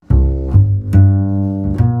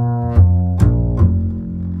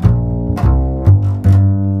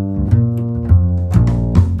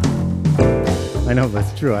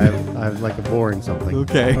That's true. I have like a boring something.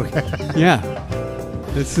 Okay. Yeah.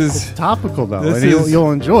 This is Topical though, This and is-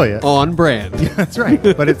 you'll enjoy it. on brand. That's right.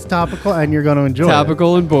 But it's topical, and you're going to enjoy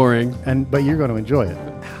Topical and boring. it. But you're going to enjoy it,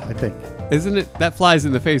 I think. Isn't it? That flies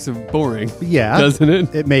in the face of boring. Yeah. Doesn't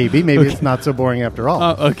it? It may be. Maybe it's not so boring after all.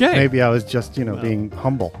 Okay. Maybe I was just, being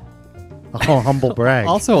humble. A humble brag.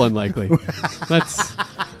 Also unlikely.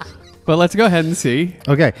 But let's go ahead and see.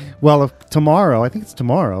 Okay. Well, if tomorrow, I think it's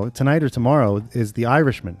tomorrow, tonight or tomorrow, is The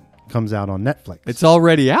Irishman. Comes out on Netflix. It's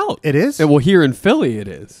already out. It is? Well, here in Philly, it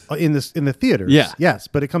is. in the theaters. Yeah. Yes,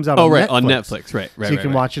 but it comes out Oh, on right, Netflix. on Netflix. Right. So you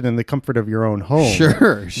can watch it in the comfort of your own home.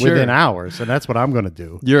 Sure. Within hours. And that's what I'm going to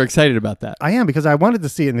do. You're excited about that. I am, because I wanted to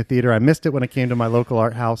see it in the theater. I missed it when it came to my local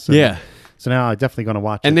art house. And Yeah. So now I'm definitely going to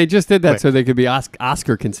watch it. And they just did that Quick. so they could be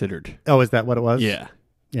Oscar considered. Oh, is that what it was? Yeah.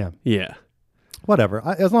 Yeah. Yeah. Whatever.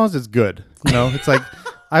 As long as it's good. It's like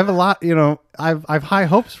I have a lot, I've high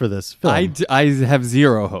hopes for this film. I have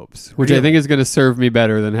zero hopes, which I Really? think is going to serve me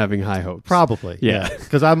better than having high hopes. Probably. Yeah.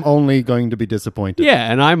 Because I'm only going to be disappointed.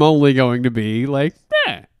 Yeah, and I'm only going to be like,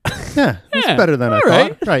 Yeah. It's Yeah, better than I all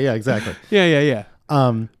right. thought. Right. Yeah, exactly. yeah.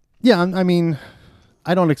 Yeah, I mean,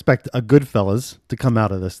 I don't expect a Goodfellas to come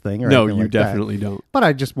out of this thing. Or No, anything you like that. definitely don't. But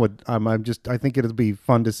I just would. I think it'll be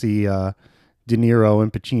fun to see De Niro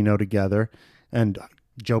and Pacino together, and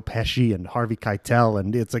Joe Pesci and Harvey Keitel,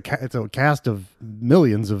 and it's a cast of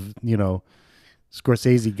millions of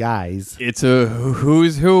Scorsese guys. It's a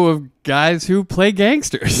who's who of guys who play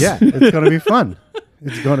gangsters. Yeah, it's going to be fun.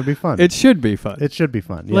 It's going to be fun. It should be fun. It should be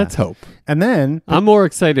fun. Yeah. Let's hope. And then I'm more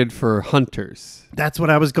excited for Hunters. that's what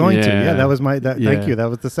I was going to. Yeah. Yeah, that was my. Thank Yeah. you. That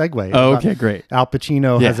was the segue. Oh, okay, great. Al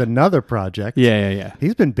Pacino Yeah. has another project. Yeah.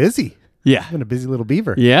 He's been busy. Yeah. He's been a busy little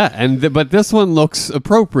beaver. Yeah, but this one looks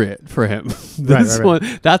appropriate for him. This right.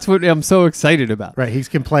 one, that's what I'm so excited about. Right. He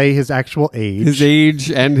can play his actual age. His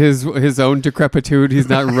age and his own decrepitude. He's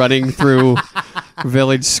not running through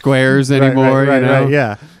village squares anymore. Right, you know?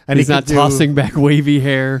 yeah. And he's he not could tossing back wavy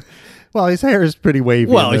hair. Well, his hair is pretty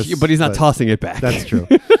wavy. Well, in this, but he's not tossing it back. That's true.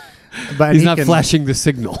 But He's he not can- flashing the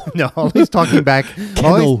signal. No, all he's talking back.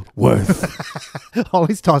 Kenilworth. All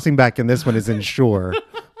he's tossing back in this one is Ensure.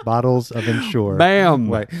 Bottles of Ensure. Bam.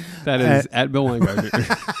 Right. That is at Bill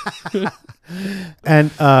Weingartner.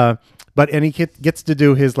 And he gets to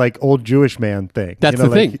do his like old Jewish man thing. That's the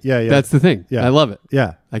thing. Yeah. That's the thing. Yeah. I love it.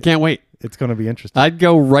 Yeah. I can't wait. It's going to be interesting. I'd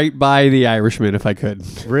go right by The Irishman if I could.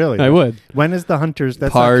 Really? I would. When is the Hunters?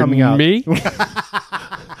 That's not Pardon coming out. me?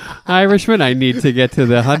 Irishman, I need to get to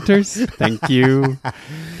the Hunters. Thank you.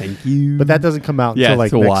 But that doesn't come out Yeah, until like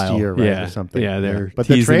it's a next while. year, right? Yeah. Or something. Yeah, they're But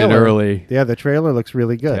teasing it early. Yeah, the trailer looks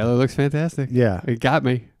really good. Taylor looks fantastic. Yeah. It got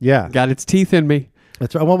me. Yeah. Got its teeth in me.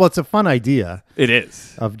 That's right. Well, it's a fun idea It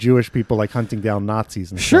is. of Jewish people like hunting down Nazis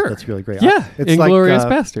and Sure. stuff. That's really great. Yeah. It's Inglourious like,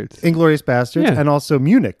 Bastards. Inglourious Bastards, Yeah. and also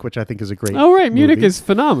Munich, which I think is a great. Oh, right. Munich movie. is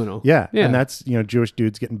phenomenal. Yeah, Yeah. and that's Jewish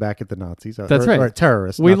dudes getting back at the Nazis. That's or, right. Or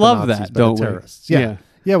terrorists. We not the love Nazis, that, but the don't we? terrorists. Yeah. Yeah.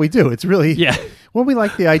 Yeah, we do. It's really Yeah. Well, we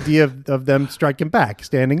like the idea of them striking back,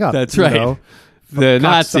 standing up. That's you right. know? The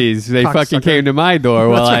Nazis, they fucking cocksucker. came to my door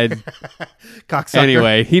while I'd... Cocksucker.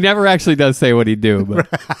 Anyway, he never actually does say what he'd do,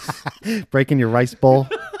 but... Breaking your rice bowl.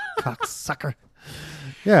 Cocksucker.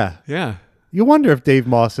 Yeah. Yeah. You wonder if Dave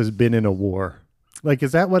Moss has been in a war. Like,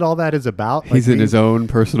 is that what all that is about? He's like, in his own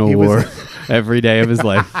personal he was- war every day of his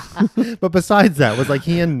life. But besides that, was like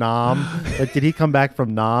he in Nam? Like, did he come back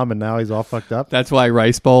from Nam and now he's all fucked up? That's why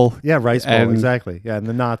Rice Bowl. Yeah, rice bowl, And- exactly. Yeah, and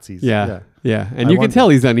the Nazis. Yeah. Yeah. And I you can wonder. tell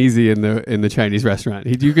he's uneasy in the Chinese restaurant.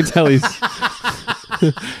 You can tell he's...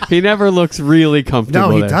 he never looks really comfortable.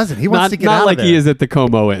 No, he there. doesn't. He wants Not- to get not out of like he there. is at the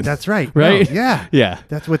Como Inn. That's right. Right? No, yeah. Yeah.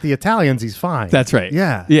 That's with the Italians. He's fine. That's right.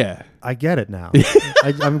 Yeah. Yeah. I get it now.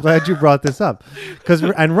 I'm glad you brought this up because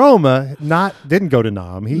and Roma didn't go to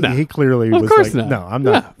Nam. He clearly Of was course like, not. no, I'm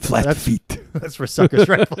not. Yeah, flat that's, feet. That's for suckers,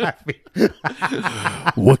 right? Flat feet.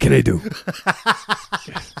 What can I do?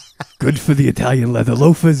 Good for the Italian leather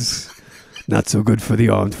loafers. Not so good for the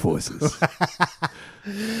armed forces.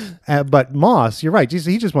 But Moss, you're right.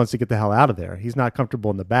 He just wants to get the hell out of there. He's not comfortable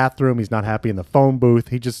in the bathroom. He's not happy in the phone booth.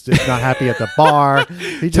 He just is not happy at the bar.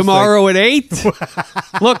 He just Tomorrow at 8?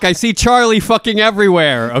 Look, I see Charlie fucking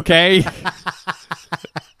everywhere, okay?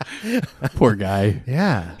 Poor guy.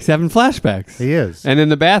 yeah, He's having flashbacks. he is. And in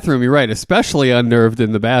the bathroom, you're right, especially unnerved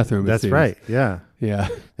in the bathroom. it That's seems. right. Yeah. Yeah.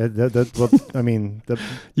 Well, I mean,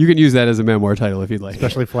 You can use that as a memoir title if you'd like.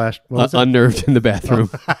 especially Flash. What was it? Unnerved in the bathroom.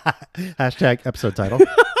 Hashtag episode title.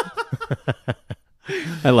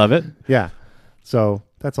 I love it. Yeah. So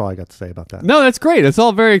That's all I got to say about that. No, that's great. It's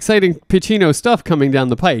all very exciting Pacino stuff coming down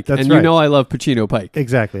the pike. That's and right. you know I love Pacino Pike.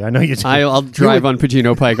 Exactly. I know you do. I'll drive on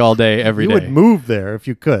Pacino Pike all day, every day. You would move there if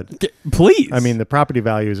you could. Please. I mean, the property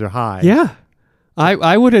values are high. Yeah.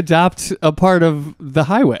 I would adopt a part of the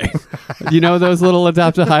highway. You know those little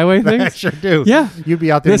adopt a highway things? I sure do. Yeah. You'd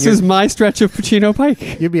be out there. This is my stretch of Pacino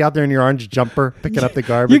Pike. You'd be out there in your orange jumper picking up the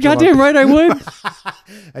garbage. You're goddamn right I would.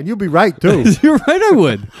 And you'd be right, too. You're right I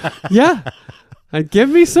would. Yeah. Give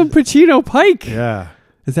me some Pacino Pike. Yeah.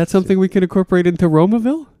 Is that something we could incorporate into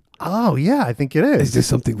Romaville? Oh, yeah, I think it is. Is this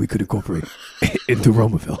something we could incorporate into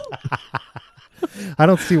Romaville? I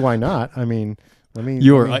don't see why not. I mean,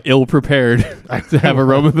 You're ill prepared to have a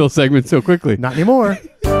Romaville segment so quickly. Not anymore.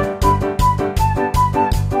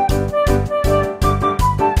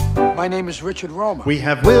 My name is Richard Roma. We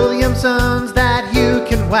have Williamsons that you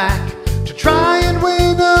can whack to try and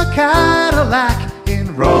win a Cadillac in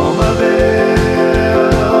Romaville.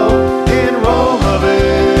 In Romaville.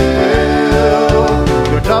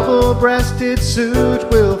 Your double-breasted suit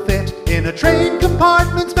will fit in a train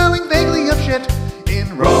compartment smelling vaguely of shit in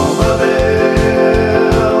Romaville.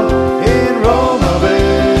 In Romaville.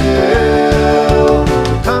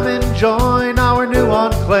 Come and join our new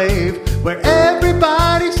enclave where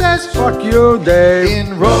everybody says Fuck you, Dave. in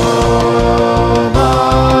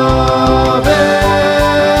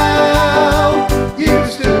Romaville. You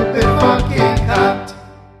stupid fucking cunt.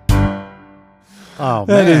 Oh,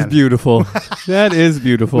 That man. is beautiful. That is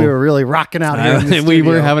beautiful. We were really rocking out here in the and we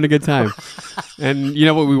were studio. having a good time. And you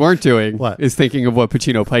know what we weren't doing? What? Is thinking of what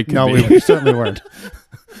Pacino Pike could No, be. we certainly weren't.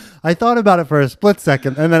 I thought about it for a split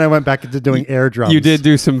second, and then I went back into doing air drums. You did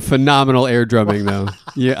do some phenomenal air drumming, though.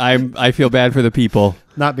 Yeah, I feel bad for the people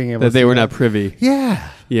not being able that to they see were not privy. Yeah.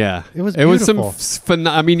 Yeah, It was some. beautiful.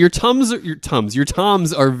 I mean, your toms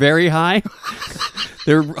are very high.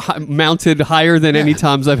 They're mounted higher than any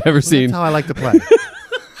toms I've ever seen. That's how I like to play.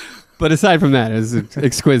 But aside from that, it's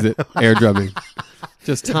exquisite air drumming.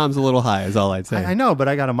 Just toms a little high is all I'd say. I know, but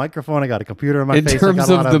I got a microphone, I got a computer in my In face. I terms got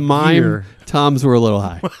a lot of the mime, gear. toms were a little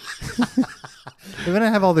high. If I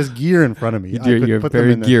have all this gear in front of me, I You're, could you're put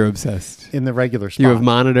very them gear obsessed. in the regular spot. You have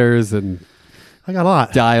monitors and I got a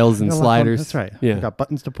lot. dials I and got a lot. sliders. That's right. Yeah. I got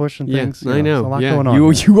buttons to push and Yeah, things. I know. There's a lot yeah, going on.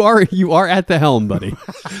 there. you are at the helm, buddy.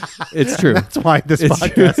 It's true. That's why this It's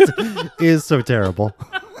podcast is so terrible.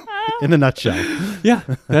 In a nutshell. Yeah,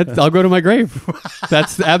 I'll go to my grave.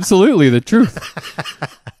 That's absolutely the truth.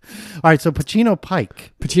 All right, so Pacino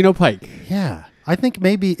Pike. Pacino Pike. Yeah. I think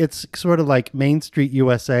maybe it's sort of like Main Street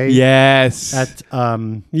USA. Yes. At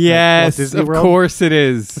yes. Disney Of World. course it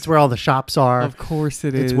is. It's where all the shops are. Of course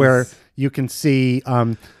it is. It's where you can see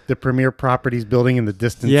the Premier Properties building in the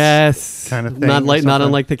distance. yes, kind of thing Not or not something.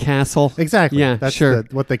 unlike the castle. Exactly. Yeah. That's sure.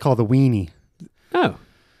 what they call the weenie Oh,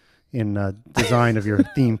 in design of your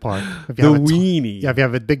theme park. If you the have a weenie. Yeah, if you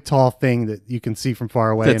have a big tall thing that you can see from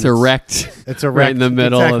far away. That's and erect. It's erect. right in the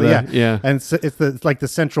middle of Exactly, the yeah. And it's like the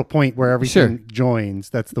central point where everything joins.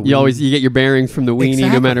 That's the weenie. You get your bearings from the weenie no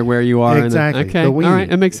Exactly. matter where you are. Exactly. Okay. The All right. weenie.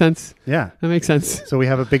 That makes sense. Yeah. That makes sense. So we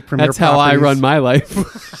have a big Premier That's how I Properties. run my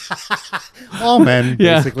life. All men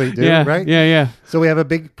yeah. basically do, yeah. right? Yeah. Yeah. So we have a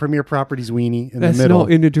big Premier Properties weenie in That's the middle.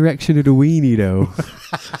 not in the direction of the weenie, though.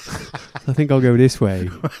 I think I'll go this way.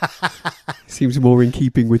 Seems more in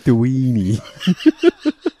keeping with the weenie.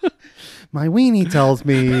 My weenie tells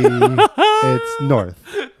me it's north.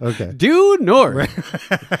 Okay. Due north.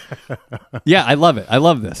 Yeah, I love it. I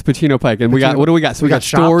love this Pacino Pike, and what do we got? So we got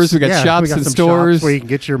stores, shops. we got Yeah, shops we got and some stores, shops where you can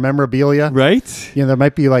get your memorabilia. right? You know, there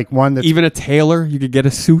might be like one that's Even a tailor, you could get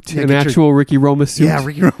a suit, Yeah, an get your- actual Ricky Roma suit. yeah,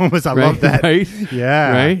 Ricky Romas. I right? love that. Right?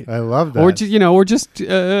 Yeah, Right? I love that. Or just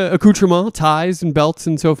accoutrement, ties and belts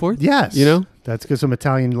and so forth. yes, you know, that's good. Some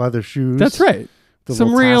Italian leather shoes. that's right. The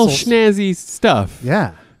Some little real tassels. snazzy stuff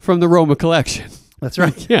Yeah, from the Roma collection. that's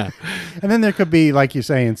right. Yeah, And then there could be, like you're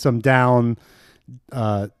saying, some down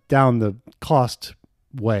the cost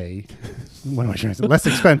way. What am I trying to say? Less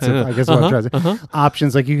expensive, I guess. What I'm trying to say.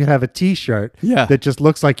 Options like you could have a T-shirt Yeah. that just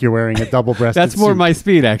looks like you're wearing a double-breasted. that's more suit. my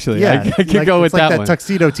speed actually. Yeah, I could go with it's like that that one.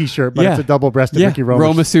 tuxedo T-shirt, but Yeah. it's a double-breasted Yeah, Ricky Roma.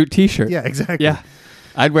 Roma suit T-shirt. Yeah, exactly. Yeah,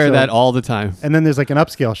 I'd wear So- that all the time. And then there's like an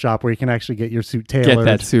upscale shop where you can actually get your suit tailored. Get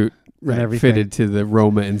that suit everything. fitted to the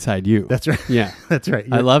Roma inside you. That's right. Yeah, That's right.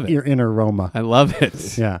 I love it. Your inner Roma. I love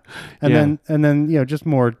it. Yeah. And Yeah. then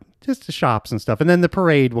just the shops and stuff. And then the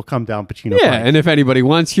parade will come down Pacino Yeah, Pike. and if anybody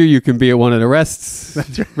wants you, you can be at one of the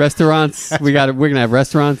restaurants. We're gonna have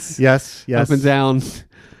restaurants Yes. up and down.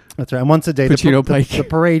 That's right. And once a day, Pacino Pike. the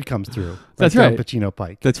parade comes through. That's down right. Pacino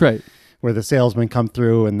Pike. That's right. where the salesmen come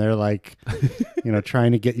through and they're like,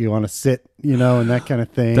 trying to get you on a sit, and that kind of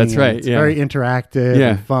thing. That's And right, It's yeah. very interactive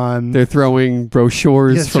Yeah. and fun. They're throwing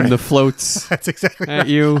brochures Yes, from right. the floats That's exactly at right.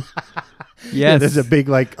 you. Yes. Yeah, there's a big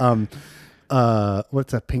what's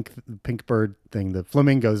that pink bird thing? The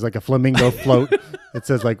flamingos, like a flamingo float. It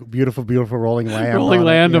says like beautiful, beautiful rolling land. Rolling on it,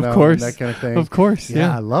 land, of course. and that kind of thing. Of course,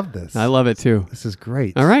 yeah. I love this. I love it too. This is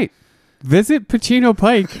great. All right. Visit Pacino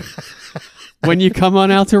Pike when you come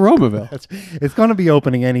on out to Romaville. It's going to be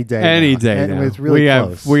opening any day. Any now. day And now. It's really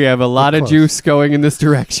close. We have a lot of close. juice going in this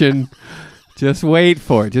direction. Just wait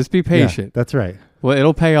for it. Just be Yeah, patient. that's right. Well,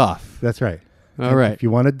 it'll pay off. That's right. All And right. If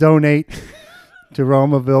you want to donate to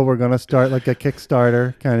Romaville, we're going to start like a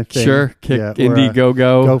Kickstarter kind of thing. Sure. Kick or a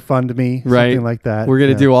Indiegogo. GoFundMe, Right. something like that. We're going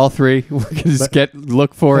to Yeah. do all three. We're going to just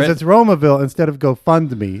look for Because it. it's Romaville, instead of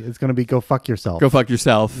GoFundMe, it's going to be Go Fuck Yourself. Go fuck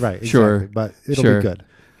yourself. Right. Sure. Exactly. But it'll Sure. be good.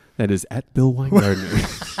 That is at Bill Weingartner.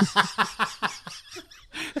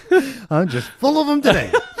 I'm just full of them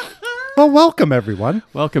today. Well, welcome everyone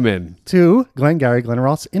Welcome in to Glengarry Glen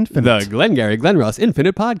Ross Infinite, the Glengarry Glen Ross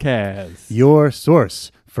Infinite Podcast. your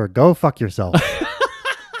source for Go Fuck Yourself.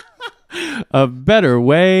 A better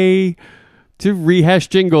way to rehash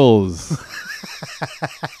jingles.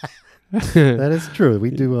 That is true.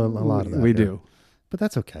 We do a lot of that. We here. do. But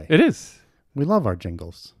that's okay. It is. We love our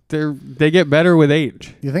jingles. They get better with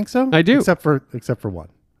age. You think so? I do. Except for one.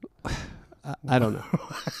 I don't know.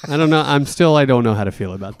 I don't know. I don't know how to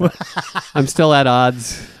feel about that. I'm still at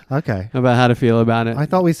odds Okay. about how to feel about it. I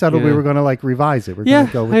thought we settled we Yeah. were going to like revise it. We're Yeah, going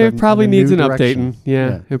to go with it probably in a needs new an direction. updating.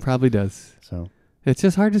 Yeah, it probably does. So It's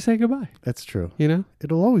just hard to say goodbye, that's true. you know?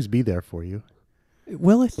 It'll always be there for you.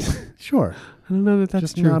 Will it? Sure. I don't know that that's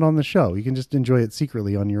Just true. not on the show. You can just enjoy it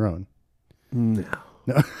secretly on your own. No.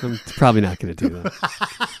 No. I'm probably not going to do that.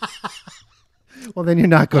 Well, then you're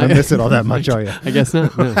not going to miss it all that much, are you? I guess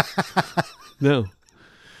not. No. No.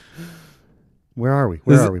 Where are we? This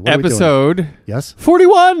Where is are we? What are we doing? episode Yes.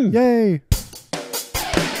 41. Yay.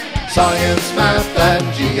 Science, math,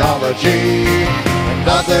 and geology. And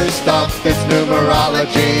other stuff, it's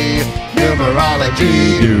numerology.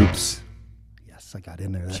 Numerology. Dupes. Yes, I got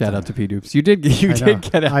in there. that Shout time. out to P Dupes. You did. You I did know.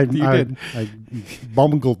 get out. You did. I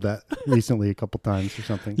bungled that recently a couple times or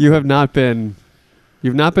something. You have not been.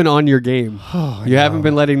 You've not been on your game. Oh, I You haven't know.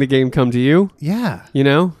 been letting the game come to you. Yeah. You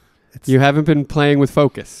know. It's, You haven't been playing with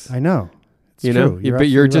focus. I know. It's you true. know. But you're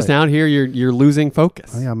absolutely just right. out here. You're losing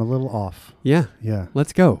focus. Oh, yeah, I'm a little off. Yeah. Yeah.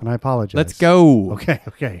 Let's go. And I apologize. Let's go. Okay.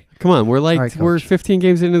 Okay. Come on. We're like All right, we're Coach. 15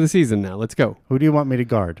 games into the season now. Let's go. Who do you want me to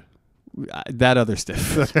guard? That other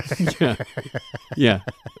stiff. Yeah. Yeah.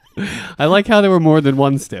 I like how there were more than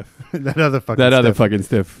one stiff. that other fucking That other stiff. fucking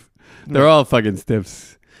stiff. They're all fucking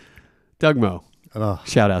stiffs. Doug Moe. Oh,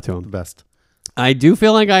 Shout out to the him. best. I do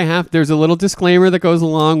feel like there's a little disclaimer that goes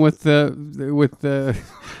along with the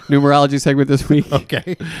numerology segment this week. Okay.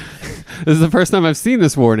 This is the first time I've seen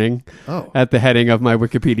this warning Oh. at the heading of my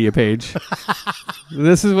Wikipedia page.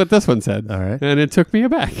 This is what this one said. All right. And it took me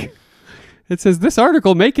aback. It says, this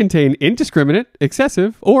article may contain indiscriminate,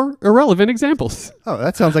 excessive, or irrelevant examples. Oh,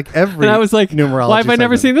 that sounds like every. And I was like, numerology why have I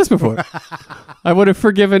never seen segment. this before? I would have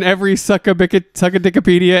forgiven every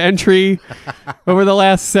Suckadikipedia entry over the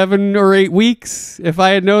last 7 or 8 weeks if I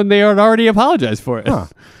had known they had already apologized for it. Huh.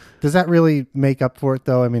 Does that really make up for it,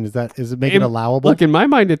 though? I mean, is it make it allowable? Look, in my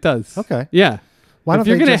mind, it does. Okay. Yeah. Why if don't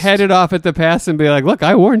you're they going to just- head it off at the pass and be like, look,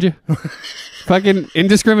 I warned you. Fucking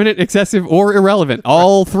indiscriminate, excessive, or irrelevant.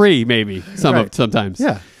 All three, maybe. Right. Sometimes.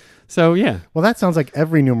 Yeah. So, yeah. Well, that sounds like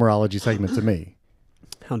every numerology segment to me.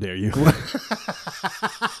 How dare you?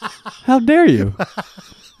 How dare you?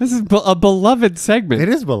 This is a beloved segment. It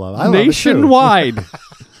is below. I love it too. Nationwide.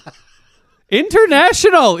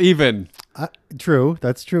 International, even. True.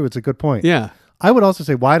 That's true. It's a good point. Yeah. I would also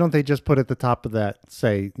say, why don't they just put at the top of that,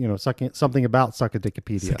 say, something about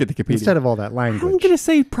Suckadikipedia Suckadikipedia. instead of all that I'm language? going to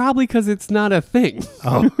say probably because it's not a thing.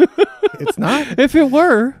 Oh, it's not. If it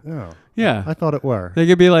were, Oh, yeah. I thought it were They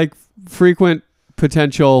could be like frequent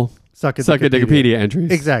potential Suckadikipedia entries.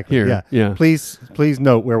 Exactly. Here. Yeah. Yeah. Please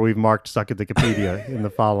note where we've marked Suckadikipedia in the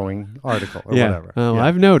following article or Yeah. whatever. Oh, Yeah.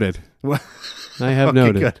 I've noted. Well, I have okay,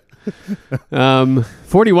 noted. Good.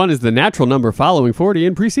 41 is the natural number following 40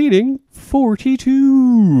 and preceding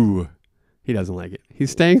 42. He doesn't like it.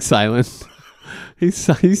 He's staying silent. He's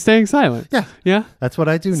staying silent. Yeah. Yeah. That's what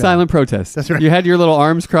I do now. Silent protest. That's right. You had your little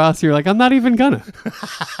arms crossed. You're like, I'm not even gonna.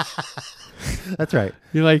 That's right.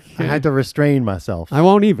 You're like, I had to restrain myself. I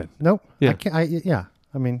won't even. Nope. Yeah. I can't, yeah.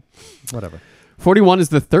 I mean, whatever. 41 is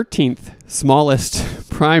the 13th smallest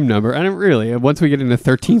prime number. I don't really. Once we get into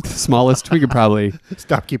 13th smallest, we could probably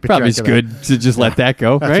Stop keeping probably track it's of that. good to just let that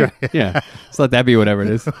go, right? Yeah. Just let that be whatever it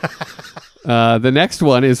is. The next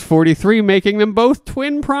one is 43, making them both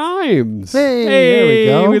twin primes. Hey, there we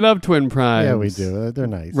go. We love twin primes. Yeah, we do. They're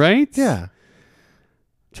nice. Right? Yeah.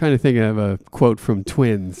 Trying to think of a quote from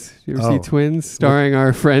Twins. You ever see Oh. Twins, starring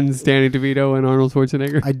our friends Danny DeVito and Arnold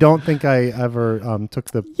Schwarzenegger? I don't think I ever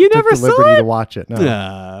took the You took never the saw liberty it? to watch it.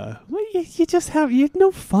 No. Well, you just have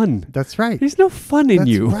no fun. That's right. There's no fun in That's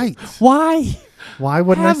you. right. Why? Why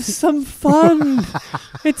wouldn't I Have see? some fun.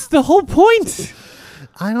 It's the whole point.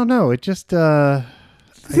 I don't know. It just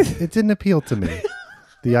it didn't appeal to me.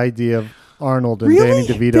 The idea of Arnold and Really?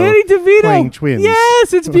 Danny DeVito Danny DeVito playing twins.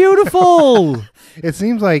 Yes, it's beautiful. It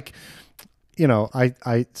seems like,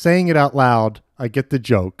 I saying it out loud, I get the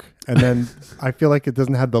joke, and then I feel like it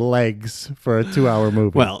doesn't have the legs for a 2-hour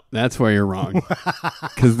movie. Well, that's where you're wrong.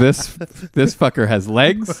 Because this fucker has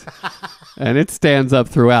legs, and it stands up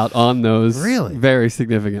throughout on those Really? very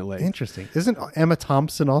significantly. Interesting. Isn't Emma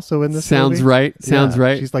Thompson also in this Sounds movie? right. Sounds Yeah,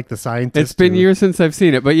 right. She's like the scientist. It's been who- years since I've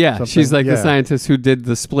seen it, but yeah, she's Something- like the yeah. scientist who did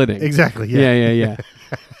the splitting. Exactly. Yeah, Yeah. yeah.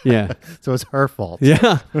 Yeah. So it's her fault.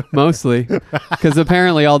 Yeah, mostly. Because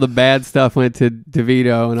apparently all the bad stuff went to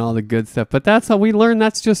DeVito and all the good stuff. But that's how we learn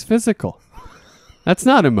that's just physical. That's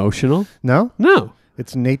not emotional. No? No.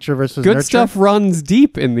 It's nature versus Good nurture? stuff runs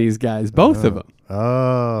deep in these guys, both of them.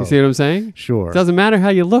 Oh. You see what I'm saying? Sure. Doesn't matter how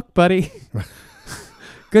you look, buddy.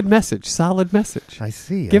 Good message. Solid message. I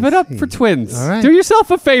see. Give I it up see. for twins. All right. Do yourself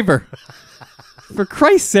a favor. For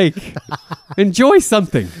Christ's sake. Enjoy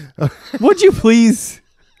something. Would you please?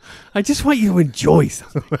 I just want you to enjoy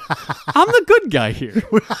something. I'm the good guy here.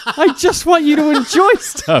 I just want you to enjoy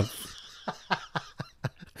stuff.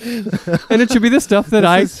 And it should be the stuff that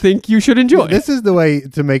I think you should enjoy. This is the way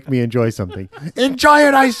to make me enjoy something. Enjoy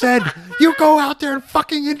it, I said. You go out there and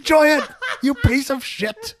fucking enjoy it, you piece of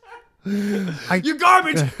shit. You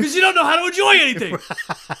garbage because you don't know how to enjoy anything.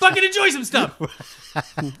 Fucking enjoy some stuff.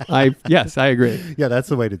 Yes, I agree. Yeah, that's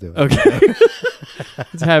the way to do it. Okay.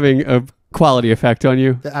 It's having a quality effect on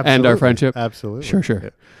you and our Absolutely. friendship. Absolutely.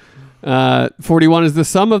 Sure. 41 is the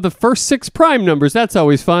sum of the first 6 prime numbers. That's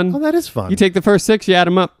always fun. Oh, that is fun. You take the first 6, you add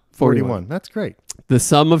them up. 41. That's great. The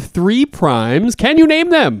sum of 3 primes. Can you name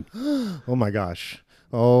them? Oh my gosh.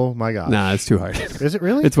 Oh my gosh. Nah, it's too hard. Is it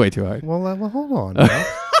really? It's way too hard. Well, hold on. now.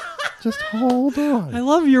 Just hold I on.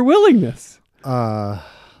 love your willingness.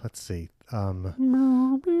 Let's see. This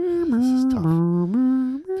is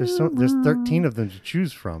tough. There's 13 of them to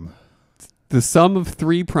choose from. The sum of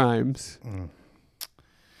 3 primes.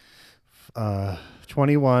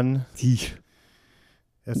 21.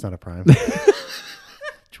 That's not a prime.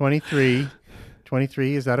 23.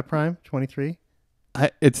 23, is that a prime? 23?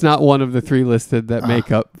 It's not one of the 3 listed that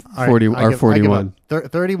make up All right, 40 I or give- I give 41. up.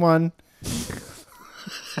 31.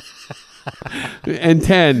 And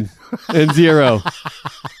 10 and 0.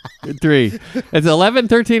 3. It's 11,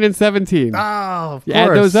 13, and 17. Oh, of You course.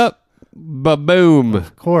 add those up. Ba-boom.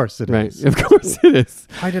 Of course it Right. is. Of course it is.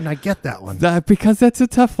 Why didn't I get that one? Because that's a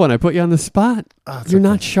tough one. I put you on the spot. It's You're okay.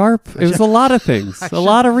 not sharp. It was a lot of things. A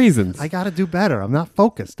lot of reasons. I got to do better. I'm not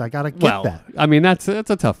focused. I got to get well, that. I mean, that's a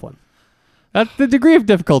tough one. The degree of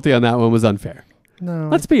difficulty on that one was unfair. No.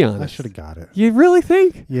 Let's be I honest. should have got it. You really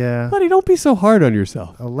think? Yeah. Buddy, don't be so hard on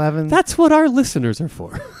yourself. 11, That's what our listeners are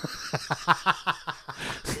for.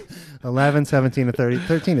 11, 17, and 30.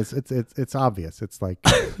 13 it's obvious. It's like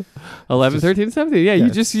 11, 13, and 17. Yeah, Yeah,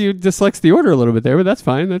 you dyslex the order a little bit there, but that's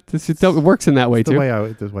fine. It works in that way, the too.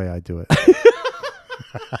 way I do it.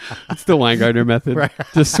 It's the Weingartner method. Right.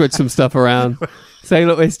 Just switch some stuff around. Say,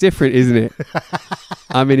 look, it's different, isn't it?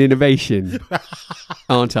 I'm an innovation,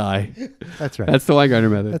 aren't I? That's right. That's the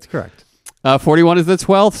Weingartner method. That's correct. 41 is the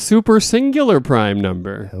 12th super singular prime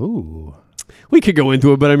number. Ooh. We could go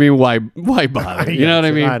into it, but I mean, why bother? You know what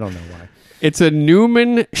I mean? I don't know why. It's a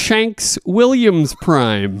Newman Shanks Williams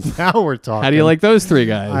prime. Now we're talking. How do you like those 3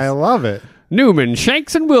 guys? I love it. Newman,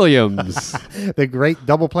 Shanks, and Williams. The great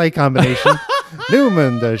double play combination.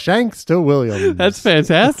 Newman to Shanks to Williams. That's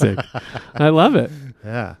fantastic. I love it.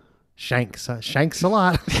 Yeah. Shanks. Shanks a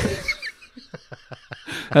lot.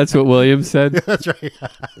 That's what Williams said. That's right.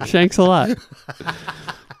 Shanks a lot.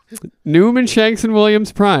 Newman, Shanks, and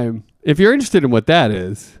Williams prime. If you're interested in what that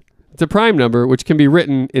is, it's a prime number which can be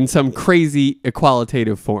written in some crazy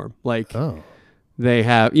equalitative form. Like Oh. they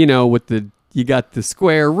have, you got the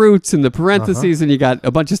square roots and the parentheses, and you got a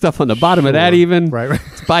bunch of stuff on the bottom of that Sure. even. Right.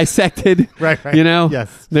 It's bisected. Right.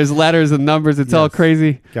 Yes. There's letters and numbers. It's all Yes.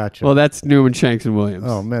 crazy. Gotcha. Well, that's Newman, Shanks, and Williams.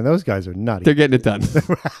 Oh, man. Those guys are nutty. They're getting it done.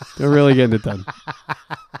 They're really getting it done.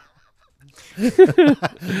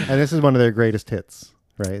 And this is one of their greatest hits.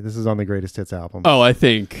 right? This is on the greatest hits album Oh, I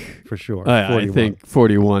think. for sure. I 41. think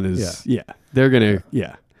 41 is. Yeah. They're gonna.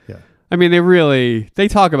 Yeah. Yeah. I mean, they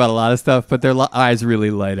talk about a lot of stuff, but their eyes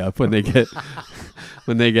really light up when they get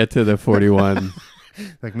to the 41.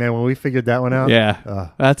 Like, man, when we figured that one out. Yeah,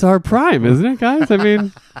 that's our prime, isn't it, guys? I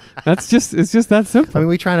mean, it's just that simple. I mean,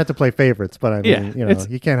 we try not to play favorites, but I mean, Yeah,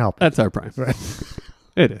 you can't help it. That's our prime. Right.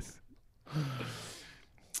 It is.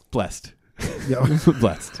 Blessed. Yeah.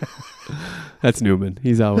 Blessed. That's Newman.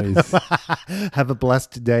 He's always Have a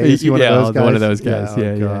blessed day. Is he one of those guys? one of those guys.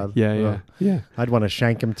 Yeah, Yeah, oh, yeah, God. yeah. Oh. I'd want to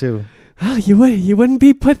shank him too. Oh, you wouldn't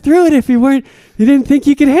be put through it if you didn't think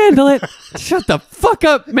you could handle it. Shut the fuck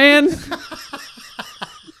up, man.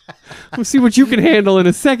 We'll see what you can handle in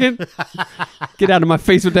a second. Get out of my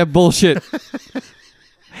face with that bullshit.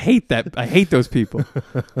 I hate that. I hate those people.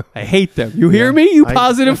 I hate them. You hear me, you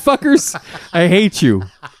positive fuckers? I hate you.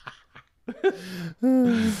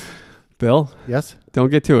 Bill, Yes. don't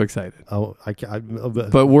get too excited. Oh, I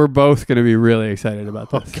can't. But we're both going to be really excited about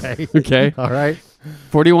this. Okay. Okay? All right.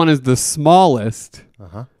 41 is the smallest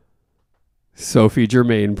Uh-huh. Sophie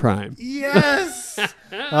Germain Prime. Yes.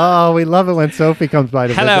 Oh, we love it when Sophie comes by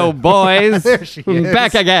to Hello, visit. boys. There she is.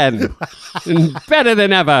 Back again. And better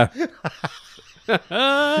than ever.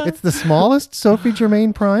 It's the smallest Sophie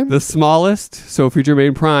Germain Prime. The smallest Sophie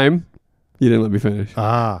Germain Prime. You didn't let me finish.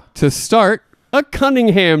 Ah. To start a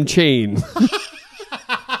Cunningham chain.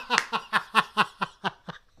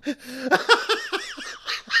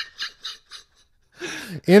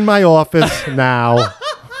 In my office now.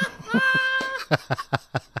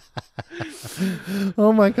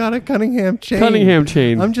 Oh my God, a Cunningham chain. Cunningham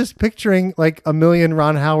chain. I'm just picturing like a million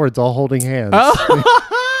Ron Howards all holding hands.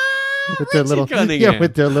 With their little, Cunningham.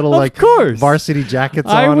 with their little Of like course. varsity jackets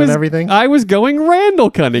on and everything. I was going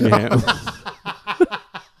Randall Cunningham.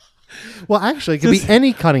 Well, actually, it could Just- be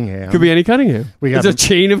any Cunningham. Could be any Cunningham. We It's have a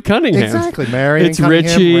chain of Cunningham. Exactly. Marion It's Cunningham,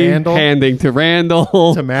 Richie Randall, handing to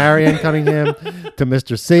Randall. to Marion Cunningham, to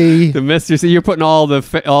Mr. C, To Mr. C. You're putting all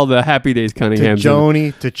the Happy Days to Cunninghams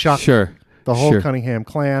Joni, to Chuck, Sure. the whole Sure. Cunningham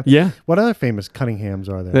clan. Yeah. What other famous Cunninghams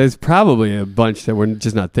are there? There's probably a bunch that we're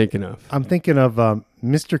just not thinking of. I'm thinking of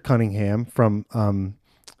Mr. Cunningham from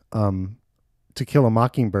To Kill a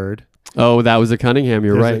Mockingbird. Oh, that was a Cunningham.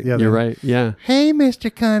 You're There's a- right. yeah, You're there- right. Yeah. Hey,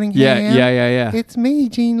 Mr. Cunningham. Yeah. It's me,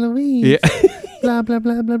 Jean Louise. Yeah. Blah, blah,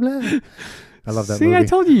 blah, blah, blah. I love that See, movie. I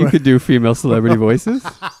told you you could do female celebrity voices.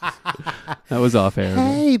 That was off air.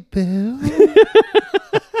 Hey, Boo.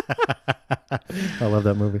 I love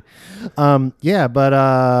that movie. Yeah,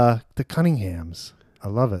 but the Cunninghams. I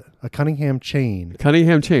love it. A Cunningham chain.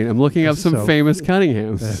 Cunningham chain. I'm looking up some So- famous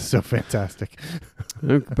Cunninghams. That's so fantastic.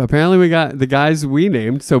 Apparently, we got the guys we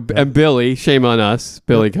named. So, and Billy, shame on us.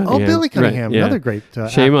 Billy Cunningham. Oh, Billy Cunningham, Right, yeah. another great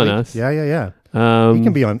Shame on athlete. us. Yeah. Um, He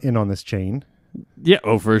can be in on this chain. Yeah.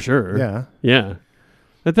 Oh, for sure. Yeah. Yeah.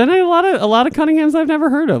 But then a lot of Cunninghams I've never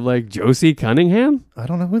heard of, like Josie Cunningham, I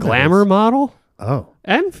don't know who that glamour is. model, Oh.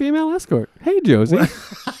 and female escort. Hey, Josie.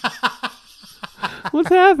 What's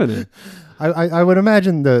happening? I would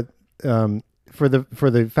imagine that for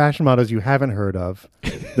the fashion models you haven't heard of,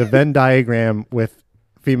 the Venn diagram with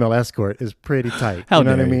female escort is pretty tight. How you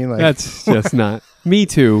know dare what I mean? you. Like, That's just not. Me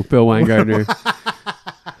too, Bill Weingartner.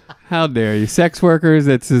 How dare you? Sex workers,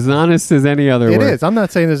 it's as honest as any other it work. is. I'm not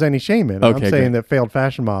saying there's any shame in it. Okay, I'm saying good. that failed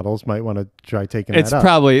fashion models might want to try taking It's that up.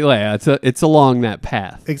 probably, yeah, it's along that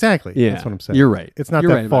path. Exactly. Yeah, That's what I'm saying. you're right. It's not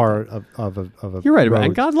You're that right about far of a You're right about it. road.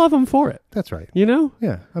 And God love them for it. That's right. You know?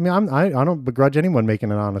 Yeah. I mean, I don't begrudge anyone making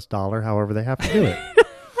an honest dollar, however they have to do it.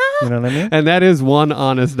 You know what I mean? And that is one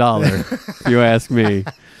honest dollar, if you ask me.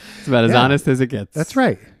 It's about as Yeah. honest as it gets. That's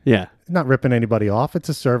right. Yeah. Not ripping anybody off. It's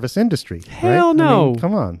a service industry. Hell right? no. I mean,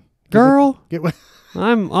 come on. Girl, Get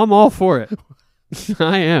I'm all for it.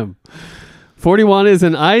 I am. 41 is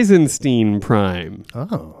an Eisenstein prime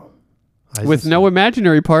Oh. with no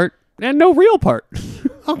imaginary part and no real part.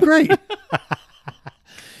 Oh, great.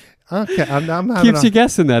 Okay. I'm having Keeps you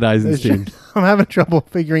guessing that Eisenstein. I'm having trouble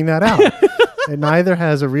figuring that out. It neither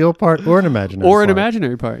has a real part or an imaginary Or an part.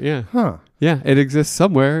 imaginary part, yeah. Huh. Yeah, it exists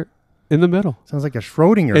somewhere in the middle. Sounds like a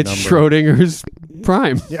Schrodinger It's number. Schrodinger's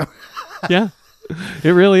prime. Yeah. Yeah,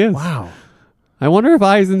 it really is. Wow. I wonder if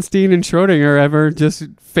Eisenstein and Schrodinger ever just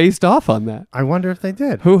faced off on that. I wonder if they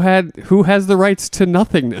did. Who has the rights to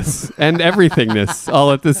nothingness and everythingness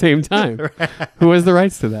all at the same time? Who has the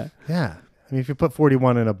rights to that? Yeah. I mean, if you put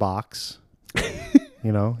 41 in a box,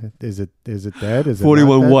 you know, is it dead? Is it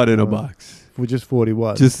 41 not dead? what in a box? Well, just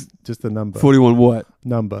 41. Just the number. 41 what?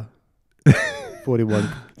 Number. 41.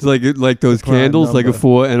 It's like those prime candles, like a number.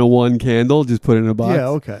 4 and a 1 candle, just put it in a box. Yeah,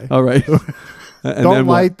 okay. All right. And Don't then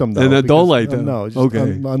what? light them, though. And then because- don't light them. No, just okay.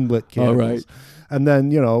 unlit candles. All right. and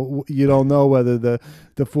then you don't know whether the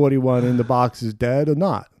 41 in the box is dead or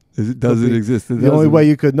not. Does it exist? The only way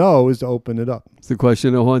you could know is to open it up. It's the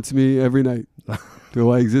question that haunts me every night.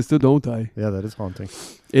 Do I exist or don't I? Yeah, that is haunting.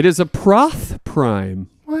 It is a Proth prime.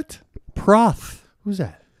 What? Proth. Who's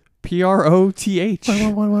that?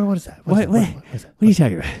 Proth. What is that? What are you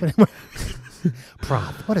talking about?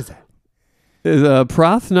 Proth. What is that? Is a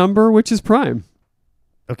Proth number, which is prime.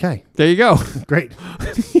 Okay, There you go. great.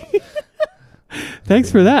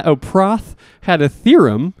 Thanks for that. Oh, Proth had a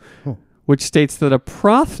theorem which states that a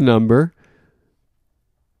Proth number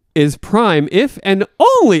is prime if and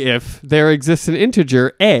only if there exists an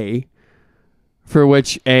integer a for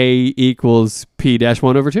which a equals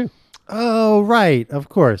p-1/2. Oh, right. Of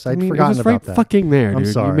course. I'd forgotten it was about right that. fucking there, I'm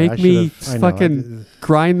dude. sorry. You make me fucking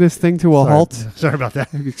grind this thing to a halt. Sorry about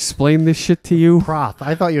that. Explain this shit to you. Proth.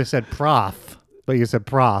 I thought you said proth, but you said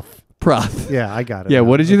proth. Proth. Yeah, I got it. Yeah, now.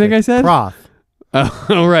 what did you think I said? Proth.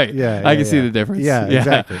 Oh, right. Yeah, I yeah, can see yeah. the difference. Yeah,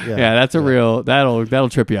 exactly. Yeah. that's a real, that'll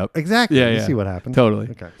trip you up. Exactly. Yeah, You yeah. see what happened. Totally.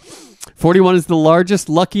 Okay. 41 is the largest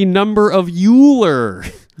lucky number of Euler.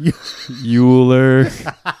 Euler.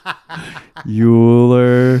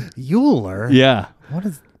 Euler? Yeah. What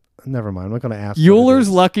is... Never mind. I'm not going to ask. Euler's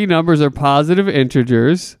lucky numbers are positive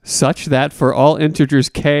integers such that for all integers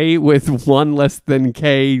k with 1 less than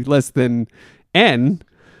k less than n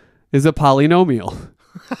is a polynomial.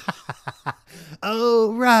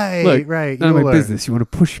 Oh, right. Look, right. none of my Euler. business. You want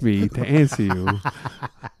to push me to answer you.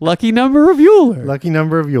 Lucky number of Euler. Lucky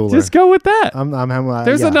number of Euler. Just go with that. There's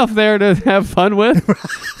There's enough there to have fun with.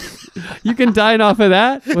 You can dine off of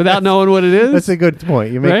that without knowing what it is. That's a good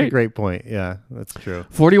point. You make a Right? great point. Yeah, that's true.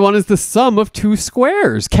 41 is the sum of two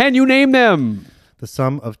squares. Can you name them? The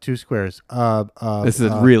sum of two squares. This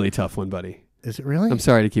is a really tough one, buddy. Is it really? I'm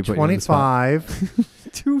sorry to keep putting you on the spot. 25.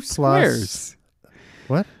 Two squares.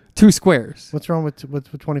 What? Two squares. What's wrong with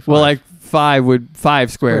 25? Well, like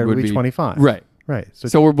five squared would be 25. Right. Right.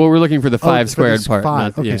 So we're looking for the five for squared this part.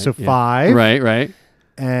 five. not- Okay, yeah, so yeah. 5. Right.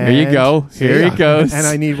 And There you go. Here he goes. And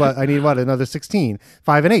I need what? Another 16.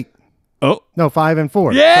 5 and 8. Oh. No, 5 and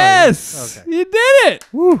 4. Yes! Sorry. You did it!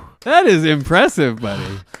 Woo. That is impressive,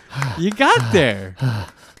 buddy. You got there.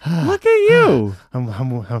 Look at you.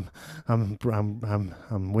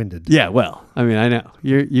 I'm winded. Yeah, well, I mean, I know.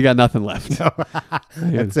 You got nothing left.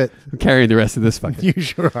 That's it. I'm carrying the rest of this fucker. You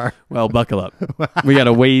sure are. Well, buckle up. We got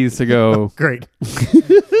a ways to go. Great.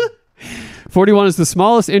 41 is the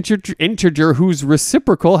smallest integer whose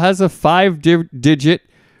reciprocal has a 5-digit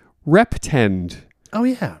reptend. Oh,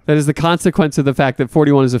 yeah. That is the consequence of the fact that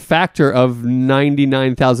 41 is a factor of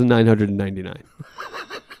 99,999.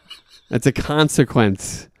 That's a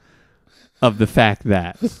consequence of the fact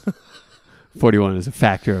that 41 is a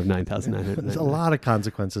factor of 9,999. There's a lot of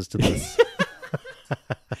consequences to this.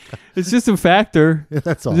 It's just a factor.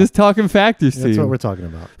 That's all. I'm just talking factors to That's you. what we're talking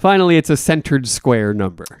about. Finally, it's a centered square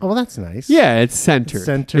number. Oh, well, that's nice. Yeah, it's centered.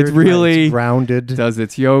 Centered. It's really it's grounded. does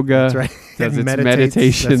its yoga. That's right. Does its Meditates.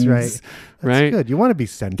 meditations. That's right. That's right? good. You want to be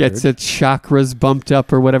centered. Gets its chakras bumped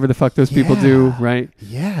up or whatever the fuck those people do, Yeah. right?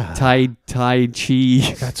 Yeah. Tai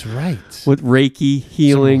Chi. That's right. With Reiki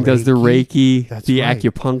healing, Some does the Reiki. Reiki, That's the right.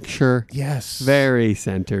 acupuncture. Yes. Very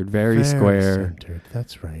centered, very square. Centered.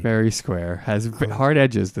 That's right. Very square. Has hard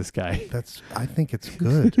edges, this guy. I think it's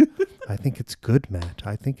good. I think it's good, Matt.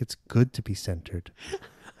 I think it's good to be centered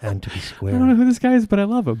and to be I don't know square. who this guy is, but I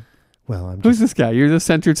love him. Well, I'm Who's just. this guy? You're the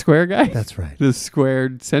centered square guy? That's right. The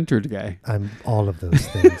squared centered guy. I'm all of those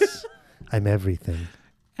things. I'm everything.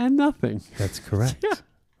 And nothing. That's correct. Yeah.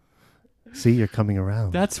 See, you're coming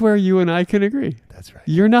around. That's where you and I can agree. That's right.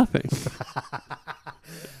 You're nothing.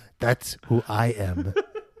 That's who I am.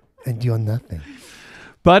 And you're nothing.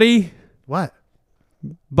 Buddy, What?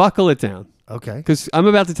 buckle it down. Okay. Because I'm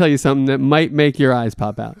about to tell you something that might make your eyes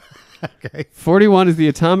pop out. Okay. 41 is the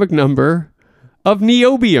atomic number of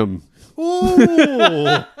niobium.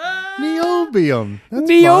 Ooh. Niobium. That's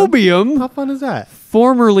Niobium, Fun. How fun is that?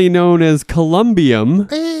 formerly known as columbium.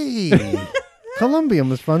 Hey.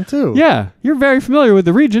 Columbium is fun too. Yeah, you're very familiar with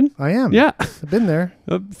the region. I am. Yeah, I've been there.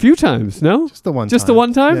 a few times, no? Just the one Just time. the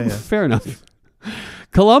one time? Yeah, yeah. Fair enough.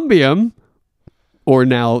 Columbium, or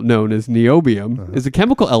now known as niobium, Uh-huh. is a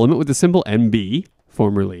chemical element with the symbol Mb,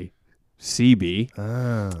 formerly Cb,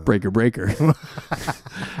 Ah. breaker,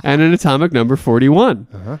 and an atomic number 41.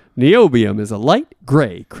 Uh-huh. Niobium is a light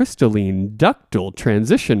gray crystalline ductile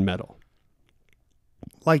transition metal.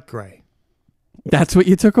 Light gray. That's what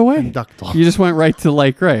you took away? Ductile. You just went right to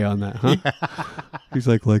light gray on that, huh? He's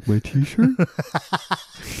like my t-shirt?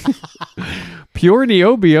 Pure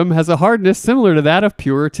niobium has a hardness similar to that of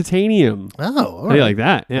pure titanium. Oh, all How do you right. like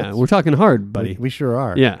that? Yeah, we're talking hard, buddy. We sure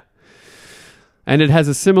are. Yeah. And it has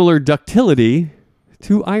a similar ductility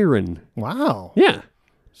to iron. Wow. Yeah.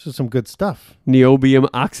 This is some good stuff. Niobium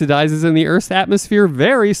oxidizes in the Earth's atmosphere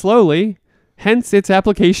very slowly, hence its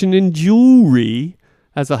application in jewelry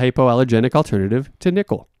as a hypoallergenic alternative to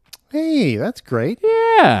nickel. Hey, that's great.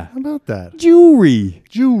 Yeah. How about that? Jewelry.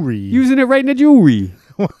 Jewelry. Using it right in the jewelry.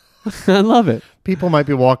 I love it. People might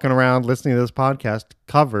be walking around listening to this podcast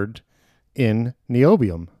covered in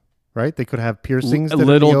niobium, right? They could have piercings. that are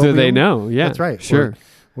Little do they niobium. know. Yeah. That's right. Sure.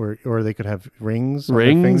 Or they could have rings on their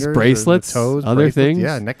Rings, fingers, or bracelets, toes, other bracelets. things.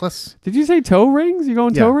 Yeah, necklace. Did you say toe rings? You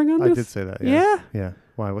going toe ring on this? I did say that. Yeah. Yeah.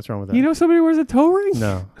 Why? What's wrong with that? You know somebody wears a toe ring?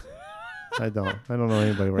 No, I don't. I don't know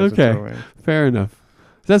anybody who wears Okay. a toe ring. Fair enough.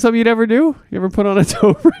 Is that something you'd ever do? You ever put on a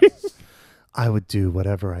toe ring? I would do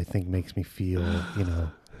whatever I think makes me feel,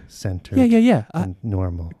 centered. Yeah. And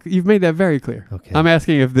normal. You've made that very clear. Okay. I'm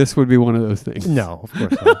asking if this would be one of those things. No, of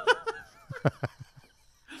course not.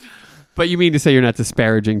 But you mean to say you're not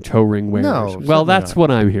disparaging toe ring wearers? No, Well, certainly that's not.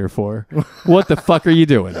 what I'm here for. What the fuck are you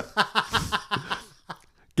doing?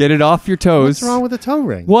 Get it off your toes. What's wrong with a toe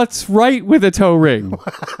ring? What's right with a toe ring?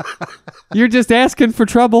 You're just asking for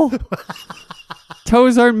trouble.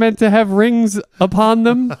 Toes aren't meant to have rings upon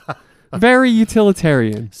them. Very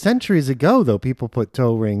utilitarian. Centuries ago, though, people put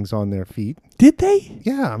toe rings on their feet. Did they?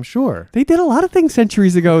 Yeah, I'm sure. They did a lot of things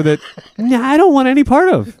centuries ago that I don't want any part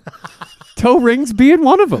of. Toe rings being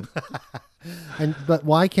one of them. But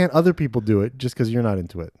why can't other people do it just because you're not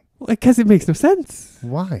into it? Because it makes no sense.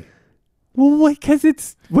 Why? Well, because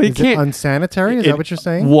it's... Well, you Is it can't... unsanitary? Is that what you're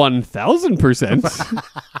saying? 1,000%.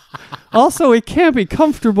 Also, it can't be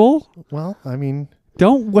comfortable. Well, I mean...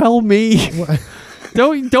 Don't well me.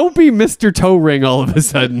 Don't be Mr. Toe Ring all of a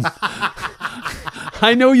sudden.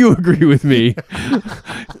 I know you agree with me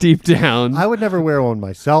deep down. I would never wear one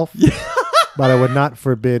myself, but I would not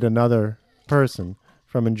forbid another person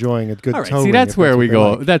from enjoying a good All right, toe see, ring. that's if where we what they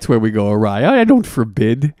go. like. That's where we go awry. I don't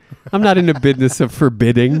forbid. I'm not in the business of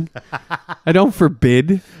forbidding. I don't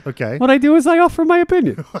forbid. Okay. What I do is I offer my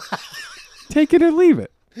opinion. Take it or leave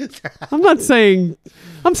it. I'm saying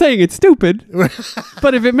it's stupid,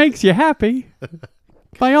 but if it makes you happy,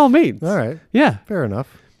 by all means. All right. Yeah. Fair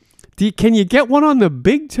enough. Can you get one on the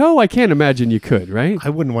big toe? I can't imagine you could, right? I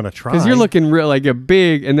wouldn't want to try. Because you're looking real like a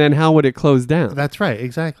big, and then how would it close down? That's right.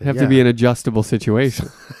 Exactly. It'd have to be an adjustable situation.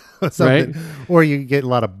 Something- Or you get a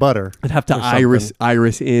lot to butter. I'd have to or something.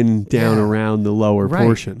 iris in down Yeah. around the lower Right.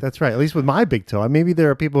 portion. That's right. At least with my big toe. Maybe there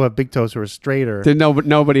are people who have big toes who are straighter.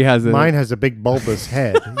 Nobody has a... Mine has a big bulbous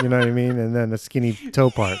head. You know what I mean? And then a skinny toe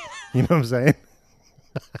part. You know what I'm saying?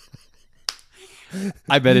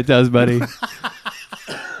 I bet it does, buddy.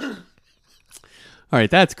 All right,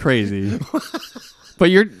 that's crazy. But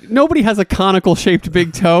nobody has a conical shaped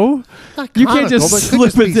big toe. Not You can't just conical, but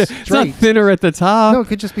it slip could just it. be It's not straight. thinner at the top. No, it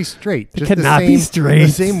could just be straight. It Just cannot the be same, straight.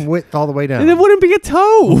 The same width all the way down. And it wouldn't be a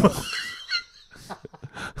toe.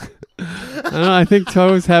 I don't know, I think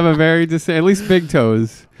toes have a very at least big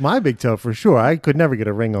toes. My big toe for sure. I could never get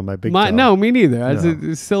a ring on my big toe. No, me neither. No.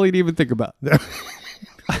 It's silly to even think about.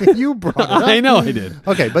 You brought it up. I know I did.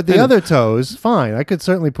 Okay, but the other toes, fine. I could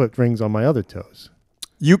certainly put rings on my other toes.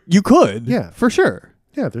 You could. Yeah. For sure.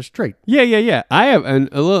 Yeah, they're straight. Yeah. I have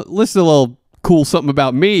listen a little cool something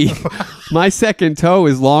about me. My second toe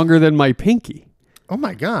is longer than my pinky. Oh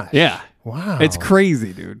my gosh. Yeah. Wow. It's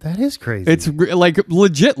crazy, dude. That is crazy. It's like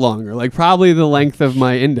legit longer, like probably the length of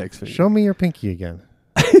my index finger. Show me your pinky again.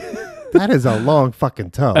 That is a long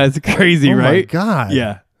fucking toe. That's crazy, oh right? my God.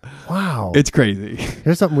 Yeah. Wow. It's crazy.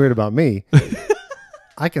 Here's something weird about me.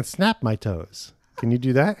 I can snap my toes. Can you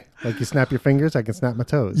do that? Like you snap your fingers, I can snap my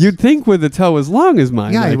toes. You'd think with a toe as long as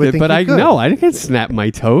mine, Yeah, I you would did, think but you I could. no, I can't snap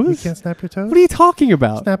my toes. You can't snap your toes? What are you talking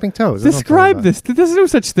about? Snapping toes. that's what I'm Describe talking this. There's no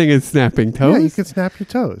such thing as snapping toes. about. Yeah, you can snap your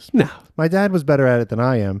toes. No. My dad was better at it than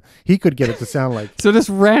I am. He could get it to sound like, So this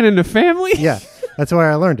ran in the family? yeah, that's why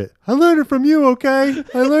I learned it. I learned it from you, okay?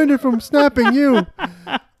 I learned it from snapping you.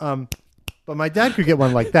 But my dad could get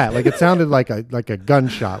one like that. Like it sounded like a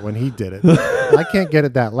gunshot when he did it. I can't get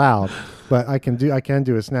it that loud, but I can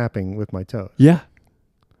do a snapping with my toes. Yeah.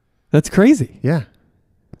 That's crazy. Yeah,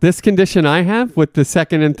 This condition I have with the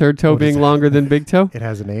second and third toe What is being that? longer than big toe, it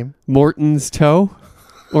has a name. Morton's toe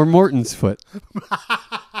or Morton's foot.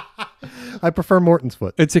 I prefer Morton's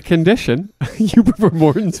foot. It's a condition. You prefer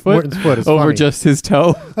Morton's foot? Morton's foot is over funny. just his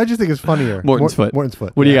toe. I just think it's funnier. Morton's foot. Morton's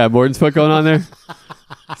foot. What do you yeah. got? Morton's foot going on there?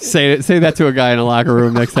 Say that to a guy in a locker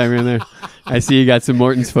room next time you're in there. I see you got some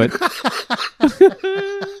Morton's foot.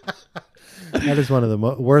 That is one of the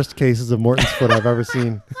worst cases of Morton's foot I've ever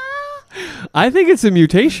seen. I think it's a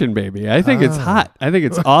mutation, baby. I think it's hot. I think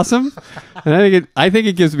it's awesome, and I think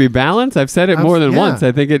it gives me balance. I've said it more than once.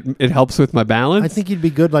 I think it helps with my balance. I think you'd be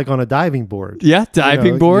good like on a diving board. Yeah,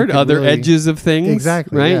 diving board, you could other really- edges of things.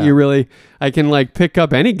 Exactly, Right? yeah. I can like pick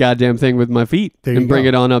up any goddamn thing with my feet There and you bring go.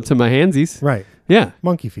 it on up to my handsies. Right. Yeah.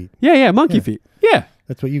 Monkey feet. Yeah, monkey feet. Yeah.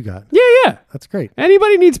 That's what you got. Yeah. That's great.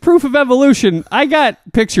 Anybody needs proof of evolution, I got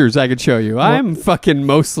pictures I could show you. I'm fucking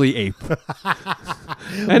mostly ape.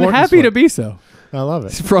 And Morton's happy foot. to be so. I love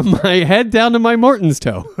it. From my head down to my Morton's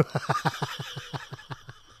toe.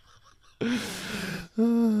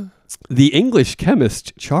 The English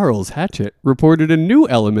chemist Charles Hatchett reported a new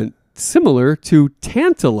element similar to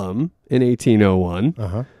tantalum in 1801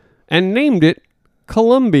 Uh-huh. and named it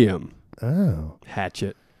columbium. Oh.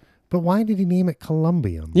 Hatchett. But why did he name it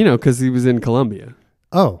Columbium? You know, because he was in Colombia.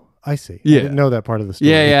 Oh, I see. Yeah. I didn't know that part of the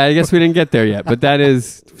story. Yeah, I guess we didn't get there yet, but that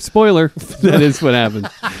is, spoiler, that is what happened.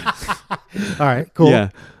 All right, cool. Yeah.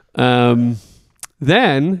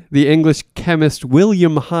 Then the English chemist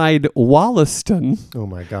William Hyde Wollaston. Oh,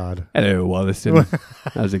 my God. Hello, Wollaston.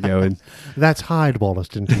 How's it going? That's Hyde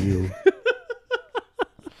Wollaston to you.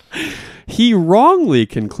 He wrongly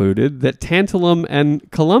concluded that tantalum and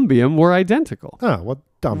columbium were identical. Oh, what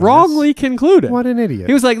dumbass. Wrongly concluded. What an idiot.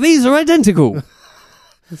 He was like, these are identical.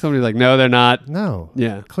 Somebody's like, no, they're not. No.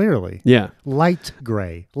 Yeah. Clearly. Yeah. Light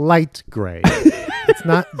gray. Light gray. It's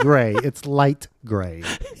not gray. It's light gray.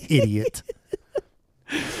 Idiot.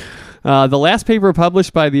 The last paper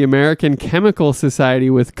published by the American Chemical Society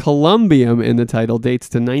with columbium in the title dates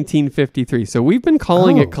to 1953. So we've been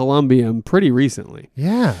calling it columbium pretty recently.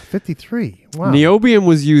 Yeah, 53. Wow. Niobium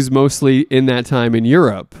was used mostly in that time in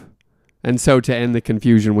Europe. And so to end the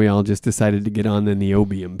confusion, we all just decided to get on the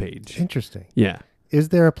niobium page. Interesting. Yeah. Is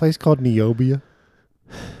there a place called Niobia?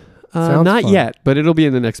 Sounds Not fun. yet, but it'll be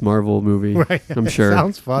in the next Marvel movie. Right. I'm sure.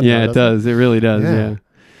 Sounds fun, Yeah, though, it does. It really does. Yeah. Yeah.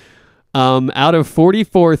 Out of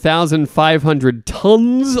 44,500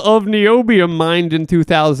 tons of niobium mined in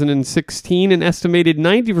 2016, an estimated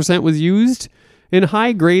 90% was used in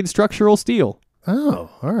high-grade structural steel. Oh,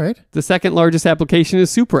 all right. The second largest application is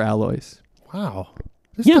superalloys. Wow.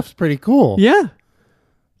 This Yeah. stuff's pretty cool. Yeah.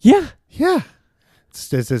 Yeah. Yeah. It's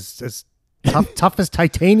tough as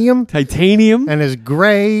titanium Titanium. and as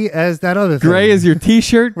gray as that other thing. Gray as your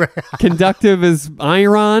T-shirt. Conductive as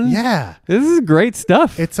iron. Yeah. This is great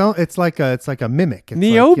stuff. It's like a mimic. It's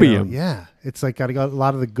Niobium. Yeah. It's like got a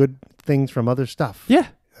lot of the good things from other stuff. yeah.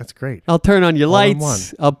 That's great. I'll turn on your All in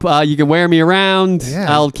lights. You can wear me around.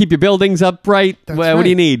 Yeah. I'll keep your buildings upright. That's What do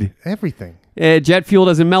you right. need? Everything. Jet fuel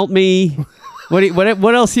doesn't melt me.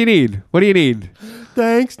 What else you need? What do you need?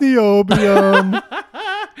 Thanks, Niobium.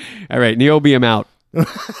 All right, niobium out.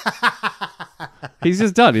 He's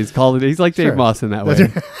just done. He's called it. He's like Dave Sure. Moss in that way.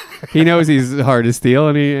 He knows he's hard to steal,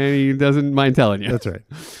 and he doesn't mind telling you. That's right.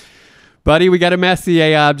 Buddy, we got a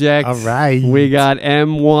Messier object. All right. We got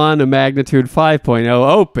M1, a magnitude 5.0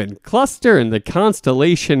 open cluster in the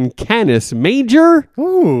constellation Canis Major.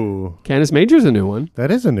 Ooh, Canis Major's a new one,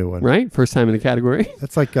 that is a new one. right? First time in the category.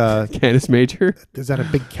 That's like Canis Major. is that a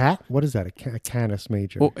big cat? What is that? A Canis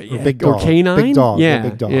Major? Or, Or big dog? canine? Big dog. Yeah,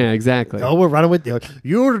 Big dog. yeah, exactly. Oh, we're running with you.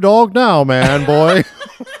 You're the dog now, man, boy.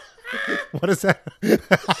 What is that?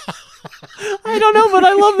 I don't know, but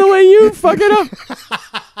I love the way you fuck it up.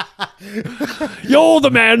 You're the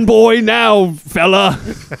man boy now, fella.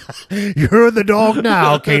 You're the dog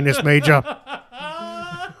now, Canis Major.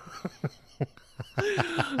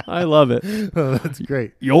 I love it. Oh, that's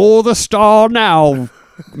great. You're the star now,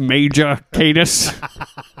 Major Canis.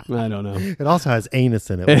 I don't know. It also has anus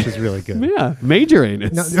in it, which is really good. Yeah, Major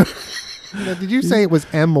Anus. Now, did you say it was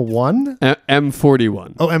M1?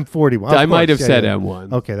 M41. Oh, M41. I Of might have course, said yeah.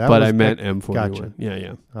 M1. Okay, that but was- I meant that- M41. gotcha.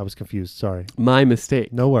 Yeah. I was confused. Sorry. My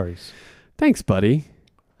mistake. No worries. Thanks, buddy.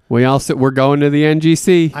 We're going to the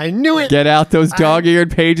NGC. I knew it. Get out those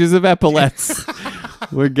dog-eared pages of epaulets.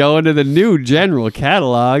 We're going to the new general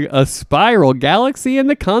catalog, a spiral galaxy in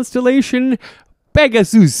the constellation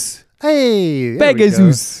Pegasus. Hey, there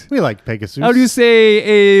Pegasus. We like Pegasus. How do you say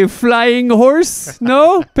a flying horse?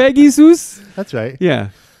 No? Pegasus? That's right. Yeah.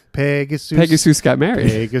 Pegasus. Pegasus got married.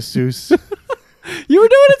 Pegasus. You were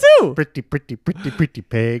doing it too. pretty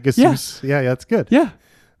Pegasus. Yeah, that's good. Yeah.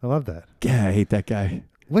 I love that. Yeah, I hate that guy.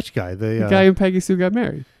 Which guy? The guy in Pegasus got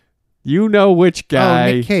married. You know which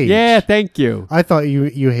guy. Nick Cage. Yeah, thank you. I thought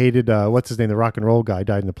you hated what's his name? The rock and roll guy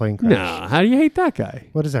died in a plane crash. No, how do you hate that guy?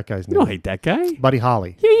 What is that guy's You name? don't hate that guy. Buddy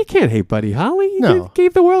Holly. Yeah, you can't hate Buddy Holly. He No.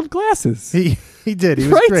 gave the world glasses. He did. He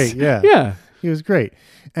was Right? great. Yeah. Yeah. He was great.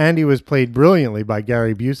 And he was played brilliantly by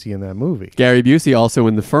Gary Busey in that movie. Gary Busey also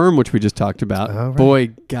in The Firm, which we just talked about. Oh, right. Boy,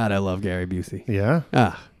 God, I love Gary Busey. Yeah.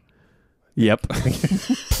 Ah. Yep.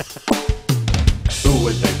 Who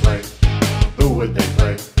would they play? Who would they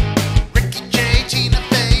play? Ricky Jay, Tina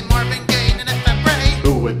Fey, Marvin Gaye, and FM Ray.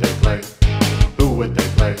 Who would they play? Who would they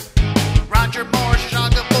play? Roger Moore, Shah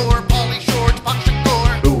Gabor, Pauly Shore, Tupac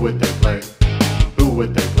Shakur. Who would they play? Who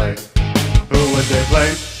would they play? Who would they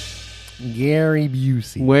play? Gary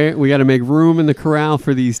Busey. We got to make room in the corral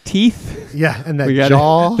for these teeth. Yeah, and that We gotta-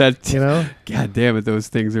 jaw. that- you know. God damn it, those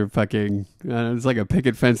things are fucking. It's like a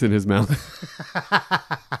picket fence in his mouth.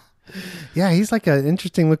 Yeah, he's like an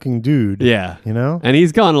interesting looking dude. Yeah, You know. and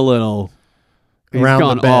he's gone a little. He's Around the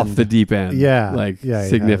gone bend. off the deep end. Yeah. like yeah, he has.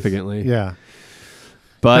 significantly. Yeah.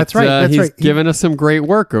 but That's right, that's he's right. given us some great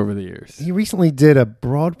work over the years. He recently did a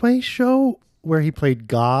Broadway show where he played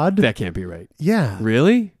God. That can't be right. Yeah.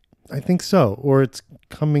 Really? I think so. Or it's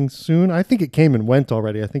coming soon. I think it came and went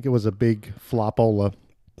already. I think it was a big flopola.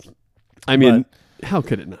 I mean, how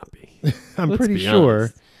could it not be? I'm Let's pretty be sure.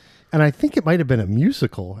 honest. And I think it might have been a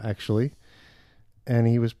musical, actually. And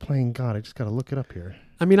he was playing God. I just got to look it up here.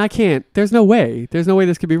 I mean, I can't. There's no way. There's no way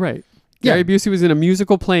this could be right. Yeah. Gary Busey was in a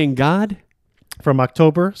musical playing God. From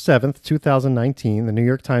October 7th, 2019, the New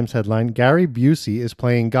York Times headline, Gary Busey is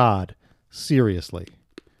playing God. Seriously.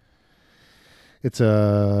 It's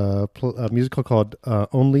a musical called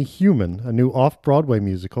Only Human, a new off-Broadway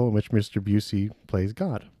musical in which Mr. Busey plays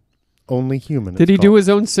God. Only Human. Did he it's do called. his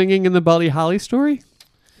own singing in the Buddy Holly story?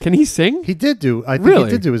 Can he sing? He did do. I think Really? he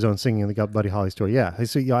did do his own singing in the Buddy Holly story. Yeah.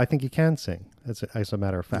 I think he can sing. As a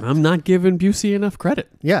matter of fact. I'm not giving Busey enough credit.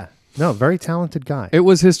 Yeah. No, very talented guy. It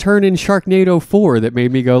was his turn in Sharknado 4 that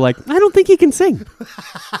made me go like, I don't think he can sing.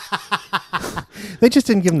 They just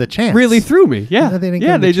didn't give him the chance. Really threw me. Yeah. No, they didn't give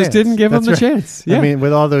Yeah, him they the just chance. didn't give him That's the right. chance. Yeah. I mean,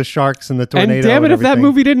 with all those sharks and the tornado. and damn it if that everything.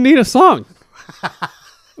 movie didn't need a song.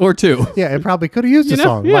 Or two. Yeah, it probably could have used You a know?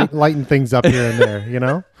 song, Yeah. lighten things up here and there. You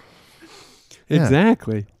know. Yeah.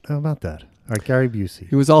 Exactly. How about that? All right, Gary Busey.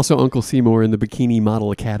 He was also Uncle Seymour in the Bikini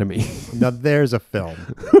Model Academy. Now there's a film.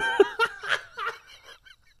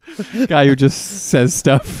 Guy who just says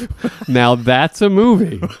stuff. Now that's a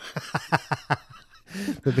movie.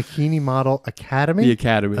 The Bikini Model Academy. The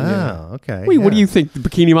Academy. Oh, yeah. okay. Wait, what do yeah. you think? The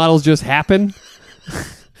bikini models just happen?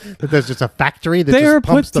 That there's just a factory that They are just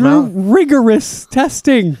put pumps them through out. rigorous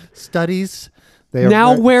testing. Studies. They are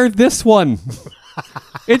Now wear this one.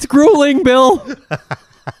 It's grueling, Bill.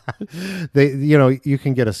 you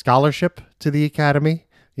can get a scholarship to the academy.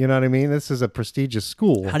 You know what I mean? This is a prestigious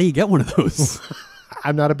school. How do you get one of those?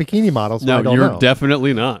 I'm not a bikini model, so I No, don't you're know.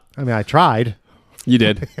 definitely not. I mean, I tried. You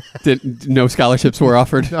did. No scholarships were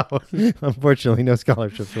offered. No, unfortunately, no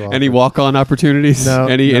scholarships were offered. Any walk-on opportunities? No,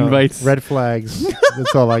 Any no. invites? Red flags.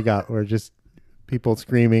 That's all I got. Were just people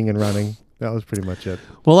screaming and running. That was pretty much it.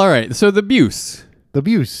 Well, all right. So the Buse. The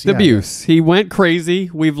Buse. The yeah, Buse. He went crazy.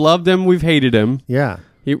 We've loved him. We've hated him. Yeah.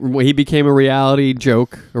 He became a reality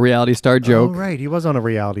joke, a reality star joke. Oh, right. He was on a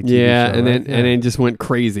reality TV Yeah, show. and right? then just went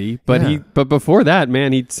crazy. But Yeah. but before that,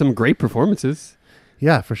 man, he some great performances.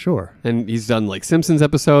 Yeah, for sure. And he's done like Simpsons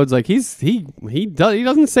episodes. Like he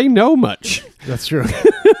doesn't say no much. That's true.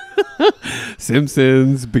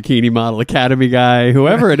 Simpsons, Bikini Model Academy guy,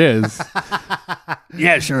 whoever it is.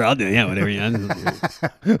 Yeah, sure, I'll do. Yeah, whatever.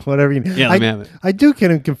 Whatever you Yeah, let me have it. I do get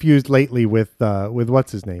him confused lately with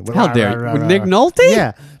what's his name? How dare you? With Nick Nolte?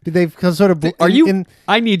 Yeah. They've sort of Are you? in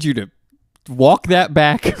I need you to walk that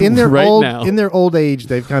back in their right old now. in their old age,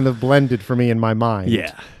 they've kind of blended for me in my mind.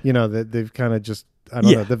 Yeah. You know, that they've kind of just I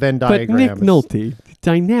don't know, the Venn but diagram. Nick is- Nolte,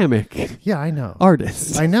 dynamic Yeah, I know.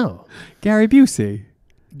 artist. I know. Gary Busey.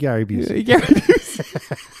 Gary Busey. Gary Busey.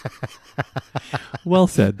 Well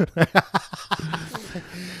said.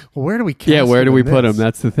 Well, where do we cast Yeah, where him do we in put him? this?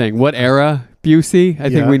 That's the thing. What era Busey? I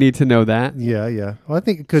think Yeah. we need to know that. Yeah, yeah. Well, I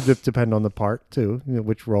think it could depend on the part too,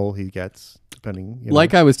 which role he gets, depending.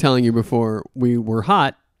 Like I was telling you before, we were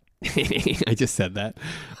hot. I just said that.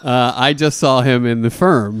 I just saw him in The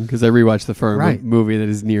Firm because I rewatched The Firm, Right. a movie that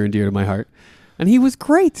is near and dear to my heart. And he was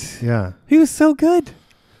great. Yeah, He was so good.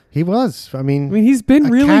 he was. I mean, He's been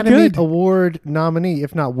really Academy good. Award nominee,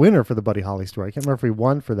 if not winner, for the Buddy Holly story. I can't remember if he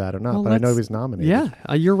won for that or not, Well, but I know he let's- was nominated.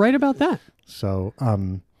 Yeah, you're right about that. So,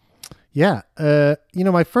 yeah.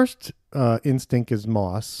 My first instinct is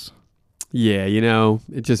Moss, Yeah,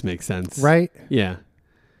 it just makes sense. right? Yeah.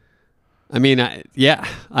 I mean,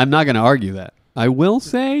 I'm not going to argue that. I will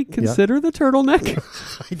say, consider the turtleneck.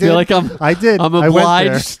 I feel like I'm I went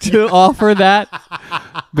obliged to offer that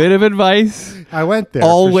bit of advice. there. I went there for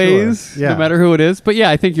Always, sure. Yeah. no matter who it is. But yeah,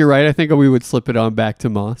 I think you're right. I think we would slip it on back to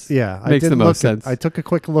Moss. Yeah, Makes I the did most look at- sense. I took a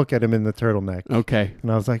quick look at him in the turtleneck. Okay. And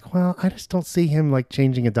I was like, well, I just don't see him like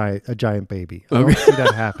changing a giant baby. I Okay. don't see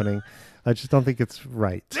that happening. I just don't think it's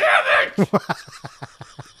right.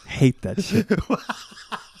 hate that shit.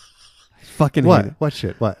 Fucking hate What? it. What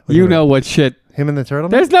shit? What? You know what shit. him and the turtleneck?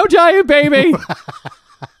 There's no giant baby.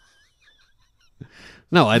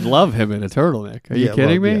 No, I'd love him in a turtleneck. Are you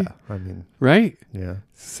kidding me? Yeah. I mean, Right? yeah.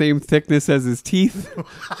 Same thickness as his teeth.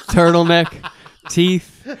 Turtleneck,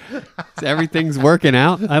 teeth. Everything's working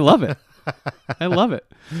out. I love it. I love it.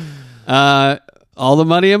 All the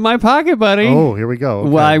money in my pocket, buddy. Oh, here we go. Okay.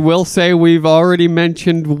 Well, I will say we've already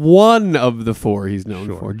mentioned one of the four he's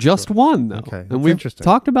known for. Just one, though. Okay, And that's we've interesting.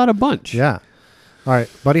 talked about a bunch. Yeah. All right.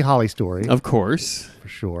 Buddy Holly story, Of course. for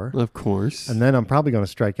sure. Of course. And then I'm probably going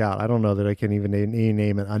to strike out. I don't know that I can even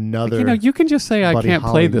name another. You know, you can just say I Buddy can't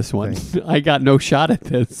Holly play this one. thing. I got no shot at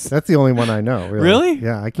this. That's the only one I know. Really? Really?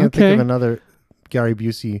 Yeah. I can't Okay. think of another Gary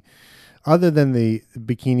Busey other than the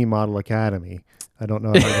Bikini Model Academy. I don't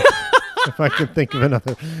know if I can think of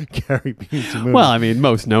another Gary Busey movie. Well, I mean,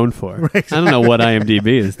 most known for. I don't know what IMDb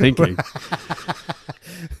is thinking.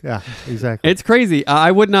 yeah, exactly. It's crazy.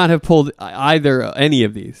 I would not have pulled either any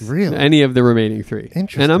of these. Really? Any of the remaining three.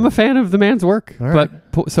 Interesting. And I'm a fan of the man's work. All right.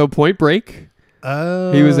 But so Point Break.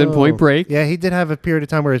 Oh, He was in Point Break. Yeah, he did have a period of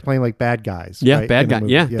time where he was playing like bad guys. Yeah, right, bad in the guy.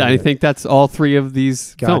 movie. Yeah, I think that's all three of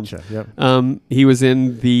these Gotcha. films. Yep. He was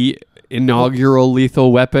in the inaugural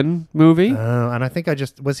Lethal Weapon movie. And I think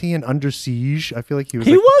was he in Under Siege? I feel like he was.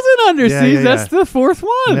 He wasn't Under Yeah, Siege. yeah, That's the fourth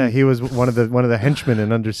one. Yeah, he was one of the henchmen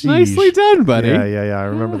in Under Siege. Nicely done, buddy. Yeah. I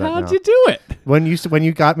remember that. How'd now. you do it? When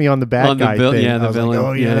you got me on the bad On the guy vil- thing, yeah, the I was villain. like,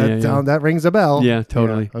 oh Yeah, yeah, yeah. that rings a bell. Yeah,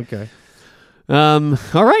 totally. Yeah, okay,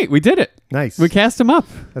 All right, we did it. nice. We cast him up.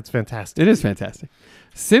 That's fantastic. It is fantastic.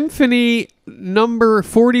 Symphony number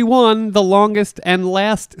 41, the longest and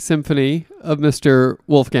last symphony of Mr.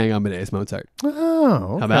 Wolfgang Amadeus Mozart. Oh,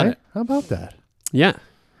 okay. How about it? How about that? Yeah.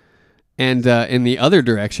 And in the other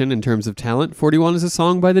direction, in terms of talent, 41 is a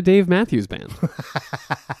song by the Dave Matthews Band.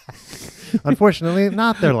 Unfortunately,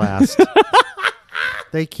 not their last.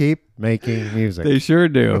 They keep making music. They sure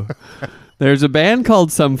do. There's a band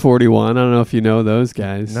called Sum 41. I don't know if you know those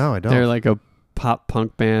guys. No, I don't. They're like a pop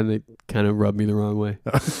punk band. They kind of rub me the wrong way.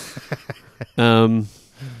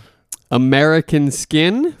 American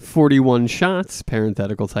Skin, 41 Shots,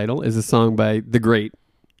 parenthetical title, is a song by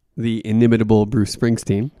the inimitable Bruce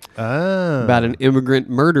Springsteen about an immigrant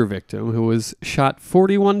murder victim who was shot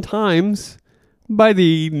 41 times by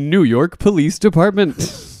the New York Police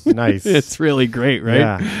Department. Nice. It's really great, right?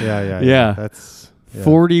 Yeah. That's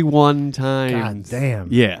 41 times. God damn.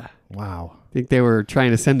 Yeah. Wow. Think they were trying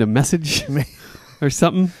to send a message or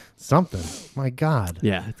something. Something. My God.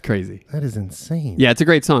 Yeah, it's crazy. That is insane. Yeah, it's a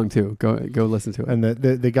great song too. Go listen to it. And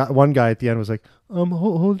the guy, one guy at the end was like,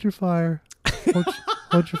 hold your fire.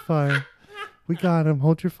 Hold your fire. We got him.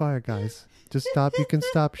 Hold your fire, guys. Just stop. You can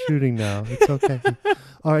stop shooting now. It's okay.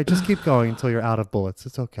 All right, just keep going until you're out of bullets.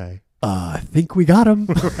 It's okay. I think we got him.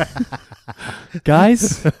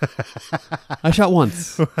 Guys, I shot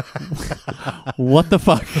once. What the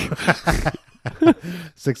fuck?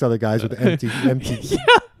 6 other guys with empty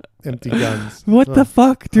guns. What the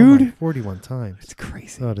fuck, Oh my, dude? 41 times. It's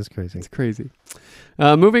crazy. Oh, it is crazy. It's crazy.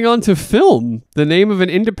 Moving on to film, the name of an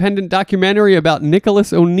independent documentary about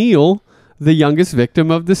Nicholas O'Neill, the youngest victim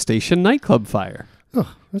of the station nightclub fire.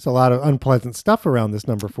 Oh, there's a lot of unpleasant stuff around this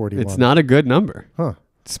number 41. It's not a good number. Huh.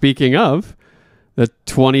 Speaking of, the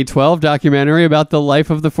 2012 documentary about the life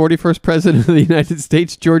of the 41st president of the United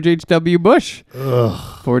States, George H.W. Bush.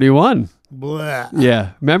 Ugh. 41. Blah.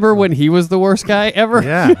 Yeah. Remember when he was the worst guy ever?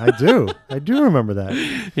 Yeah, I do. I do remember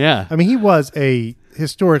that. Yeah. I mean, he was a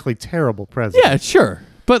historically terrible president. Yeah, sure.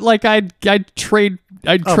 But like I'd trade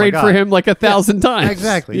my for God. him like 1,000 times.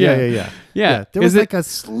 Exactly. Yeah. Yeah. There was Is it- like a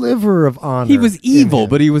sliver of honor. he was in evil, him.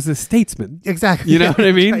 but he was a statesman. Exactly. You know what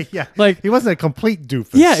I mean? Yeah. Like he wasn't a complete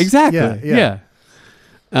doofus. yeah, exactly. Yeah.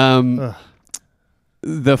 Ugh.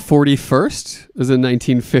 The 41st was a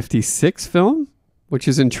 1956 film, which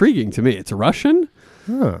is intriguing to me. It's Russian.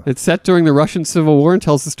 Huh. It's set during the Russian Civil War and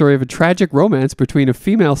tells the story of a tragic romance between a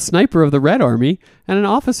female sniper of the Red Army and an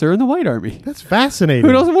officer in the White Army. That's fascinating.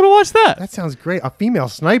 Who doesn't want to watch that? That sounds great. A female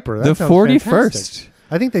sniper. That The sounds 41st. fantastic.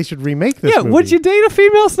 I think they should remake this Yeah, movie. would you date a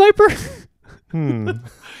female sniper?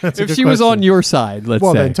 That's a If good she was question. on your side, let's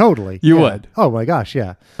Well, say. then totally. You Yeah. would. Oh my gosh,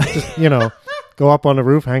 yeah. Just, go up on the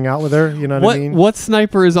roof, hang out with her, you know what I mean? What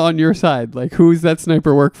sniper is on your side? Like, who's that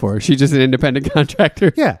sniper work for? Is she just an independent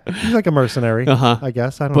contractor? Yeah. She's like a mercenary, Uh-huh. I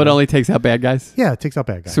guess. I don't But know. only takes out bad guys? Yeah, it takes out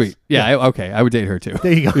bad guys. Sweet. Yeah, okay. I would date her too.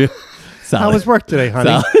 There you go. Solid. How was work today,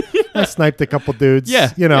 honey? I sniped a couple dudes.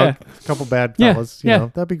 Yeah, You know, yeah. a couple bad Yeah, fellas. yeah. You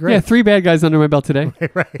know, that'd be great. Yeah, 3 bad guys under my belt today.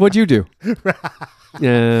 Right. What'd you do?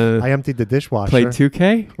 I emptied the dishwasher. Played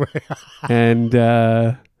 2K and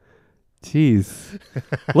Jeez.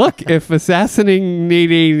 Look, if assassinating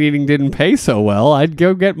didn't pay so well, I'd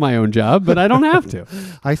go get my own job, but I don't have to.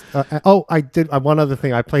 I did. One other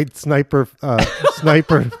thing. I played sniper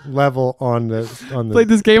level on the. Played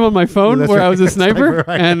this game on my phone That's where right. I was a sniper,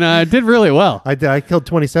 Right. and did really well. I did. I killed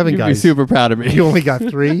 27 You'd be guys. super proud of me. You only got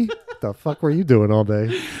 3. The fuck were you doing all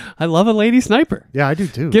day? I love a lady sniper. Yeah, I do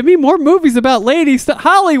too. Give me more movies about ladies.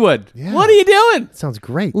 Hollywood. Yeah. What are you doing? Sounds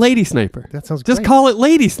great. Lady Sniper. That sounds Just great. call it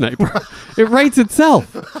Lady Sniper. It writes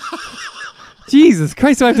itself. Jesus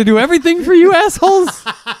Christ, do I have to do everything for you assholes?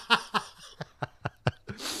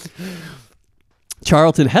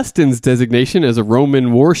 Charlton Heston's designation as a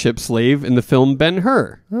Roman warship slave in the film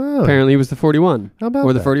Ben-Hur. Oh. Apparently he was the 41. How about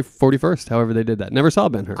or the that? 41st, however they did that. Never saw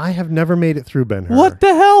Ben-Hur. I have never made it through Ben-Hur. What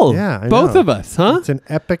the hell? Yeah, I Both know. of us, huh? It's an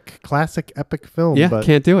classic epic film. Yeah, but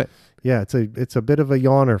can't do it. yeah, it's a bit of a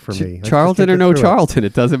yawner for me. I just Charlton can't or get no through it. Charlton,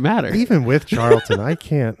 it doesn't matter. Even with Charlton, I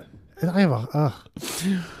can't. I have a.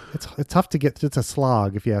 It's tough to get. It's a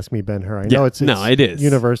slog, if you ask me, Ben-Hur. I know it's no, it is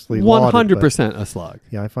universally lauded, but 100% a slog.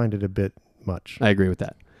 yeah, I find it a bit much. I agree with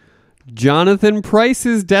that. Jonathan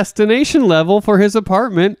Pryce's destination level for his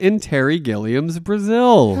apartment in Terry Gilliam's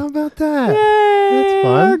Brazil. How about that? Yay, That's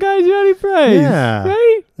fun. Our guy Johnny Price. Yeah.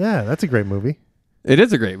 Right? Yeah, that's a great movie. It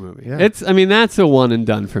is a great movie. Yeah. That's a one and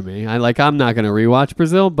done for me. I'm not going to rewatch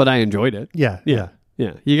Brazil, but I enjoyed it. Yeah, Yeah.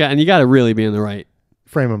 You got to really be in the right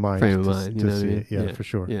Frame of mind. frame of to- mind. to You know what I see mean? it. Yeah, for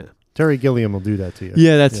sure. Yeah. Terry Gilliam will do that to you.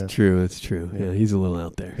 Yeah, that's true. That's true. Yeah, he's a little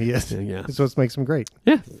out there. He is. Yeah. That's what makes him great.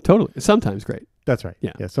 Yeah, totally. Sometimes great. That's right.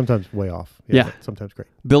 Yeah. Yeah. Sometimes way off. Yeah. But sometimes great.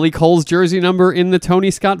 Billy Cole's jersey number in the Tony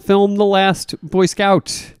Scott film The Last Boy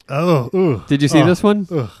Scout. Oh, ooh. Did you see this one?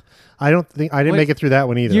 Ugh. I didn't Wait, make it through that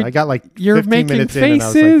one either. you- I got like you're 15 making minutes in and I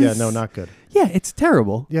was like, faces. yeah, no, not good. Yeah, it's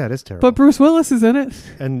terrible. Yeah, it is terrible. But Bruce Willis is in it.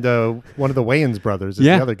 And one of the Wayans brothers is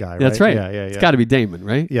Yeah, the other guy, right? That's right. Yeah, yeah, yeah. It's got to be Damon,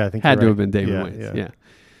 right? Yeah, I think had to you're have right. been Damon Yeah, Wayans. yeah.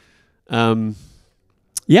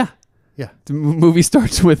 Yeah. Yeah. The movie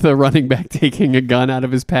starts with a running back taking a gun out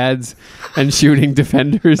of his pads and shooting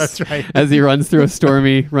defenders. That's right. As he runs down a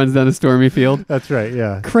stormy field. That's right,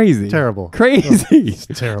 yeah. Crazy. Terrible. Crazy.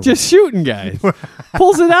 Terrible. Just shooting guys.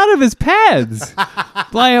 Pulls it out of his pads.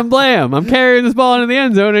 Blam, blam. I'm carrying this ball into the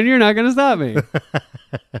end zone and you're not going to stop me.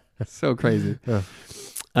 So crazy.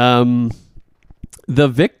 The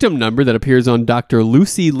victim number that appears on Dr.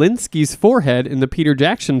 Lucy Linsky's forehead in the Peter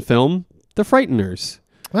Jackson film, The Frighteners.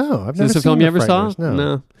 Oh, I've Is never this a seen film The you ever saw? Frighteners.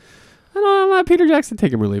 No. I don't know. Peter Jackson,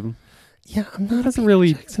 take him or leave him. Yeah, I'm not. Doesn't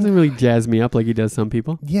really jazz me up like he does some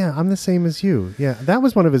people. Yeah, I'm the same as you. Yeah, that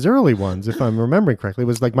was one of his early ones, if I'm remembering correctly. It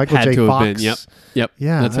was like Michael Had J. to Fox. have been. Yep.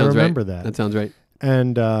 Yeah, that I sounds remember right. that. That sounds right.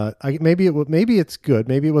 And maybe it's good.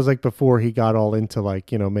 Maybe it was like before he got all into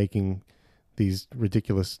making these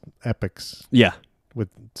ridiculous epics Yeah. with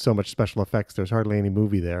so much special effects. There's hardly any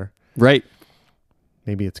movie there. Right.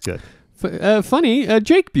 Maybe it's good. Funny,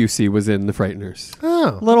 Jake Busey was in The Frighteners.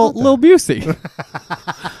 Oh, Little Busey.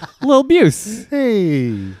 Little Buse.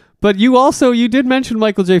 hey. But you did mention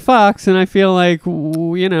Michael J. Fox, and I feel like,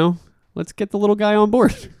 let's get the little guy on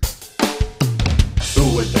board. Who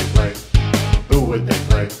would they play? Who would they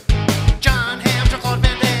play? John Hamm, Jean-Claude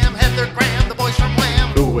Van Damme, Heather Graham, the boys from Wham.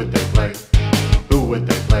 Who would they play? Who would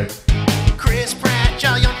they play? Chris Pratt,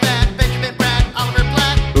 Chow Yun-Fat, Benjamin Bratt, Oliver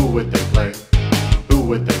Platt. Who would they play? Who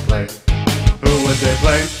would they play? Who would they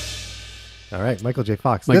play? All right, Michael J.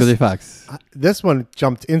 Fox. Michael J. Fox. This one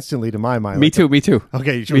jumped instantly to my mind. Me Like, too.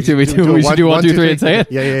 Okay, Me too. We should do 1, 2, 3 and say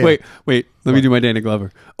it. Yeah. Wait. Let me do my Dana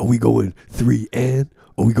Glover. Are we going 3 and?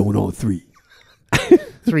 Or are we going on 3?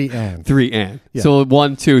 3 and. 3 and. Yeah. So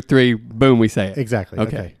 1, 2, 3, boom, we say it. Exactly.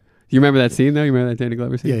 Okay. You remember that scene though? You remember that Dana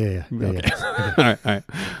Glover scene? Yeah. Okay. All right.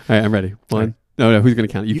 I'm ready. 1. No. Who's gonna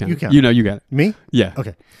count? You count. You count. You know you got it. Me? Yeah.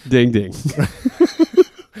 Okay. Ding ding.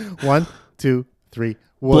 1, 2, 3.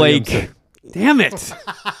 Blake. Williamson. Damn it.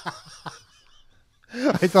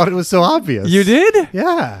 I thought it was so obvious. You did?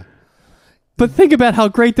 Yeah. But think about how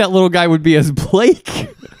great that little guy would be as Blake.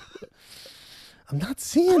 I'm not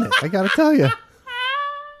seeing it. I got to tell you.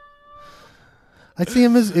 I see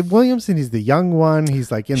him as Williamson. He's the young one.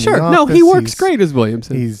 He's like in the Sure. office. No, he works He's- great as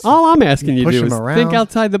Williamson. he's- All I'm asking you to push do him is around. think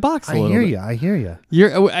outside the box a I little hear bit. you. I hear you.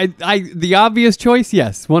 The obvious choice,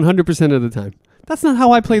 yes, 100% of the time. That's not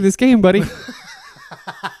how I play this game, buddy.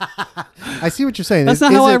 I see what you're saying. That's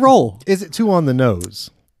not how I roll. Is it too on the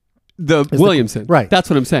nose? The Williamson. right. That's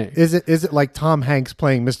what I'm saying. Is it like Tom Hanks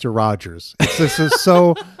playing Mr. Rogers? This is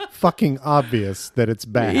so fucking obvious that it's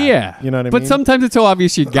bad. Yeah. You know what I mean? But sometimes it's so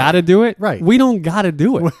obvious you got to do it. Right. We don't got to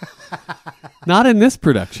do it. Not in this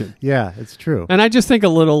production. Yeah, it's true. And I just think a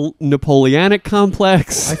little Napoleonic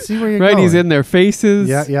complex. I see where you're right? going. He's in their faces.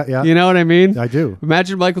 Yeah. You know what I mean? I do.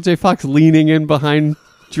 Imagine Michael J. Fox leaning in behind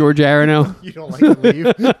George Aronow. You don't like to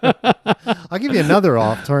leave? I'll give you another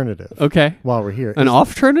alternative Okay. while we're here. An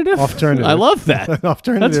alternative? Alternative. I love that. An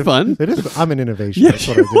alternative. That's fun. It is. I'm an innovation. Yeah, That's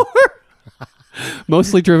what I do.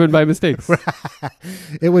 Mostly driven by mistakes.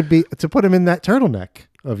 It would be to put him in that turtleneck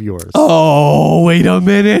of yours. Oh, wait a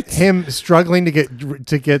minute. Him struggling to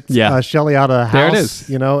get Yeah. Shelley out of the house. There it is.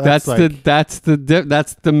 You know, that's like,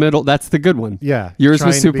 the middle. That's the good one. Yeah, Yours trying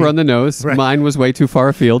was to super be- on the nose. Right. Mine was way too far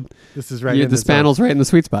afield. This is right. in The zone. spanel's right in the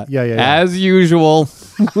sweet spot. Yeah. As usual.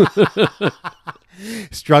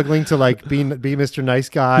 Struggling to like be Mr. Nice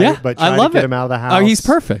Guy, Yeah, but I trying love to get it. him out of the house. Oh, he's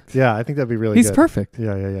perfect. Yeah, I think that'd be really He's good. perfect.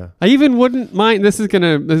 Yeah. I even wouldn't mind. This is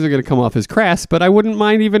gonna come off as crass, but I wouldn't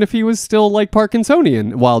mind even if he was still like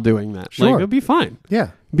Parkinsonian while doing that. Sure. Like, it'd be fine.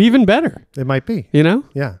 Yeah, Be even better. it might be. You know?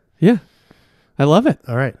 Yeah. Yeah. I love it.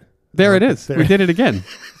 All right. There it is. There. We did it again.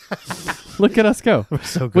 Look at us go.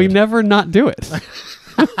 So good. We never not do it.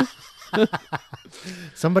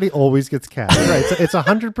 Somebody always gets cast. Right. So it's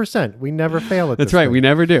 100%. We never fail at That's this right. thing. We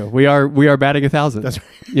never do. We are batting 1,000. That's right.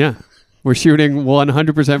 Yeah. We're shooting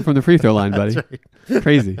 100% from the free throw line, buddy.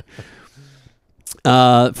 Crazy.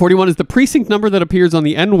 41 is the precinct number that appears on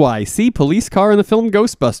the NYC police car in the film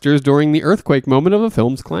Ghostbusters during the earthquake moment of a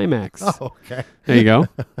film's climax. Oh, okay. There you go.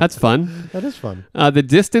 That's fun. That is fun. The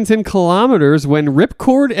distance in kilometers when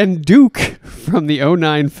Ripcord and Duke from the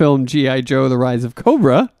 2009 film G.I. Joe, The Rise of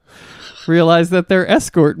Cobra realize that their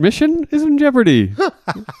escort mission is in jeopardy.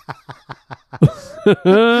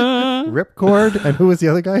 Ripcord, and who was the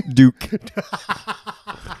other guy? Duke.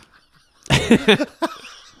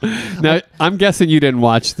 Now, I'm guessing you didn't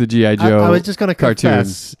watch the G.I. Joe I was just going to cartoon.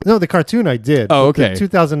 confess. No, the cartoon I did. Oh, but okay. The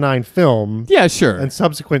 2009 film Yeah, sure. and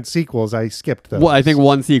subsequent sequels, I skipped those. Well, I think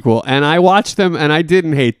one sequel. And I watched them, and I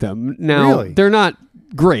didn't hate them. Now, Really? they're not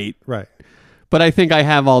great, Right. but I think I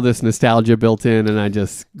have all this nostalgia built in, and I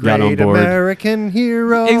just got on Great board. American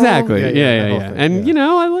hero. Exactly. Yeah. that whole thing, And, yeah. you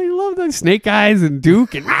know, I love the Snake Eyes and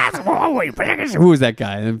Duke. And who was that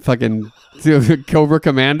guy? And fucking Cobra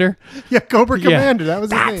Commander? Yeah, Cobra Yeah. Commander. That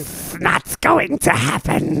was his name. That's going to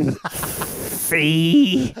happen.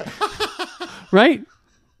 See? Right?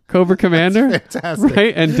 Cobra Commander? fantastic.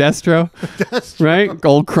 Right? And Destro. Right?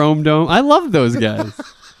 Gold Chrome Dome. I love those guys.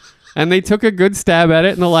 And they took a good stab at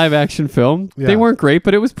it in the live action film. Yeah. They weren't great,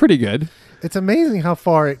 but it was pretty good. It's amazing how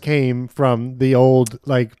far it came from the old,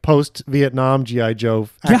 like, post-Vietnam G.I. Joe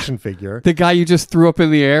action figure. The guy you just threw up in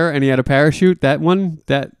the air and he had a parachute, that one,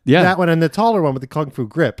 yeah. That one and the taller one with the Kung Fu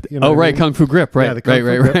grip. You know Oh, what I right, mean? Kung Fu Grip, right, Yeah, the Kung right, Fu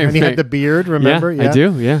right, grip. And he right. had the beard, remember? Yeah, I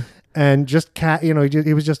do, yeah. And just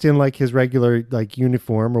he was just in like his regular like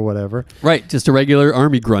uniform or whatever. Right, just a regular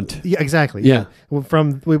army grunt. Yeah, exactly. Yeah.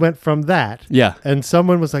 We went from that. Yeah. And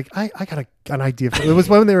someone was like, I got an idea. It was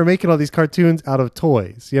when they were making all these cartoons out of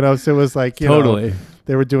toys, you know. So it was like, you Totally. know,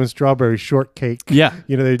 they were doing Strawberry Shortcake. Yeah,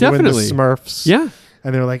 You know, they were definitely. doing the Smurfs. Yeah.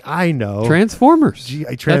 And they were like, I know. Transformers.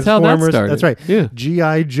 Transformers. That's how that started. That's right. Yeah.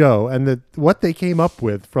 G.I. Joe. And what they came up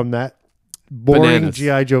with from that boring Bananas.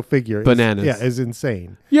 G.I. Joe figure Bananas. is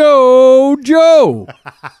insane. Yo, Joe.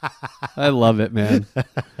 I love it, man.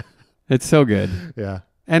 It's so good Yeah.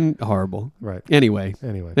 and horrible. Right. Anyway,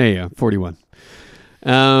 Anyway. there you go, 41.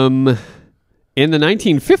 In the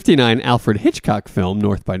 1959 Alfred Hitchcock film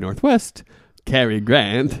North by Northwest, Cary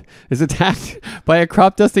Grant is attacked by a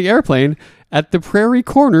crop dusting airplane at the Prairie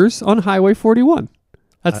Corners on Highway 41.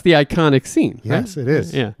 That's the iconic scene. Yes, right? it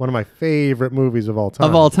is. Yeah. One of my favorite movies of all time.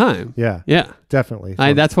 Of all time. Yeah. Yeah. Definitely.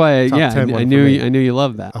 That's why. Top Yeah. 10 one I for knew. me. I knew you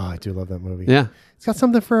loved that. Oh, I do love that movie. Yeah. It's got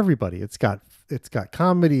something for everybody. It's got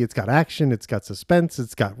comedy. It's got action. It's got suspense.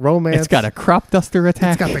 It's got romance. It's got a crop duster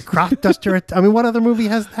attack. It's got the crop duster. I mean, what other movie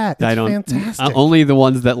has that? It's I don't. fantastic. Only the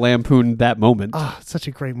ones that lampooned that moment. Oh, it's such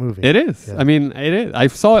a great movie. It is. Yeah. I mean, it is. I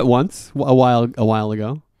saw it once a while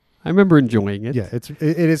ago. I remember enjoying it. Yeah, it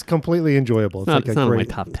is completely enjoyable. It's Not, like it's a not great.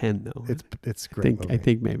 on my top 10 though. It's a great movie. I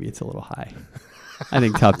think maybe it's a little high. I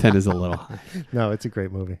think top 10 is a little high. No, it's a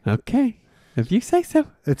great movie. Okay, if you say so.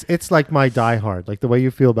 It's like my Die Hard. Like the way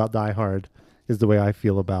you feel about Die Hard is the way I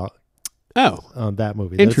feel about Oh, that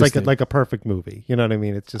movie. Interesting. It's like a perfect movie. You know what I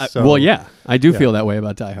mean? It's just so. well, yeah, I do Yeah. feel that way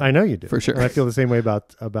about Die Hard. I know you do For sure. And I feel the same way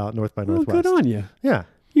about North by Well, Northwest. good on you. Yeah,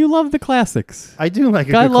 You love the classics. I do like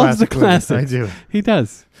a Guy good loves the classic movie. classics. I do. He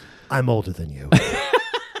does. I'm older than you.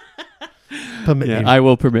 Permit Yeah, me. I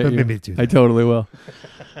will permit Permit you. me to do I that. totally will.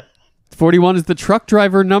 41 is the truck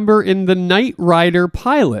driver number in the Knight Rider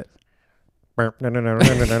pilot. Burp.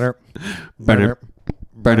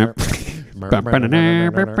 Burp.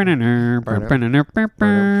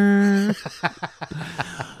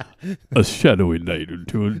 A shadowy night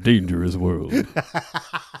into a dangerous world.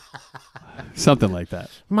 Something like that.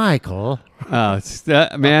 Michael.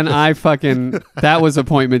 Man, that was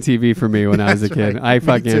appointment TV for me when I was a kid. Me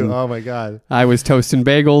too. Oh my God. I was toasting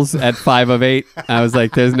bagels at 5 of 8. I was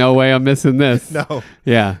like, there's no way I'm missing this. No.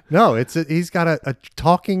 Yeah. No, he's got a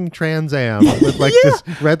talking Trans Am with like this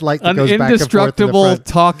red light that An goes back and forth in the indestructible front.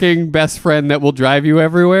 talking best friend that will drive you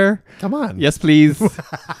everywhere. Come on. Yes, please.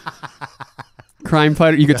 Crime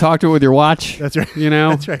fighter. You could talk to it with your watch. That's right. You know?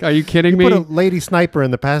 That's right. Are you kidding me? Put a lady sniper in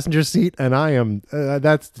the passenger seat, and I am.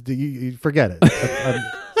 You forget it.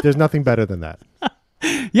 There's nothing better than that.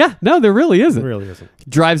 Yeah. No, there really isn't. It really isn't.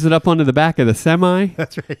 Drives it up onto the back of the semi.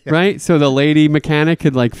 That's right. Yeah. Right? So the lady mechanic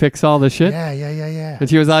could like fix all the shit. Yeah. And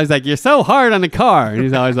she was always like, "You're so hard on the car." And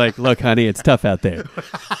he's always like, "Look, honey, it's tough out there."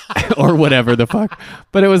 Or whatever the fuck.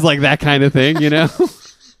 But it was like that kind of thing, you know?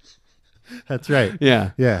 That's right.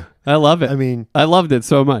 Yeah. Yeah. I love it. I mean, I loved it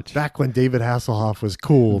so much. back when David Hasselhoff was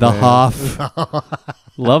cool. The man.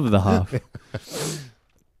 Hoff. Love the Hoff.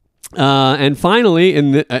 And finally,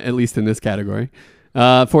 at least in this category,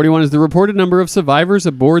 41 is the reported number of survivors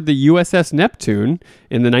aboard the USS Neptune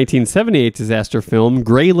in the 1978 disaster film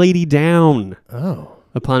Gray Lady Down. Oh.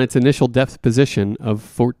 Upon its initial depth position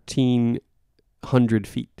of 1,400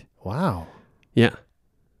 feet. Wow. Yeah.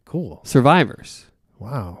 Cool. Survivors.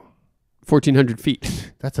 Wow. 1,400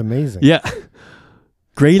 feet. That's amazing. Yeah.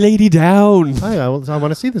 Gray Lady Down. I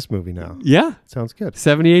want to see this movie now. Yeah. Sounds good.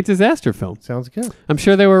 78 disaster film. Sounds good. I'm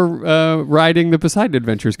sure they were riding the Poseidon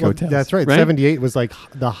Adventures coattails. That's right. 78 was like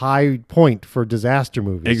the high point for disaster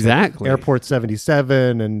movies. Exactly. Like Airport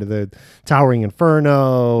 77 and the Towering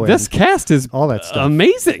Inferno. This cast is all that stuff.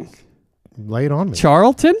 Amazing. Lay it on me.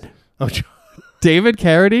 Charlton, Oh, David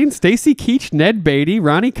Carradine, Stacy Keach, Ned Beatty,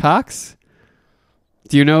 Ronnie Cox.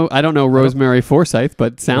 Do you know? I don't know Rosemary Forsyth,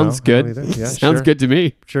 but sounds No, I don't good. either. Yeah, Sounds sure. good to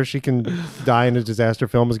me. Sure, she can die in a disaster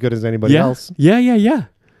film as good as anybody Yeah. else. Yeah.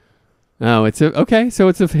 Oh, okay. So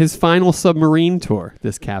it's his final submarine tour.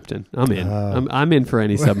 This captain, I'm in. I'm in for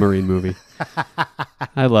any submarine movie.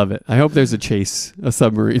 I love it. I hope there's a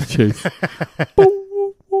submarine chase.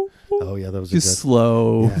 Oh yeah, that was Just a good.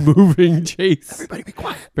 slow moving chase. Everybody be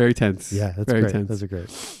quiet. Very tense. Yeah, that's very great. tense. Those are great.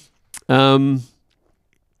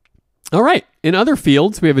 All right. In other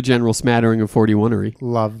fields, we have a general smattering of 41ery.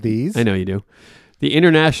 Love these. I know you do. The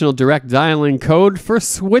International Direct Dialing Code for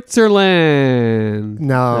Switzerland.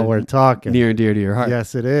 Now we're talking. Near and dear to your heart.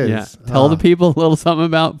 Yes, it is. Yeah. Tell the people a little something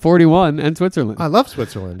about 41 and Switzerland. I love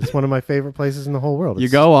Switzerland. It's one of my favorite places in the whole world. You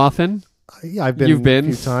go often? Yeah, I've been. You've been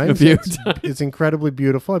a few times. a few It's- times. It's incredibly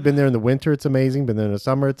beautiful. I've been there in the winter. It's amazing. Been there in the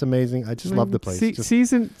summer. It's amazing. I just love the place. Just-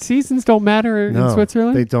 Seasons don't matter in no,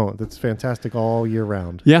 Switzerland? they don't. It's fantastic all year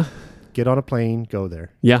round. Yeah. Get on a plane. Go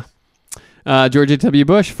there. Yeah. George W.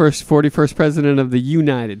 Bush, 41st president of the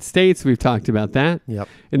United States. We've talked about that. Yep.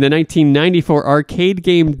 In the 1994 arcade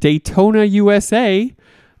game Daytona, USA,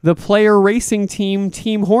 the player racing team,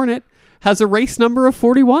 Team Hornet, has a race number of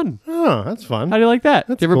 41. Oh, that's fun. How do you like that?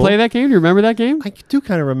 That's Did you ever cool. play that game? Do you remember that game? I do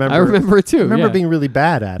kind of remember. I remember it too. I remember yeah. being really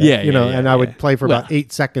bad at it. Yeah, you know, yeah, and yeah. I would play for Well- about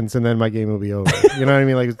 8 seconds, and then my game would be over. You know what I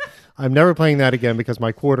mean? Like, I'm never playing that again because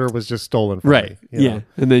my quarter was just stolen from Right. me. you Yeah. know?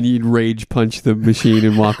 And then you'd rage punch the machine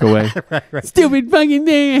and walk away. right. Stupid fucking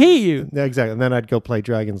thing. I hate you. Yeah, exactly. And then I'd go play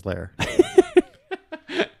Dragon's Lair.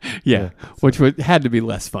 Yeah. Which had to be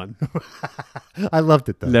less fun. I loved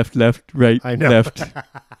it though. Left, right, I know. left,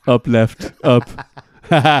 up, left, up.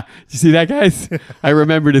 You see that, guys? I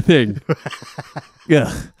remembered a thing.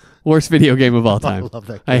 Ugh. Worst video game of all time. love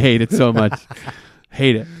that I hate it so much.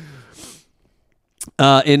 Hate it.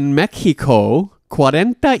 In Mexico,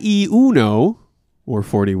 41, or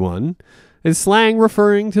 41, is slang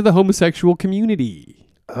referring to the homosexual community.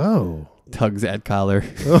 Oh. Tugs at collar.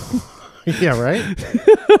 Yeah, right?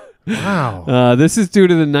 Wow. This is due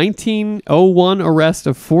to the 1901 arrest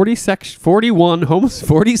of 40 sexual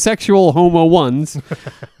homo ones.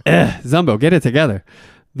 Zumbo, get it together.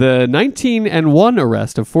 The 1901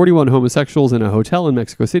 arrest of 41 homosexuals in a hotel in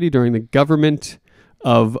Mexico City during the government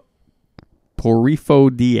of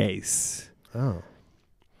Porfirio Diaz. Oh.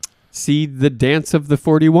 See The Dance of the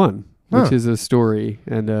 41, which Huh. is a story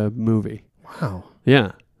and a movie. Wow.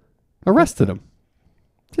 Yeah. Arrested him.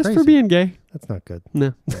 Just for Crazy. being gay. That's not good.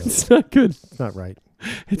 No, it's not good. It's not right.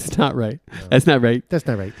 It's not right. That's not right. That's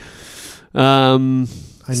not right. I I mean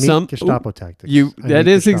Gestapo tactics. I That meet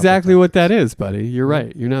is Gestapo exactly what that tactics. is, buddy. You're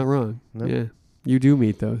right. You're not wrong. No. Yeah. You do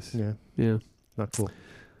meet those. Yeah. Yeah. Not cool.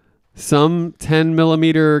 Some 10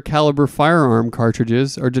 millimeter caliber firearm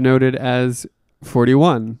cartridges are denoted as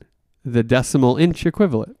 41, the decimal inch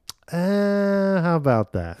equivalent. How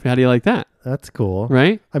about that? How do you like that? That's cool.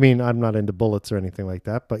 Right? I mean, I'm not into bullets or anything like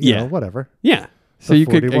that, but you know, whatever. Yeah. So A you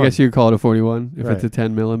could, I 41. guess you could call it a 41 if it's Right. a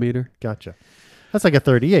 10 millimeter. Gotcha. That's like a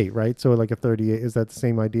 38, right? So like a 38, is that the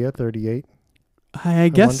same idea? 38? I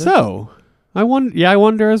guess wonder. so. I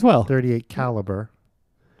wonder as well. 38 caliber.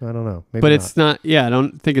 I don't know. Maybe But not. it's not. Yeah, I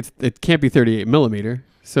don't think it can't be 38 millimeter.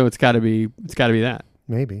 So it's got to be that.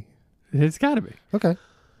 Maybe. It's got to be. Okay.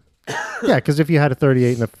 Yeah, because if you had a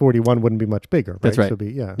 38 and a 41, wouldn't be much bigger. Right? That's right. So it'd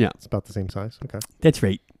be, yeah, Yeah. it's about the same size. Okay. That's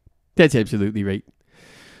right. That's absolutely right.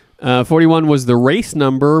 41 was the race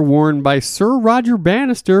number worn by Sir Roger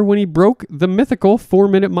Bannister when he broke the mythical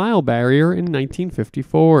 4-minute mile barrier in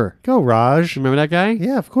 1954. Go, Raj. Remember that guy?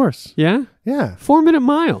 Yeah, of course. Yeah? Yeah, 4-minute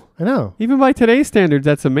mile. I know. Even by today's standards,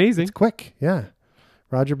 that's amazing. It's quick. Yeah.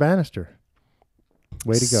 Roger Bannister.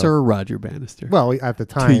 Way to go. Sir Roger Bannister. Well, at the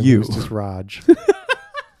time, you. it was just Raj. It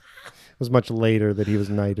was much later that he was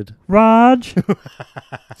knighted. Raj.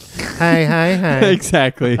 Hi.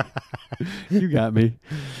 Exactly. You got me.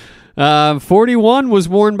 41 was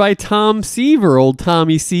worn by Tom Seaver, old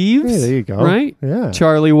Tommy Seaves. Hey, there you go. Right? Yeah.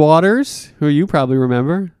 Charlie Waters, who you probably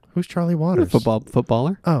remember. Who's Charlie Waters?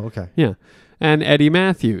 Footballer. Oh, okay. Yeah. And Eddie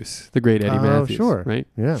Matthews, the great Eddie Matthews. Sure. Right?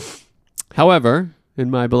 Yeah. However, in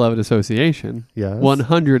my beloved association, Yes.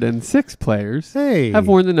 106 players Hey. have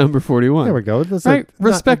worn the number 41. There we go. That's Right? not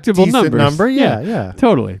a Respectable decent numbers. number. Yeah.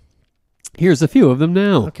 Totally. Here's a few of them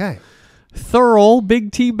now. Okay. Thurl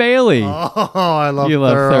Big T Bailey. Oh, I love You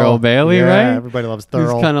love Thurl. Thurl Bailey, Yeah, right? Everybody loves Who's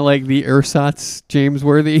Thurl. kind of like the ersatz James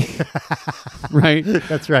Worthy, right?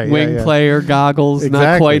 That's right. Wing yeah. player, goggles, not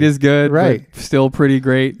Exactly. quite as good, Right. but still pretty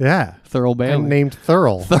great. Yeah. Thurl Bailey. And named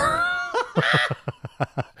Thurl.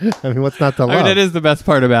 I mean, what's not to love? I mean, that is the best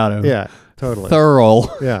part about him. Yeah, totally. Thurl.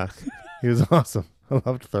 Yeah. He was awesome. I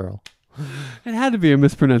loved Thurl. It had to be a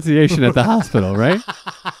mispronunciation at the hospital, right?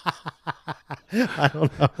 I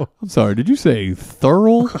don't know. I'm sorry, did you say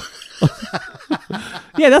Thurl?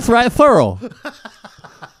 Yeah, that's right, Thurl.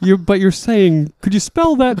 But you're saying, could you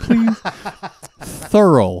spell that, please?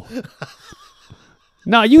 Thurl.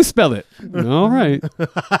 No, you spell it. All right.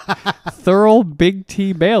 Thurl Big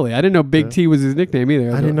T Bailey. I didn't know Big T was his nickname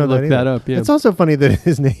either. I didn't know Look that that either. up. Yeah. It's also funny that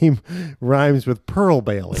his name rhymes with Pearl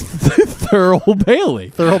Bailey. Thurl Bailey.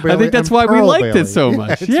 Thurl Bailey I think that's and why we Pearl liked Bailey. it so Yeah,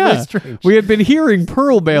 much. it's very strange. We had been hearing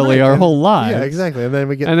Pearl Bailey Right, our and- whole lives. Yeah, exactly. And then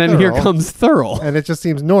we get And then here Thurl, comes Thurl. and it just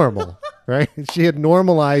seems normal, right? She had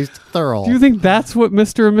normalized Thurl. Do you think that's what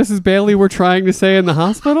Mr. and Mrs. Bailey were trying to say in the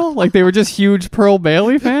hospital? Like they were just huge Pearl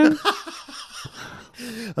Bailey fans?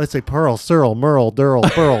 Let's say Pearl, Searle, Merle, Durl,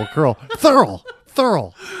 Pearl, Curl,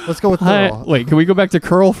 Thurl. Let's go with Thurl. Wait, can we go back to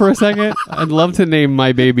Curl for a second? I'd love to name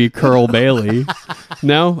my baby Curl Bailey.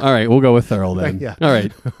 No? All right, we'll go with Thurl then. Yeah. All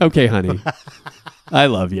right. Okay, honey. I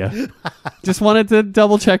love you. Just wanted to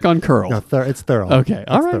double check on Curl. No, it's Thurl. Okay.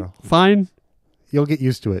 All It's right. Thurl. Fine. You'll get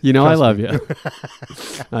used to it. You know I Trust love me. you.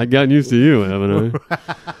 I've gotten used to you, haven't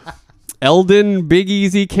I? Eldon Big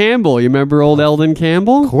Easy Campbell. You remember old Eldon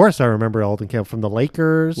Campbell? Of course, I remember Eldon Campbell from the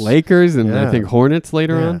Lakers. Lakers and I Yeah. think Hornets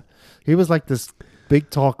later Yeah. on. He was like this big,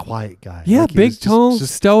 tall, quiet guy. Yeah, Like, he big, was tall,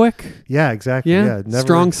 just- stoic. yeah, exactly. Yeah, Yeah, never,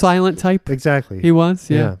 strong, silent type. Exactly. He was,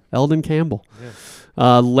 yeah. Yeah. Eldon Campbell.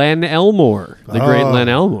 Len Elmore, the great Oh, Len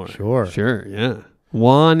Elmore. sure. Yeah.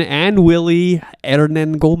 Juan and Willie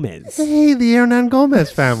Hernan Gomez. Hey, the Hernan Gomez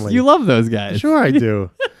family. You love those guys. Sure, I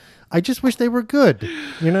do. I just wish they were good.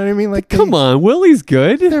 You know what I mean? Like, Come on, Willie's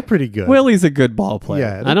good. they're pretty good. Willie's a good ball player.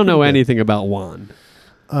 Yeah, I don't know they're pretty good. anything about Juan.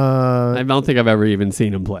 I don't think I've ever even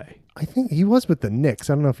seen him play. I think he was with the Knicks.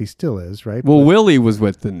 I don't know if he still is, right? Well, But- Willie was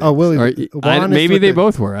with the Knicks. oh, Willie. Or- Juan is maybe with they the-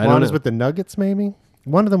 both were. I Juan don't is know. with the Nuggets, maybe.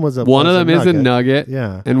 One of them was a. One of was them is a nugget.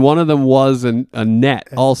 Yeah. And one of them was a net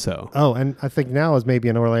also. Oh, and I think now is maybe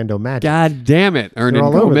an Orlando Magic. God damn it. They're Hernan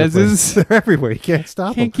all over the place. Gomez's. They're everywhere. You can't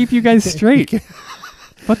stop them. Can't keep you guys straight.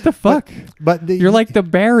 What the fuck? But You're like the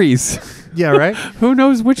berries. yeah, right. Who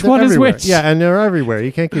knows which They're one everywhere. is which? Yeah, and they're everywhere.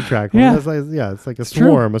 You can't keep track of them. Yeah. It's like, it's like a true.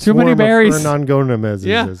 swarm. A Too many swarm berries. of Hernan Gomez.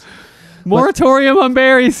 Yeah. Moratorium on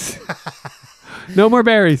berries. No more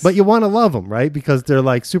berries. But you want to love them, right? Because they're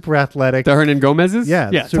like super athletic. the Hernan Gomez's? yeah,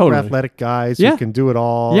 Yeah, super totally. athletic guys Yeah. who can do it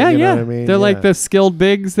all. Yeah, you know yeah. what I mean? They're Yeah. like the skilled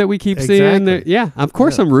bigs that we keep seeing. Exactly. They're- Yeah, of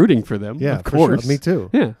course I'm rooting for them. Yeah, of for sure. course. Me too.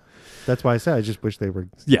 Yeah. That's why I said I just wish they were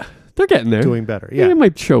Yeah. They're getting there. doing better. Yeah. Yeah, They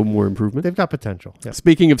might show more improvement. they've got potential. Yeah.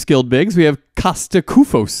 Speaking of skilled bigs, we have Costa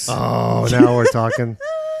Koufos. Oh, now we're talking.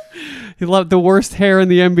 He loved the worst hair in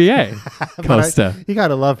the NBA. Costa. You got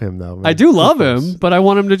to love him, though. Man. I do love Koufos. him, but I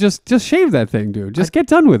want him to just shave that thing, dude. Just get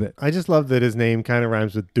done with it. I just love that his name kind of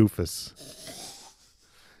rhymes with doofus.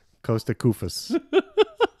 Costa Koufos.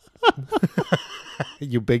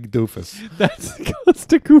 You big doofus. That's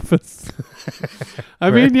Costa Goofus. I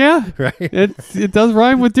mean, yeah. Right. It does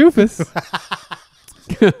rhyme with doofus.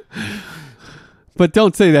 But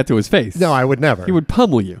don't say that to his face. No, I would never. He would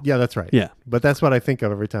pummel you. Yeah, that's right. Yeah. But that's what I think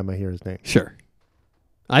of every time I hear his name. Sure.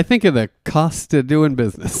 I think of the Costa doing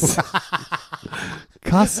business.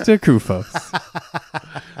 Costa Kufos.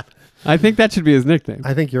 I think that should be his nickname.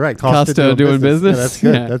 I think you're right. Costa doing business. Yeah, that's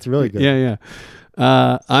good. Yeah. That's really good. Yeah,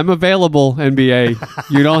 yeah. I'm available, NBA.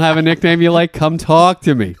 You don't have a nickname you like? Come talk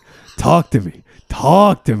to me. Talk to me.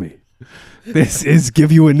 Talk to me. This is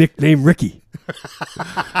give you a nickname, Ricky.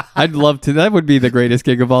 I'd love to. That would be the greatest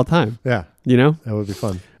gig of all time. Yeah. You know? That would be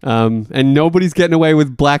fun. And nobody's getting away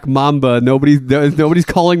with Black Mamba. Nobody's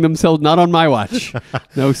calling themselves, not on my watch.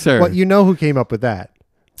 No, sir. Well, you know who came up with that?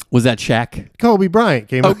 Was that Shaq? Kobe Bryant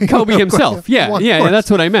came Oh, up. Kobe himself. Yeah, Well, of yeah, course. that's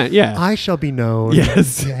what I meant. Yeah. I shall be known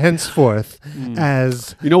Yes. henceforth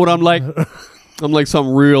as You know what I'm like? I'm like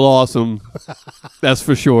something real awesome. That's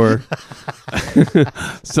for sure.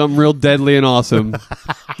 Something real deadly and awesome.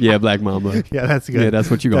 Yeah, Black Mamba. yeah, that's good. Yeah, that's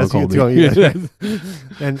what you gonna That's call what me. you're going- yeah.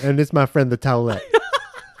 and it's my friend the Towelette.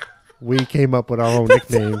 We came up with our own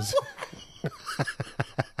nicknames.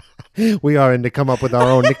 We are in to come up with our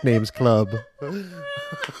own nicknames club.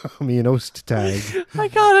 Me and Oast Tag. I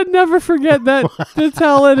gotta never forget that. The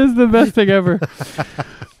talent is the best thing ever.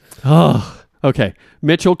 Oh, okay.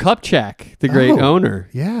 Mitchell Kupchak, the great Oh, owner,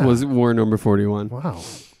 yeah. wore number 41. Wow.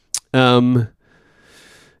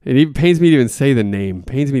 It even pains me to even say the name.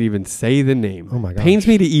 Oh my gosh. Pains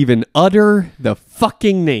me to even utter the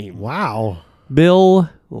fucking name. Wow. Bill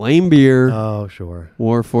Laimbeer Oh, sure.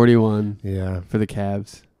 wore 41 Yeah. for the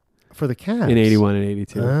Cavs For the Cavs. in 81 and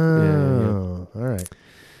 82. Oh, Yeah. all right.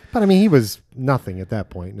 But I mean, he was nothing at that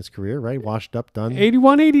point in his career, right? Washed up, done.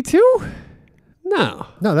 81, 82? No.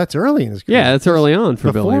 No, that's early in his career. Yeah, that's early on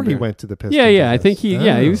for Bill Before he Laimbeer. went to the Pistons. Yeah. I guess. think he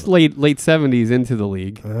was late 70s into the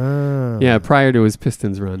league. Oh, Yeah, prior to his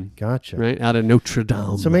Pistons run, gotcha. right? Out of Notre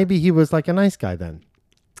Dame. So maybe he was like a nice guy then.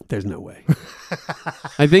 There's no way.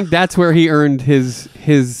 I think that's where he earned his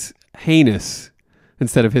heinous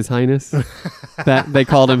instead of his highness. That they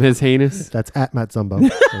called him his heinous. That's at Matt Zumbo.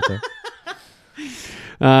 right there.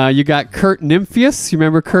 You got Kurt Nymphius. You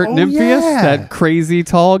remember Kurt Oh, Nymphius? yeah. That crazy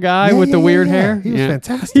tall guy Yeah, with the yeah, weird yeah. hair. He was Yeah.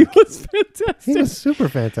 fantastic. He was fantastic. He was super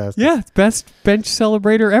fantastic. Yeah, best bench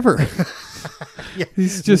celebrator ever.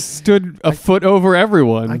 He's just stood a foot over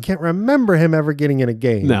everyone. I can't remember him ever getting in a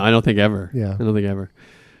game. No, I don't think ever. Yeah. I don't think ever.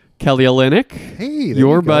 Kelly Olynyk. Hey, there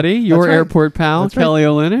Your you go. buddy, That's your right. airport pal, That's right. Kelly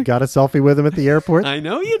Olynyk. Got a selfie with him at the airport. I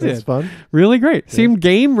know you That's did. fun. Really great. Seemed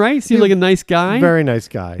game, right? Seemed like a nice guy. Very nice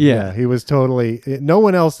guy. Yeah. He was totally. No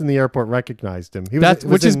one else in the airport recognized him. He was, That's it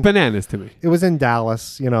was which is in- bananas to me. It was in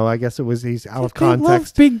Dallas. You know, I guess he's out of They love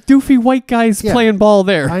context. big doofy white guys Yeah. playing ball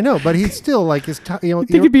there. I know, but he's still like his. I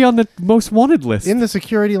think he'd be on the most wanted list. in the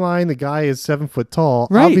security line. The guy is 7 foot tall.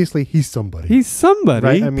 Right. Obviously, he's somebody. He's somebody,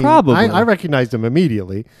 right. I mean, probably. I recognized him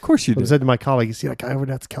immediately. of course you I did. said to my colleague, "You see that guy over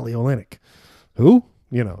there? That's Kelly Olynyk." Who?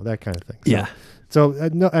 You know, that kind of thing. So- Yeah. So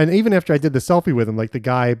no, and even after I did the selfie with him, like the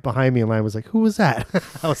guy behind me in line was like, "Who was that?"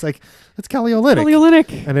 I was like, "That's Kelly Olynyk." Kelly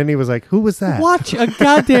Olynyk. And then he was like, "Who was that?" Watch a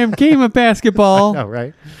goddamn game of basketball. No,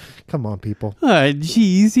 right? Come on, people.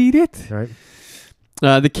 Jeez, eat it. Right?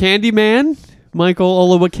 The Candy Man, Michael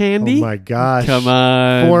Olowokandi. Oh my gosh! Come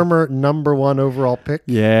on. Former number 1 overall pick.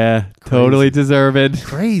 Yeah, totally deserved.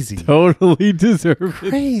 Crazy. Totally deserved.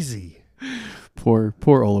 Crazy. Poor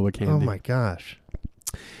Olowokandi. Oh my gosh.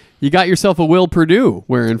 You got yourself a Will Purdue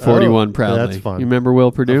wearing 41 Oh, proudly. that's fun. You remember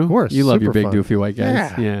Will Purdue? Of course. You love your Super big fun. doofy white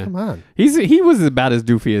guys. Yeah. Come on. He was about as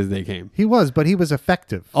doofy as they came. He was, but he was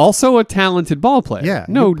effective. Also a talented ball player. Yeah.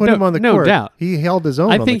 No, you put him on the no court. doubt. He held his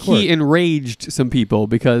own. I on think the court. he enraged some people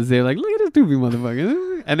because they're like, look at this doofy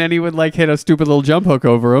motherfucker. And then he would like hit a stupid little jump hook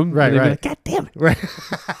over him. Right, and they'd be right. like, God damn it. Right.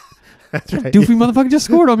 That's right. Doofy motherfucker just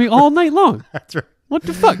scored on me all night long. That's right. What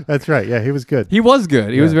the fuck? That's right. Yeah, he was good. He was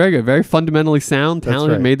good. He was Yeah. very good. Very fundamentally sound, That's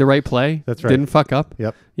talented, right. made the right play. That's right. Didn't fuck up.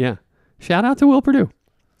 Yep. Yeah. Shout out to Will Purdue.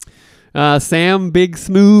 Sam Big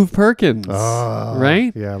Smooth Perkins. Oh,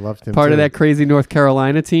 right? Yeah, I loved him. Part of too. that crazy North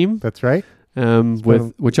Carolina team. That's right.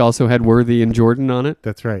 Which also had Worthy and Jordan on it.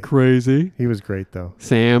 That's right. Crazy. He was great though.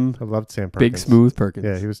 Sam I loved Sam Perkins. Big Smooth Perkins.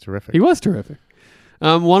 Yeah, he was terrific. He was terrific.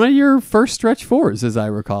 One of your first stretch fours, as I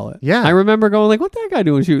recall it. Yeah. I remember going like, "What that guy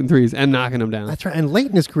doing shooting threes and knocking them down?" That's right. And late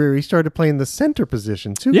in his career, he started playing the center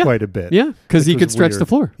position too, Yeah. quite a bit. Yeah, because which he could was stretch weird. the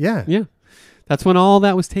floor. Yeah. Yeah. That's when all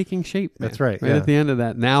that was taking shape. Man. That's right, Right yeah. at the end of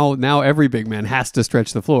that. Now every big man has to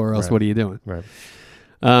stretch the floor, or else Right. what are you doing? Right.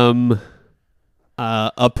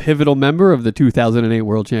 A pivotal member of the 2008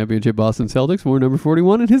 World Championship Boston Celtics wore number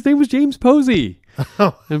 41, and his name was James Posey.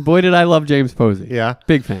 And boy, did I love James Posey. Yeah.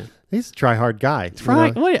 Big fan. He's a try-hard guy. you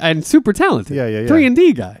Right. know? And super talented. Yeah, yeah, yeah.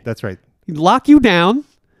 3-and-D guy. That's right. He'd lock you down,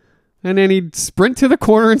 and then he'd sprint to the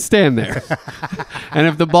corner and stand there. And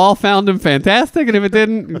if the ball found him, fantastic. And if it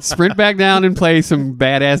didn't, he'd sprint back down and play some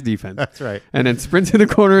badass defense. That's right. And then sprint to the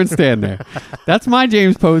corner and stand there. That's my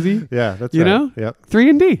James Posey. Yeah, that's You right. know? Yep.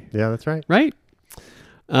 3-and-D. Yeah, that's right. Right?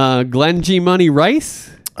 Glenn G. Money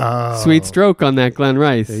Rice. Oh, Sweet stroke on that Glenn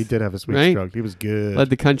Rice. yeah, he did have a sweet Right? stroke. He was good. Led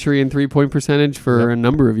the country in 3-point percentage for a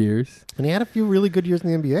number of years. And he had a few really good years in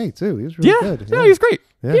the NBA, too. He was really good. Yeah, he's great.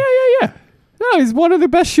 Yeah. Yeah. No, he's one of the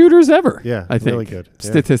best shooters ever. Yeah, I think. really good. Yeah.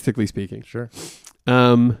 Statistically speaking. Sure.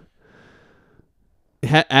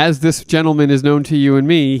 As this gentleman is known to you and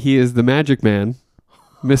me, he is the Magic Man,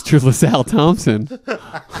 Mr. LaSalle Thompson,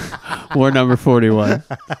 war number 41.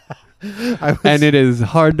 And it is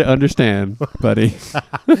hard to understand, buddy.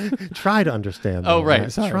 Try to understand. Oh, though, right.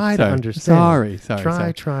 Matt. Sorry, Try sorry. to understand.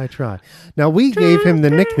 Sorry. Try. Now, we gave him the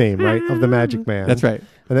nickname, right, of the Magic Man. That's right.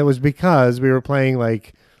 And it was because we were playing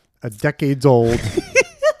like a decades-old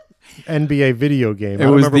NBA video game. I It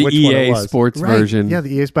don't was remember the which one it EA was. Sports Right. version. Yeah,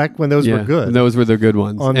 the EA back when those were good. Those were the good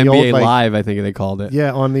ones. On the NBA old, like- Live, I think they called it.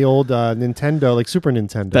 Yeah, on the old Nintendo, like Super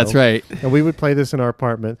Nintendo. That's right. And we would play this in our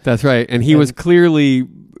apartment. That's right. And he was clearly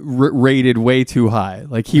rated way too high.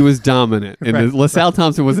 Like he was dominant. And LaSalle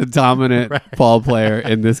Thompson was a dominant ball player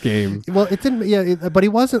in this game. Well, it didn't. Yeah, but he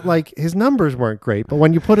wasn't like his numbers weren't great. But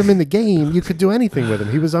when you put him in the game, you could do anything with him.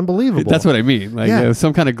 He was unbelievable. That's what I mean. Like Yeah. there was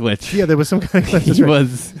some kind of glitch. Yeah, there was some kind of. That's He right.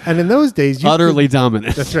 was And in those days, you utterly could,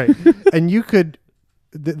 dominant. That's right. And you could.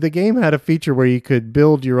 The game had a feature where you could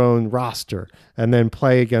build your own roster and then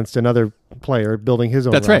play against another player building his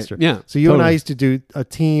own That's right. roster. Yeah, So you and I totally. used to do a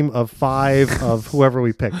team of 5 of whoever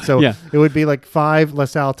we picked. So Yeah. it would be like 5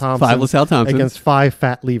 LaSalle Thompson 5 LaSalle Thompsons. against 5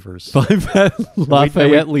 Fat Levers. 5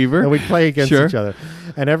 Lafayette Lever. And we'd play against Sure. each other.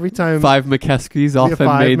 And every time 5 McKeskys often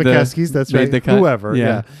 5 made McKeskys, that's made right. the cut. Whoever,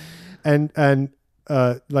 Yeah. And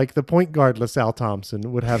like the point guard LaSalle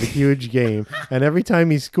Thompson would have a huge game, and every time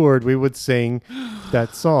he scored, we would sing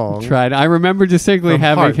that song. I remember distinctly From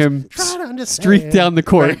having Heart. him Try to understand. streak down the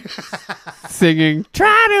court singing,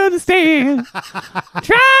 "Try to understand.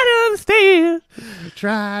 Try to understand."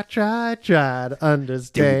 Try to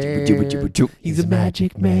understand. He's a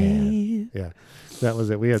magic man. Yeah. That was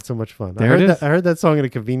it. We had so much fun. There it is. I heard that song in a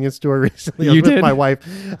convenience store recently. I You was with did? my wife,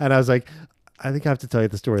 and I was like, I think I have to tell you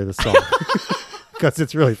the story of the song. Because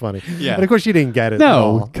it's really funny. Yeah. And of course, she didn't get it. at No,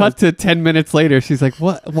 all. cut to 10 minutes later. She's like,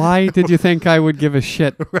 "What? Why did you think I would give a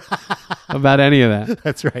shit about any of that?"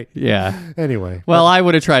 That's right. Yeah. Anyway. Well, I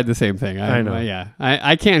would have tried the same thing. I know. Yeah.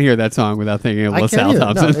 I can't hear that song without thinking of I can't LaSalle either.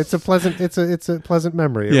 Thompson. No, it's a pleasant. It's a pleasant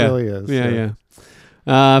memory. It yeah. really is.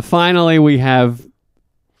 Yeah. Finally, we have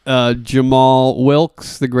Jamal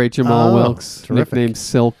Wilkes, the great Jamal Oh, Wilkes, terrific. nicknamed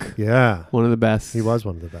Silk. Yeah. One of the best. He was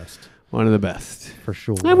one of the best One of the best. for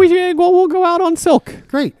sure. And we'll go out on Silk.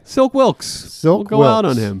 Great. Silk Wilkes. Silk We'll go out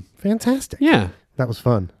Wilkes. on him. Fantastic. Yeah. That was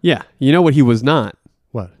fun. Yeah. You know what he was not?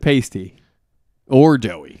 What? Pasty. Or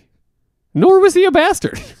doughy. Nor was he a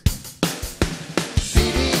bastard.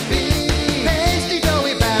 Pasty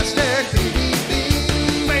doughy bastard.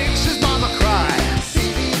 Makes his mama cry.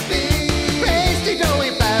 Pasty doughy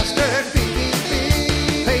bastard.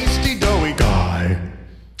 Pasty doughy guy.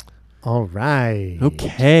 All right.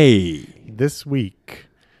 Okay. This week,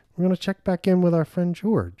 we're going to check back in with our friend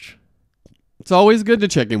George. It's always good to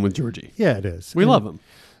check in with Georgie. Yeah, it is. We And, love him.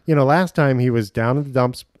 You know, last time he was down in the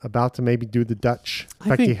dumps, about to maybe do the Dutch. In I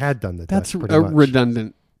fact, he think had done the That's Dutch pretty a much.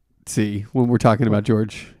 redundancy when we're talking about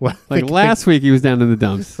George. Well, Like last week, he was down in the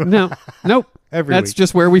dumps. No, nope. Every That's week.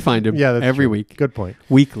 just where we find him. Yeah, that's every true. week, Good point.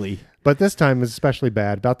 weekly. But this time is especially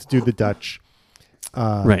bad. About to do the Dutch.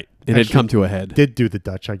 Right. It had actually come to a head Did do the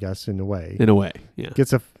Dutch, I guess, in a way. in a way. Yeah.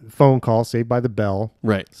 Gets a phone call, Saved by the Bell.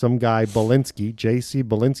 Right. Some guy, Belinsky, J.C.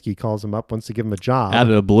 Belinsky, calls him up, wants to give him a job. Out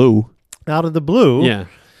of the blue. Out of the blue. Yeah.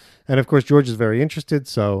 And of course, George is very interested,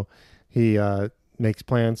 so he makes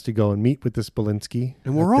plans to go and meet with this Belinsky.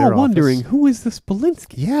 And we're at all their wondering, office. who is this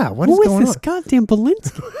Belinsky? Yeah, what Who is is going this on? goddamn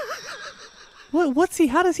Belinsky? What's he?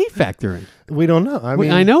 How does he factor in? We don't know. I mean,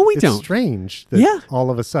 I know we it's don't. strange that Yeah. all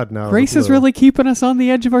of a sudden out of the Grace is blue- really keeping us on the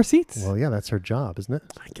edge of our seats. Well, yeah, that's her job, isn't it?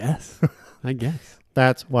 I guess. I guess.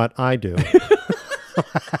 That's what I do.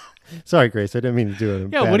 Sorry, Grace. I didn't mean to do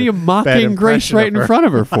it. Yeah, what are you mocking Grace right in front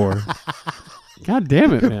of her for? God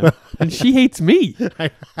damn it, man. And she hates me.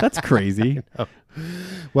 That's crazy.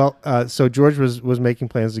 Well, so George was making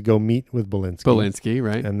plans to go meet with Belinsky. Belinsky,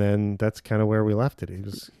 right? And then that's kind of where we left it. He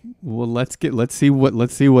was Well, let's see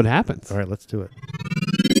what happens. all right. Let's do it.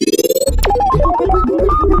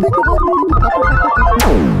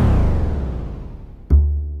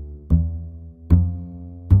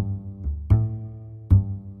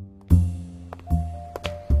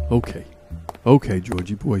 Okay. Okay,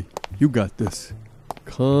 Georgie boy. You got this.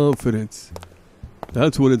 Confidence.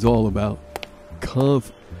 That's what it's all about.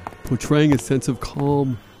 Portraying a sense of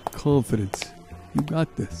calm confidence. You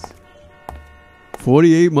got this.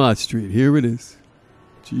 48 Mott Street. Here it is.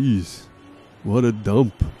 Jeez. What a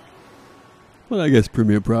dump. But I guess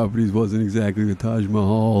Premier Properties wasn't exactly the Taj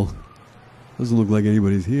Mahal. Doesn't look like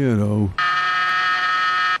anybody's here, though.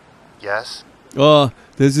 Yes.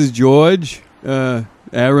 This is George.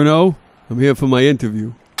 Aronow. I'm here for my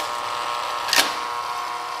interview.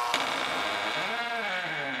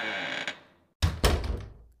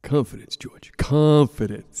 Confidence, George.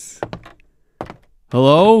 Confidence.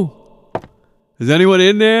 Hello? Is anyone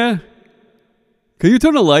in there? Can you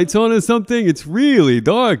turn the lights on or something? It's really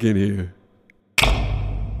dark in here.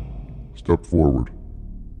 Step forward.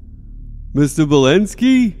 Mr.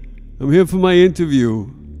 Belensky? I'm here for my interview.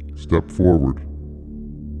 Step forward.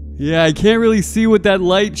 Yeah, I can't really see with that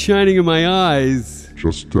light shining in my eyes.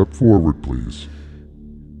 Just step forward, please.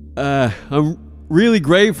 I'm really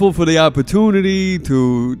grateful for the opportunity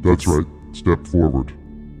to... That's right. Step forward.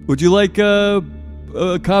 Would you like a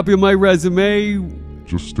copy of my resume?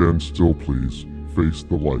 Just stand still, please. Face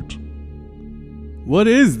the light. What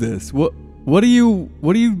is this? What are you...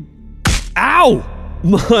 Ow!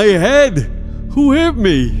 My head! Who hit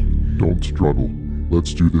me? Don't struggle.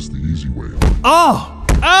 Let's do this the easy way. Oh!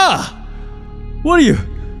 Ah! What are you...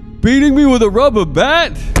 beating me with a rubber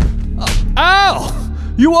bat? Ow!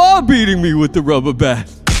 You are beating me with the rubber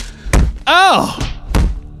bat. Ow!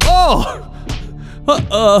 Oh!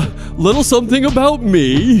 Little something about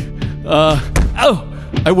me.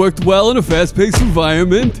 I worked well in a fast-paced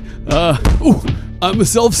environment. I'm a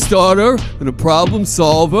self-starter and a problem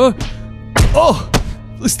solver. Oh!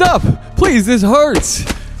 Stop! Please, this hurts.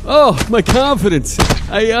 Oh, my confidence.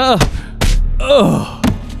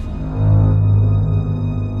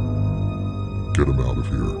 Get him out of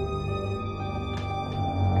here.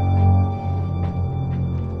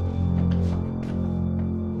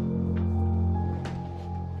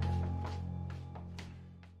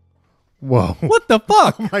 Whoa. What the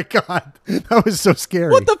fuck? Oh my God. That was so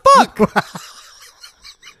scary. What the fuck? What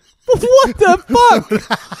the fuck?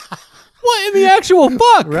 What in the actual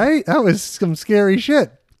fuck? Right? That was some scary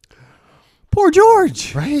shit. Poor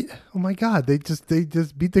George. Right? Oh my God. They just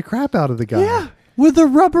beat the crap out of the guy. Yeah, with a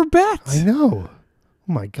rubber bat. I know.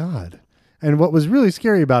 Oh my God. And what was really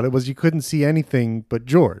scary about it was you couldn't see anything but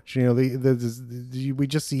George. You know, we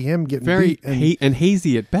just see him getting Very beat. and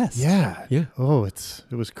hazy at best. Yeah. Yeah. Oh, it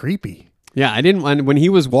was creepy. Yeah, I didn't. When he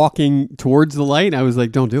was walking towards the light, I was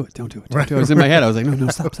like, "Don't do it! Don't do it!" Don't do it. I was in my head. I was like, "No,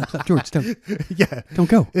 stop, George, don't, Yeah. don't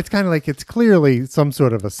go." It's kind of like it's clearly some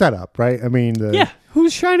sort of a setup, right? I mean, Yeah,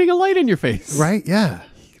 who's shining a light in your face? Right? Yeah.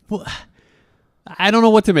 Well, I don't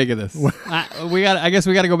know what to make of this. I guess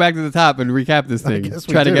we got to go back to the top and recap this thing. guess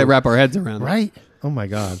we Try to do. wrap our heads around it. Right? Oh my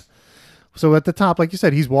God. So at the top, like you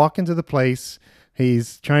said, he's walking to the place.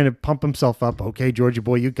 He's trying to pump himself up. Okay, Georgie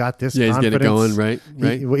boy, you got this. Yeah, he's getting it Confidence. going,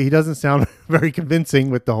 right? Right. He doesn't sound very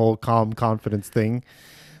convincing with the whole calm confidence thing.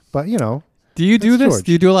 But, you know. Do you do That's this? George.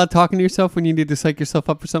 Do you do a lot of talking to yourself when you need to psych yourself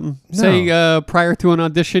up for something? No. Say prior to an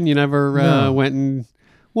audition, you never No. went and...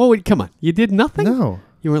 Well, wait, come on. You did nothing? No.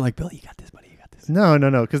 You weren't like, Bill, you got this, buddy. You got this. No.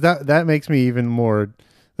 Because that makes me even more...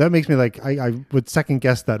 That makes me like... I would second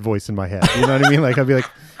guess that voice in my head. You know what I mean? Like, I'd be like,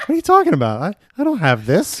 what are you talking about? I don't have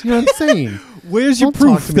this. You're insane. Where's your Don't talk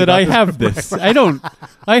proof to me that I about have this?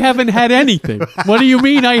 I haven't had anything. What do you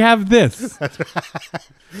mean I have this?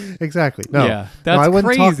 Exactly. No. Yeah, No, I that's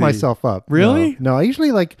wouldn't talk crazy. myself up. Really? No, I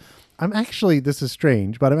usually this is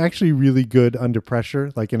strange, but I'm actually really good under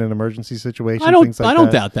pressure, like in an emergency situation. I things like don't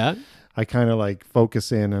that. doubt that. I kind of like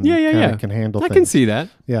focus in and Yeah. can handle I things. can see that.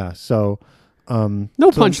 Yeah. So,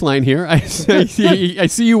 No punchline here. I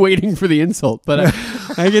see you waiting for the insult, but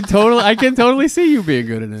I can totally see you being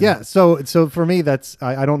good at it. yeah. So for me, that's,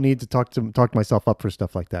 I don't need to talk myself up for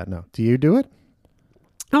stuff like that. No. Do you do it?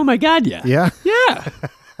 Oh my God, yeah. Yeah. Yeah.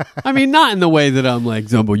 I mean, not in the way that I'm like,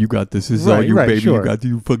 Zumbo, you got this. This is all Right, you, right, baby. sure.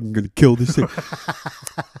 You fucking gonna kill this thing.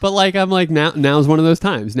 But like, I'm like, now's one of those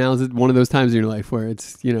times. Now's one of those times in your life where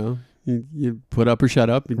it's, you know, you put up or shut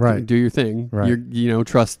up. You Right. do your thing. Right. You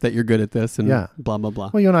trust that you're good at this and Yeah. blah, blah, blah.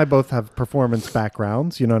 Well, you and I both have performance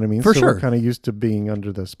backgrounds. You know what I mean? For so sure. We're kind of used to being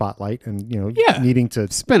under the spotlight and, Yeah. needing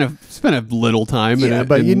to Spend a little time. Yeah, in it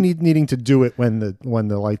but you and- needing to do it when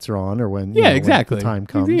the lights are on or when Yeah, when exactly. the time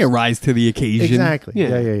comes. You rise to the occasion. Exactly.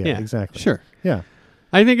 Yeah, exactly. Sure. Yeah,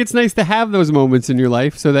 I think it's nice to have those moments in your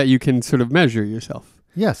life so that you can sort of measure yourself.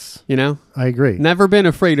 Yes, You know, I agree. never been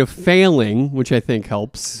afraid of failing, which I think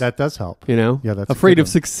helps. That does help. You know, Yeah, that's a afraid good of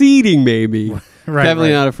one. succeeding, maybe. Right, Definitely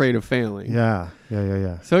right. not afraid of failing. Yeah.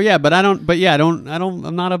 So yeah, but I don't. But yeah, I don't.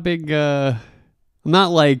 I'm not a big. I'm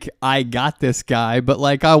not like I got this guy, but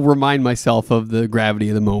like I'll remind myself of the gravity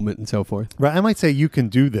of the moment and so forth. Right. I might say you can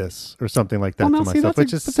do this or something like that Oh, to no, see, myself, that's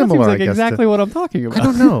which is but that similar, seems like I guess. exactly what I'm talking about. I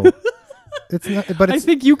don't know. It's not, but I it's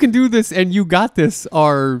think you can do this and you got this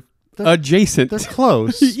are adjacent. they're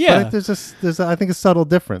close. Yeah. But there's I think a subtle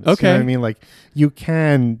difference. You know Okay. what I mean, like you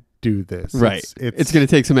can do this. Right. It's It's going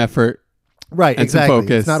to take some effort. right. and some Exactly.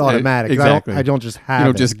 focus. It's not automatic. Exactly. I don't just have You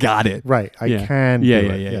don't it. just got it. Right. I Yeah. can Yeah, do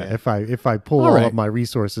yeah, it. yeah, yeah. If I pull All all right. of my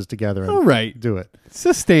resources together and All right. do it.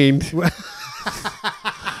 Sustained.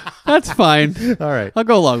 That's fine. All right. I'll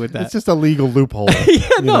go along with that. It's just a legal loophole. yeah,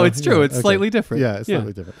 you no, know? it's true. Yeah, It's okay. slightly different. Yeah, it's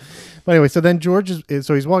slightly different. But anyway, so then George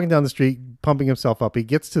so he's walking down the street, pumping himself up. He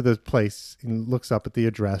gets to the place and looks up at the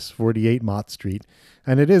address, 48 Mott Street,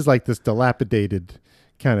 and it is like this dilapidated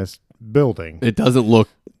kind of building. It doesn't look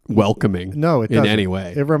welcoming. No, it in doesn't. any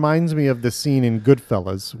way. It reminds me of the scene in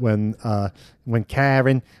Goodfellas when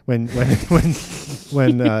Karen when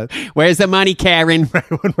Where's the money, Karen?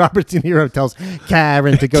 when Robert De Niro tells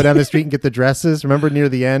Karen to go down the street and get the dresses. Remember near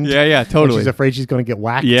the end? Yeah, When totally. she's afraid she's going to get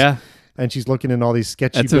whacked. Yeah, And she's looking in all these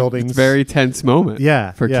sketchy that's buildings. a very tense moment.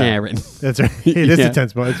 Yeah, for yeah. Karen. That's right. It is Yeah. a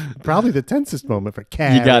tense moment. It's probably the tensest moment for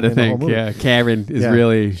Karen. You got to in the whole think. movie. Yeah, Karen is Yeah,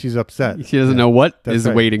 really. she's upset. She doesn't know what That's is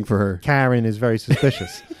right. waiting for her. Karen is very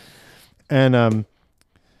suspicious. And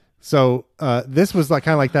so this was like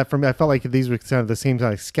kind of like that for me. I felt like these were kind of the same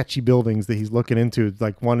kind of sketchy buildings that he's looking into.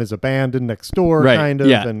 Like one is abandoned next door, Right. kind of.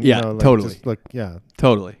 Yeah, And, yeah, you know, like totally. Just look, yeah.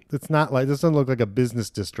 Totally. It's not like, this doesn't look like a business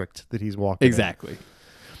district that he's walking in. Exactly.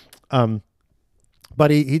 But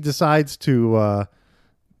he decides to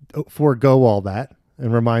forego all that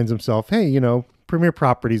and reminds himself, hey, you know, Premier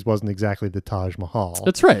Properties wasn't exactly the Taj Mahal.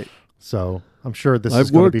 That's right. So I'm sure this I've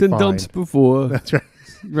is going worked to be in fine. dumps before. That's right.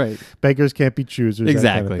 Right. Beggars can't be choosers. that kind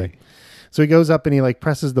of Exactly. thing. So he goes up and he like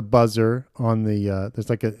presses the buzzer on the. There's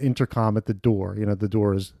like an intercom at the door. You know, the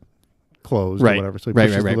door is closed Right. or whatever. So he Right,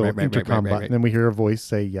 pushes right, the right, little right, right, intercom right, button. right. Then we hear a voice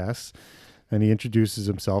say yes, and he introduces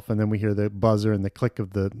himself. And then we hear the buzzer and the click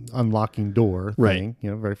of the unlocking door Right. thing.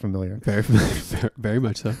 You know, very familiar. Very, very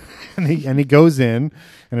much so. And he goes in, and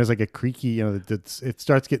there's like a creaky. You know, it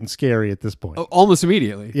starts getting scary at this point. Almost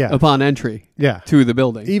immediately. Yeah. Upon entry Yeah. to the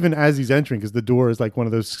building. Even as he's entering, because the door is like one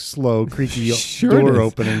of those slow, creaky Sure it door is.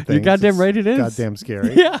 opening You're things. goddamn It's right it is. Goddamn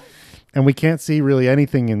scary. Yeah. And we can't see really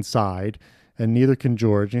anything inside, and neither can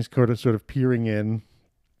George. He's sort of peering in.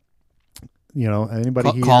 You know,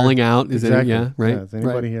 anybody here? Calling out. Is Exactly. it? Yeah. Right. Is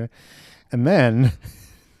anybody right. here? And then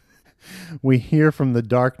we hear from the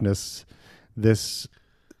darkness this.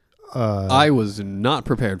 I was not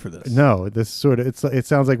prepared for this. No, this sort of it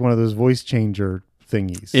sounds like one of those voice changer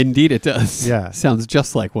thingies. Indeed, it does. Yeah. Sounds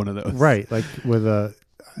just like one of those. Right, like with a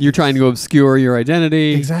You're trying to obscure your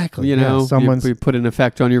identity. Exactly, You yeah, know, someone's- you put an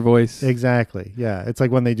effect on your voice. exactly. Yeah, it's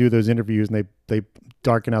like when they do those interviews and they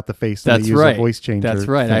darken out the face. And That's they use right. A voice changer. That's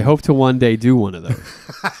right. thing. I hope to one day do one of those.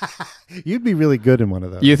 You'd be really good in one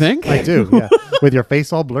of those. You think? I do. Yeah, with your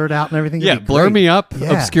face all blurred out and everything. Yeah, It'd be blur great. me up,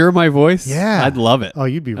 Yeah. obscure my voice. Yeah. I'd love it. Oh,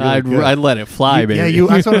 you'd be really I'd good. let it fly, baby. Yeah,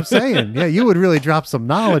 that's what I'm saying. Yeah, you would really drop some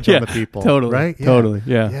knowledge on the people. totally, right? Yeah. totally,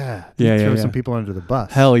 yeah. Yeah, Yeah, You'd yeah, throw yeah. some people under the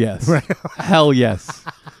bus. Hell yes. Hell yes.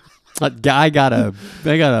 That guy got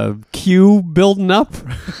a queue building up.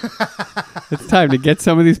 It's time to get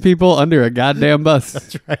some of these people under a goddamn bus.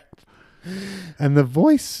 That's right. And the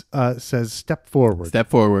voice says, "Step forward." Step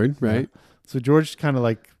forward, right? So George kind of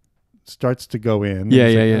like starts to go in. Yeah,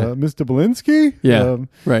 He's yeah, like, yeah. Mr. Belinsky? Yeah,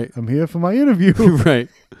 right. I'm here for my interview. Right.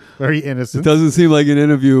 Very It innocent. doesn't seem like an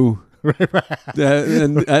interview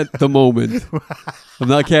at the moment. I'm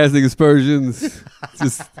not casting aspersions. It's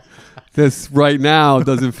just this right now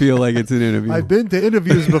doesn't feel like it's an interview. I've been to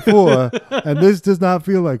interviews before, and this does not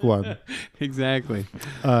feel like one. Exactly.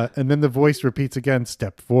 And then the voice repeats again,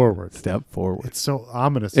 "Step forward." Step forward. It's so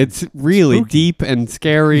ominous. It's really spooky. deep and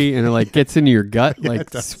scary, and it like gets into your gut, like it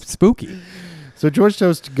does. spooky. So George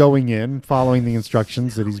goes to going in, following the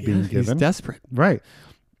instructions that he's being He's given. desperate. Right.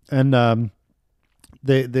 And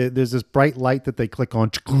there's this bright light that they click on,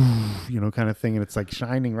 you know, kind of thing, and it's like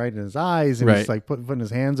shining right in his eyes, and Right. he's like putting his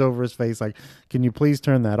hands over his face, like, "Can you please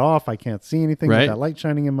turn that off? I can't see anything with Right. that light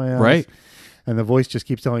shining in my eyes." Right. And the voice just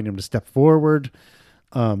keeps telling him to step forward.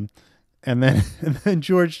 And then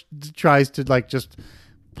George tries to like just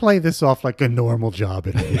play this off like a normal job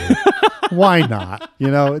interview. Why not?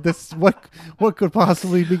 This what could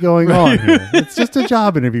possibly be going on here? It's just a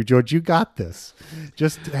job interview, George. You got this.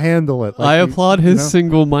 Just handle it. I applaud his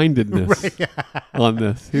single-mindedness on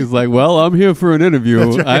this. He's like, well, I'm here for an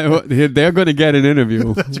interview. They're going to get an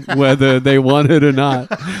interview, whether they want it or not.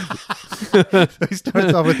 He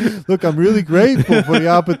starts off with, look, I'm really grateful for the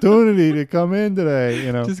opportunity to come in today.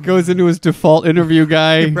 Just goes into his default interview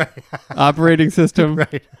guy operating system.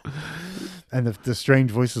 Right. And the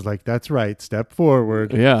strange voice is like, that's right, step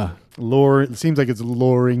forward. Yeah. It seems like it's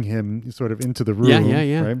luring him sort of into the room.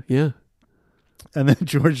 Yeah. Right? Yeah. And then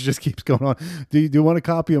George just keeps going on. Do you want a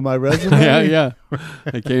copy of my resume? Yeah.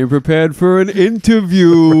 I came prepared for an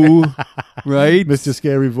interview, right? Mr.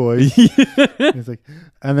 Scary Voice. He's like,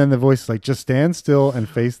 and then the voice is like, just stand still and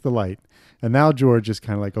face the light. And now George is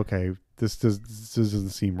kind of like, okay, this doesn't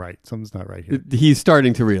seem right. Something's not right here. He's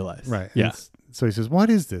starting to realize. Right. Yeah. So he says, what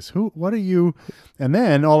is this? What are you? And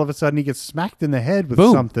then all of a sudden he gets smacked in the head with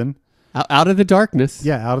Boom. something. Out of the darkness.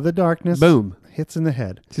 Yeah, out of the darkness. Boom. Hits in the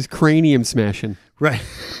head. Just cranium smashing. Right.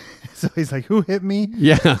 So he's like, who hit me?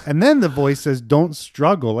 Yeah. And then the voice says, don't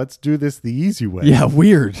struggle. Let's do this the easy way. Yeah,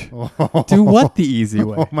 weird. Do what the easy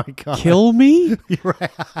way? Oh, my God. Kill me?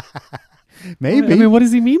 Right. Maybe. I mean, what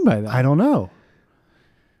does he mean by that? I don't know.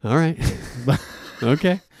 All right.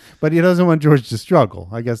 Okay. But he doesn't want George to struggle.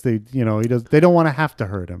 I guess they don't want to have to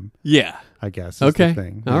hurt him. Yeah. I guess. Is Okay. The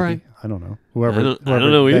thing. All Maybe. right. I don't know. I Whoever don't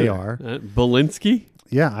know they either. are. Belinsky?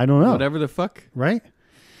 Yeah, I don't know. Whatever the fuck. Right?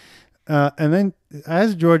 And then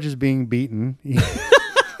as George is being beaten, he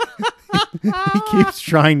keeps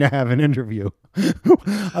trying to have an interview.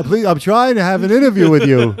 I'm trying to have an interview with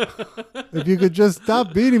you. If you could just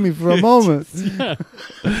stop beating me for a moment.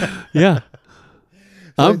 Yeah.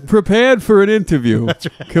 I'm prepared for an interview.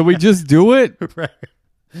 Can we just do it? Right.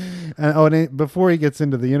 And before he gets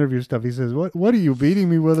into the interview stuff, he says, "What are you beating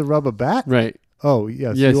me with a rubber bat?" Right. Oh,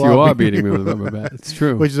 yes. Yes, you are beating me with a rubber bat. It's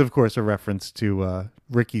true. Which is, of course, a reference to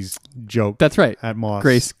Ricky's joke. That's right. At Moss.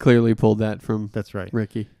 Grace clearly pulled that from That's right.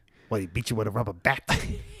 Ricky. Well, he beat you with a rubber bat.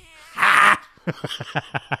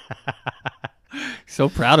 So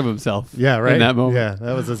proud of himself. Yeah, right. In that moment. Yeah,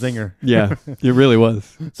 that was a zinger. Yeah, it really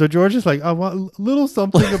was. So George is like, a little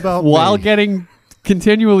something about While me. getting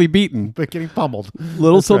continually beaten. But getting pummeled.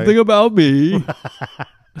 Little That's something right. about me.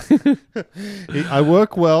 I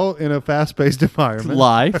work well in a fast-paced environment.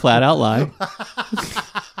 Lie, flat out lie.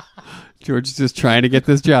 George is just trying to get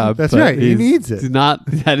this job. That's but right. He he's needs it.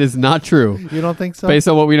 That is not true. You don't think so? Based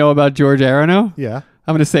on what we know about George Aronow, Yeah.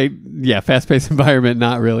 I'm going to say, yeah, fast-paced environment,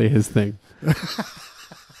 not really his thing.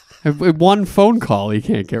 One phone call he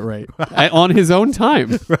can't get right on his own time.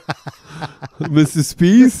 Mr.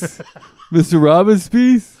 Spees? Mr. Robert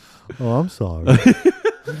Spees? Oh, I'm sorry.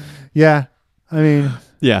 Yeah. I mean,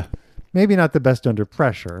 Yeah. maybe not the best under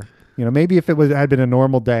pressure. Maybe if had been a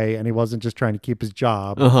normal day and he wasn't just trying to keep his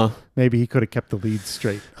job, maybe he could have kept the lead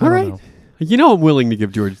straight. I All don't right. know. I'm willing to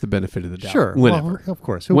give George the benefit of the doubt. Sure. Whenever. Well, of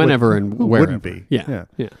course. Whenever and who wherever. wouldn't be? Yeah.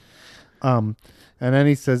 And then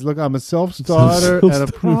he says, look, I'm a self-starter and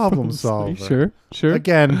a problem solver. Sure.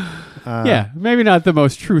 Again. Yeah. Maybe not the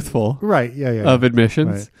most truthful Right. Yeah. of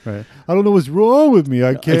admissions. Right. I don't know what's wrong with me.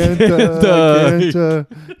 I can't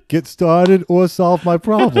get started or solve my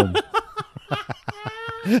problem.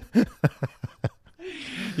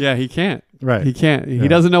 Yeah, he can't. Right. He can't. Yeah. He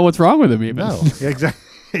doesn't know what's wrong with him even. No. Exactly.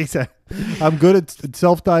 He said, I'm good at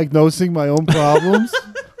self-diagnosing my own problems.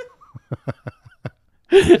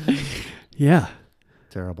 Yeah.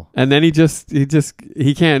 Terrible. And then he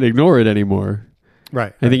can't ignore it anymore.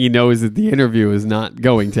 Right. I think he knows that the interview is not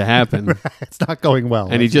going to happen. It's not going well.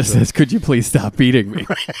 And he just says, could you please stop beating me?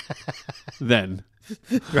 Then.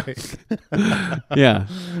 Right. Yeah.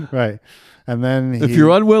 Right. And then If you're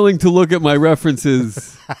unwilling to look at my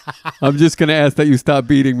references, I'm just going to ask that you stop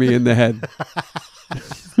beating me in the head.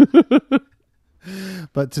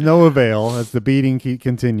 But to no avail as the beating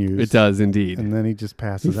continues. It does indeed. And then he just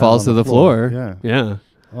passes He out falls on to the floor. Yeah. Yeah.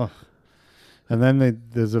 Oh. And then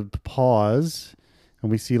there's a pause, and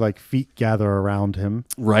we see like feet gather around him,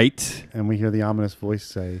 Right. and we hear the ominous voice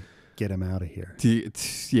say, "Get him out of here."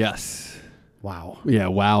 Yes. Wow. Yeah.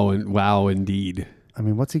 Wow. Indeed. I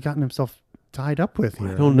mean, what's he gotten himself tied up with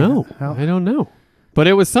here? I don't know. How- I don't know. But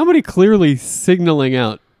it was somebody clearly signaling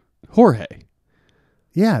out Jorge.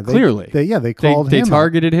 Yeah. Clearly. They called They him.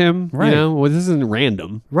 targeted him. Right. This isn't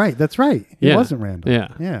random. Right. That's right. Yeah. It wasn't random. Yeah.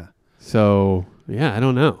 Yeah. So, yeah, I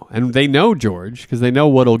don't know. And they know George because they know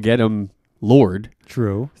what'll get him lured.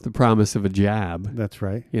 True. It's the promise of a jab. That's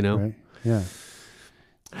right. Right? Yeah.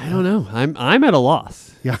 I don't know. I'm at a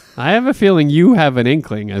loss. Yeah. I have a feeling you have an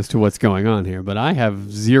inkling as to what's going on here, but I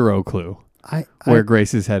have zero clue. where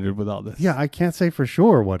Grace is headed with all this. Yeah, I can't say for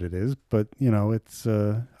sure what it is, but it's.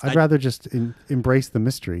 I'd rather just embrace the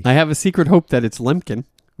mystery. I have a secret hope that it's Lemkin,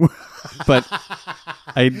 but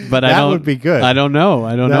I That don't. would be good. I don't know.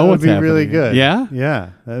 I don't That know would what's be happening. really good. Yeah, Yeah,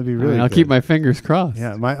 that would be really. I'll good. keep my fingers crossed.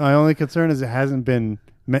 Yeah, my only concern is it hasn't been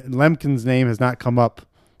Lemkin's name has not come up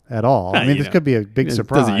at all. I mean, this could be a big It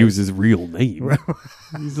surprise. doesn't use his real name.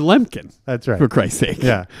 He's Lemkin, That's right. for Christ's sake.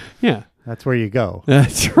 Yeah, Yeah, that's where you go.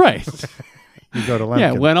 that's right. You go to Lemkin.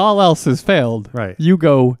 Yeah, when all else has failed, Right. you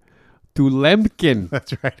go to Lemkin.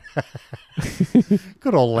 That's right.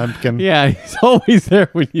 Good old Lemkin. Yeah, he's always there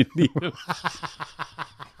when you need him.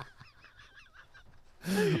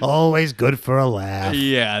 Always good for a laugh.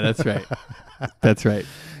 Yeah, that's right. That's right.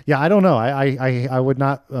 Yeah, I don't know. I would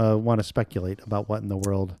not want to speculate about what in the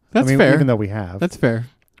world. That's I mean, fair. Even though we have. That's fair.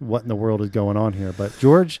 what in the world is going on here. But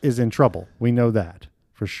George is in trouble. We know that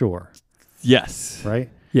for sure. Yes. Right?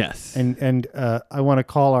 Yes. And I want to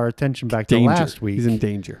call our attention back to danger. last week. He's in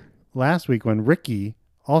danger. Last week when Ricky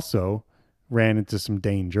also ran into some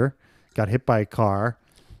danger, got hit by a car,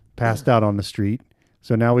 passed out on the street.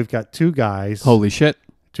 So now we've got two guys. Holy shit.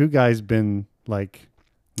 Two guys been like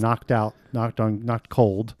knocked out, knocked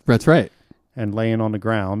cold, That's right. and laying on the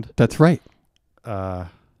ground. That's right. Uh,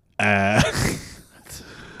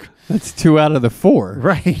 That's 2 out of the 4.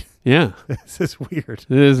 right. Yeah. This is weird.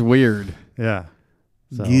 It is weird. Yeah.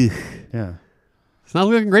 So, Ugh. yeah. It's not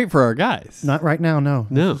looking great for our guys. Not right now, no.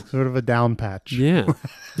 No. It's sort of a down patch. Yeah.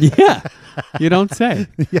 Yeah. You don't say.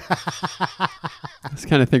 Yeah. This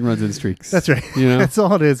kind of thing runs in streaks. That's right. You know? That's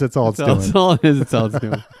all it is. That's all it's doing. That's all it is. That's all it's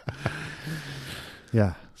doing.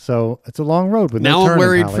 Yeah. So it's a long road with Now no I'm turning,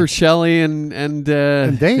 worried Pally. for Shelley and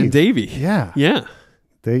Dave. and Davey. Yeah. Yeah.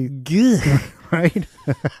 They right?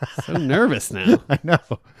 So nervous now. I know.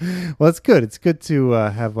 Well, it's good. It's good to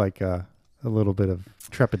have like a little bit of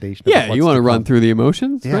trepidation. about Yeah, what's you want to run come. through the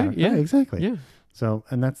emotions, Yeah, right? Yeah, exactly. Yeah, So,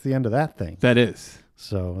 and that's the end of that thing. that is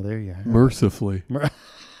So there you have it. mercifully.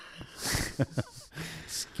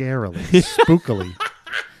 Scarily, spookily.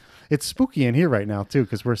 It's spooky in here right now too,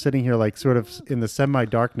 because we're sitting here like sort of in the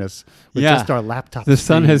semi-darkness with Yeah. just our laptop. The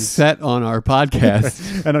sun has screens. set on our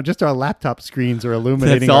podcast. And just our laptop screens are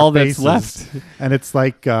illuminating. That's our all that's faces. left. And it's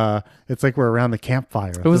like we're around the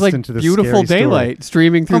campfire. It was like listening to this beautiful scary story. daylight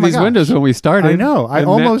streaming through Oh my these gosh. windows when we started. I know. I And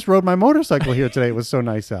almost rode my motorcycle here today. It was so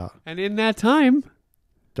nice out. and in that time,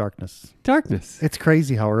 Darkness. darkness. It's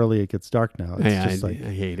crazy how early it gets dark now. It's I just like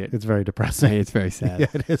hate it. it's very depressing. It's very sad. Yeah,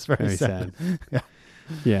 it is very, Very sad. sad. Yeah.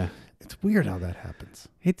 Yeah, It's weird how that happens.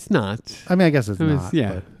 it's not. I mean, I guess it's I mean, not.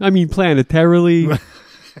 yeah, but I mean, planetarily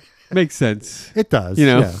makes sense. it does. You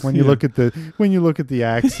know, yeah. When you yeah. look at the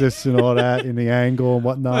axis and all that, and the angle and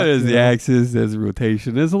whatnot. There's you the know. axis, there's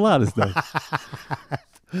rotation, there's a lot of stuff.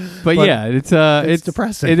 But But yeah, it's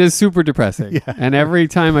depressing. It is super depressing. Yeah. And every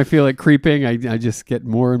time I feel it creeping, I just get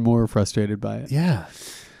more and more frustrated by it. Yeah.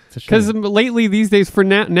 It's a Because shame. lately, these days, for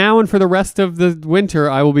now and for the rest of the winter,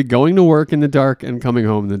 I will be going to work in the dark and coming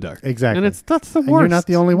home in the dark. Exactly. And that's the worst. And you're not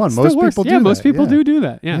the only one. It's Most the worst. people do Yeah, most that. people Yeah. do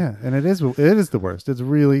that. Yeah. Yeah, and it is the worst. It's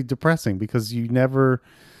really depressing because you never,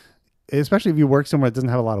 especially if you work somewhere that doesn't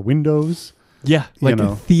have a lot of windows. Yeah. Like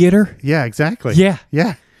know. a theater. Yeah, exactly. Yeah.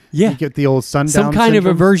 yeah, Yeah. You get the old sundown. Some kind of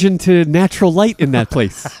syndrome. aversion to natural light in that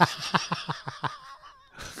place.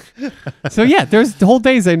 So yeah, there's whole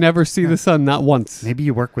days I never see the sun, not once. Maybe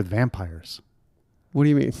you work with vampires. What do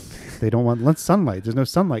you mean? They don't want sunlight. There's no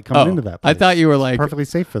sunlight coming into that place. I thought you were like perfectly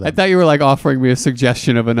safe for them. I thought you were like offering me a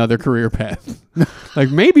suggestion of another career path. Like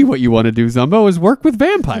maybe what you want to do, Zumbo, is work with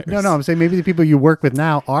vampires. no, I'm saying maybe the people you work with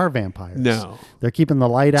now are vampires. No. They're keeping the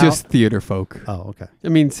light Just out. theater folk. Oh, okay. I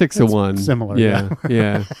mean, 6 of 1. similar, Yeah.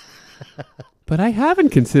 Yeah. But I haven't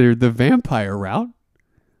considered the vampire route.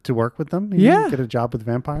 To work with them? Yeah. Get a job with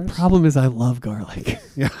vampires? Problem is I love garlic.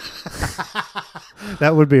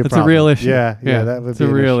 That would be a That's problem. a real issue. Yeah, Yeah, that would it's be a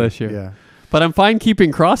an real issue. Yeah. But I'm fine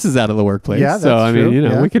keeping crosses out of the workplace. Yeah, so that's I mean, true.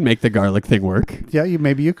 Yeah. we can make the garlic thing work. Yeah,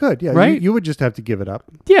 maybe you could. Yeah, Right? You would just have to give it up.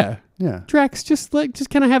 Yeah. Yeah. Drax, just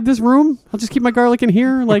can I have this room? I'll just keep my garlic in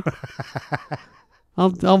here. Like,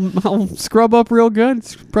 I'll scrub up real good.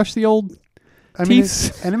 Brush the old I mean,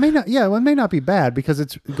 teeth. and it may not. Yeah, well, it may not be bad because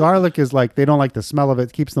it's garlic is like they don't like the smell of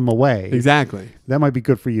it. Keeps them away. Exactly. That might be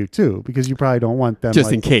good for you too because you probably don't want them Just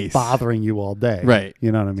like, in case. bothering you all day. Right.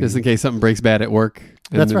 You know what I mean? Just in case something breaks bad at work.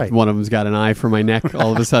 And That's right. One of them's got an eye for my neck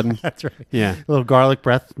all of a sudden. That's right. Yeah. A little garlic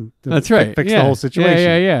breath. to That's right. Fix yeah. the whole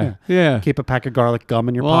situation. Yeah. Keep a pack of garlic gum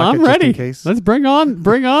in your Well, pocket I'm ready. just in case. Let's bring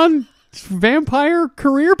on vampire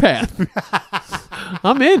career path.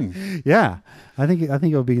 I'm in. Yeah, I think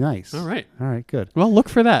it'll be nice. All right. All right. Good. Well, look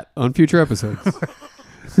for that on future episodes.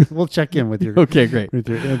 We'll check in with your Okay, great. with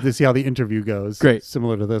your, to see how the interview goes. Great.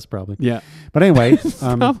 Similar to this, probably. Yeah, But anyway,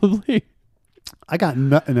 probably. I got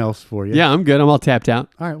nothing else for you. Yeah, I'm good. I'm all tapped out.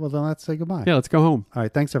 All right. Well, then let's say goodbye. Yeah, let's go home. All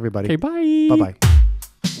right. Thanks, everybody. Okay, bye. Bye-bye.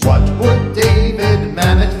 What would David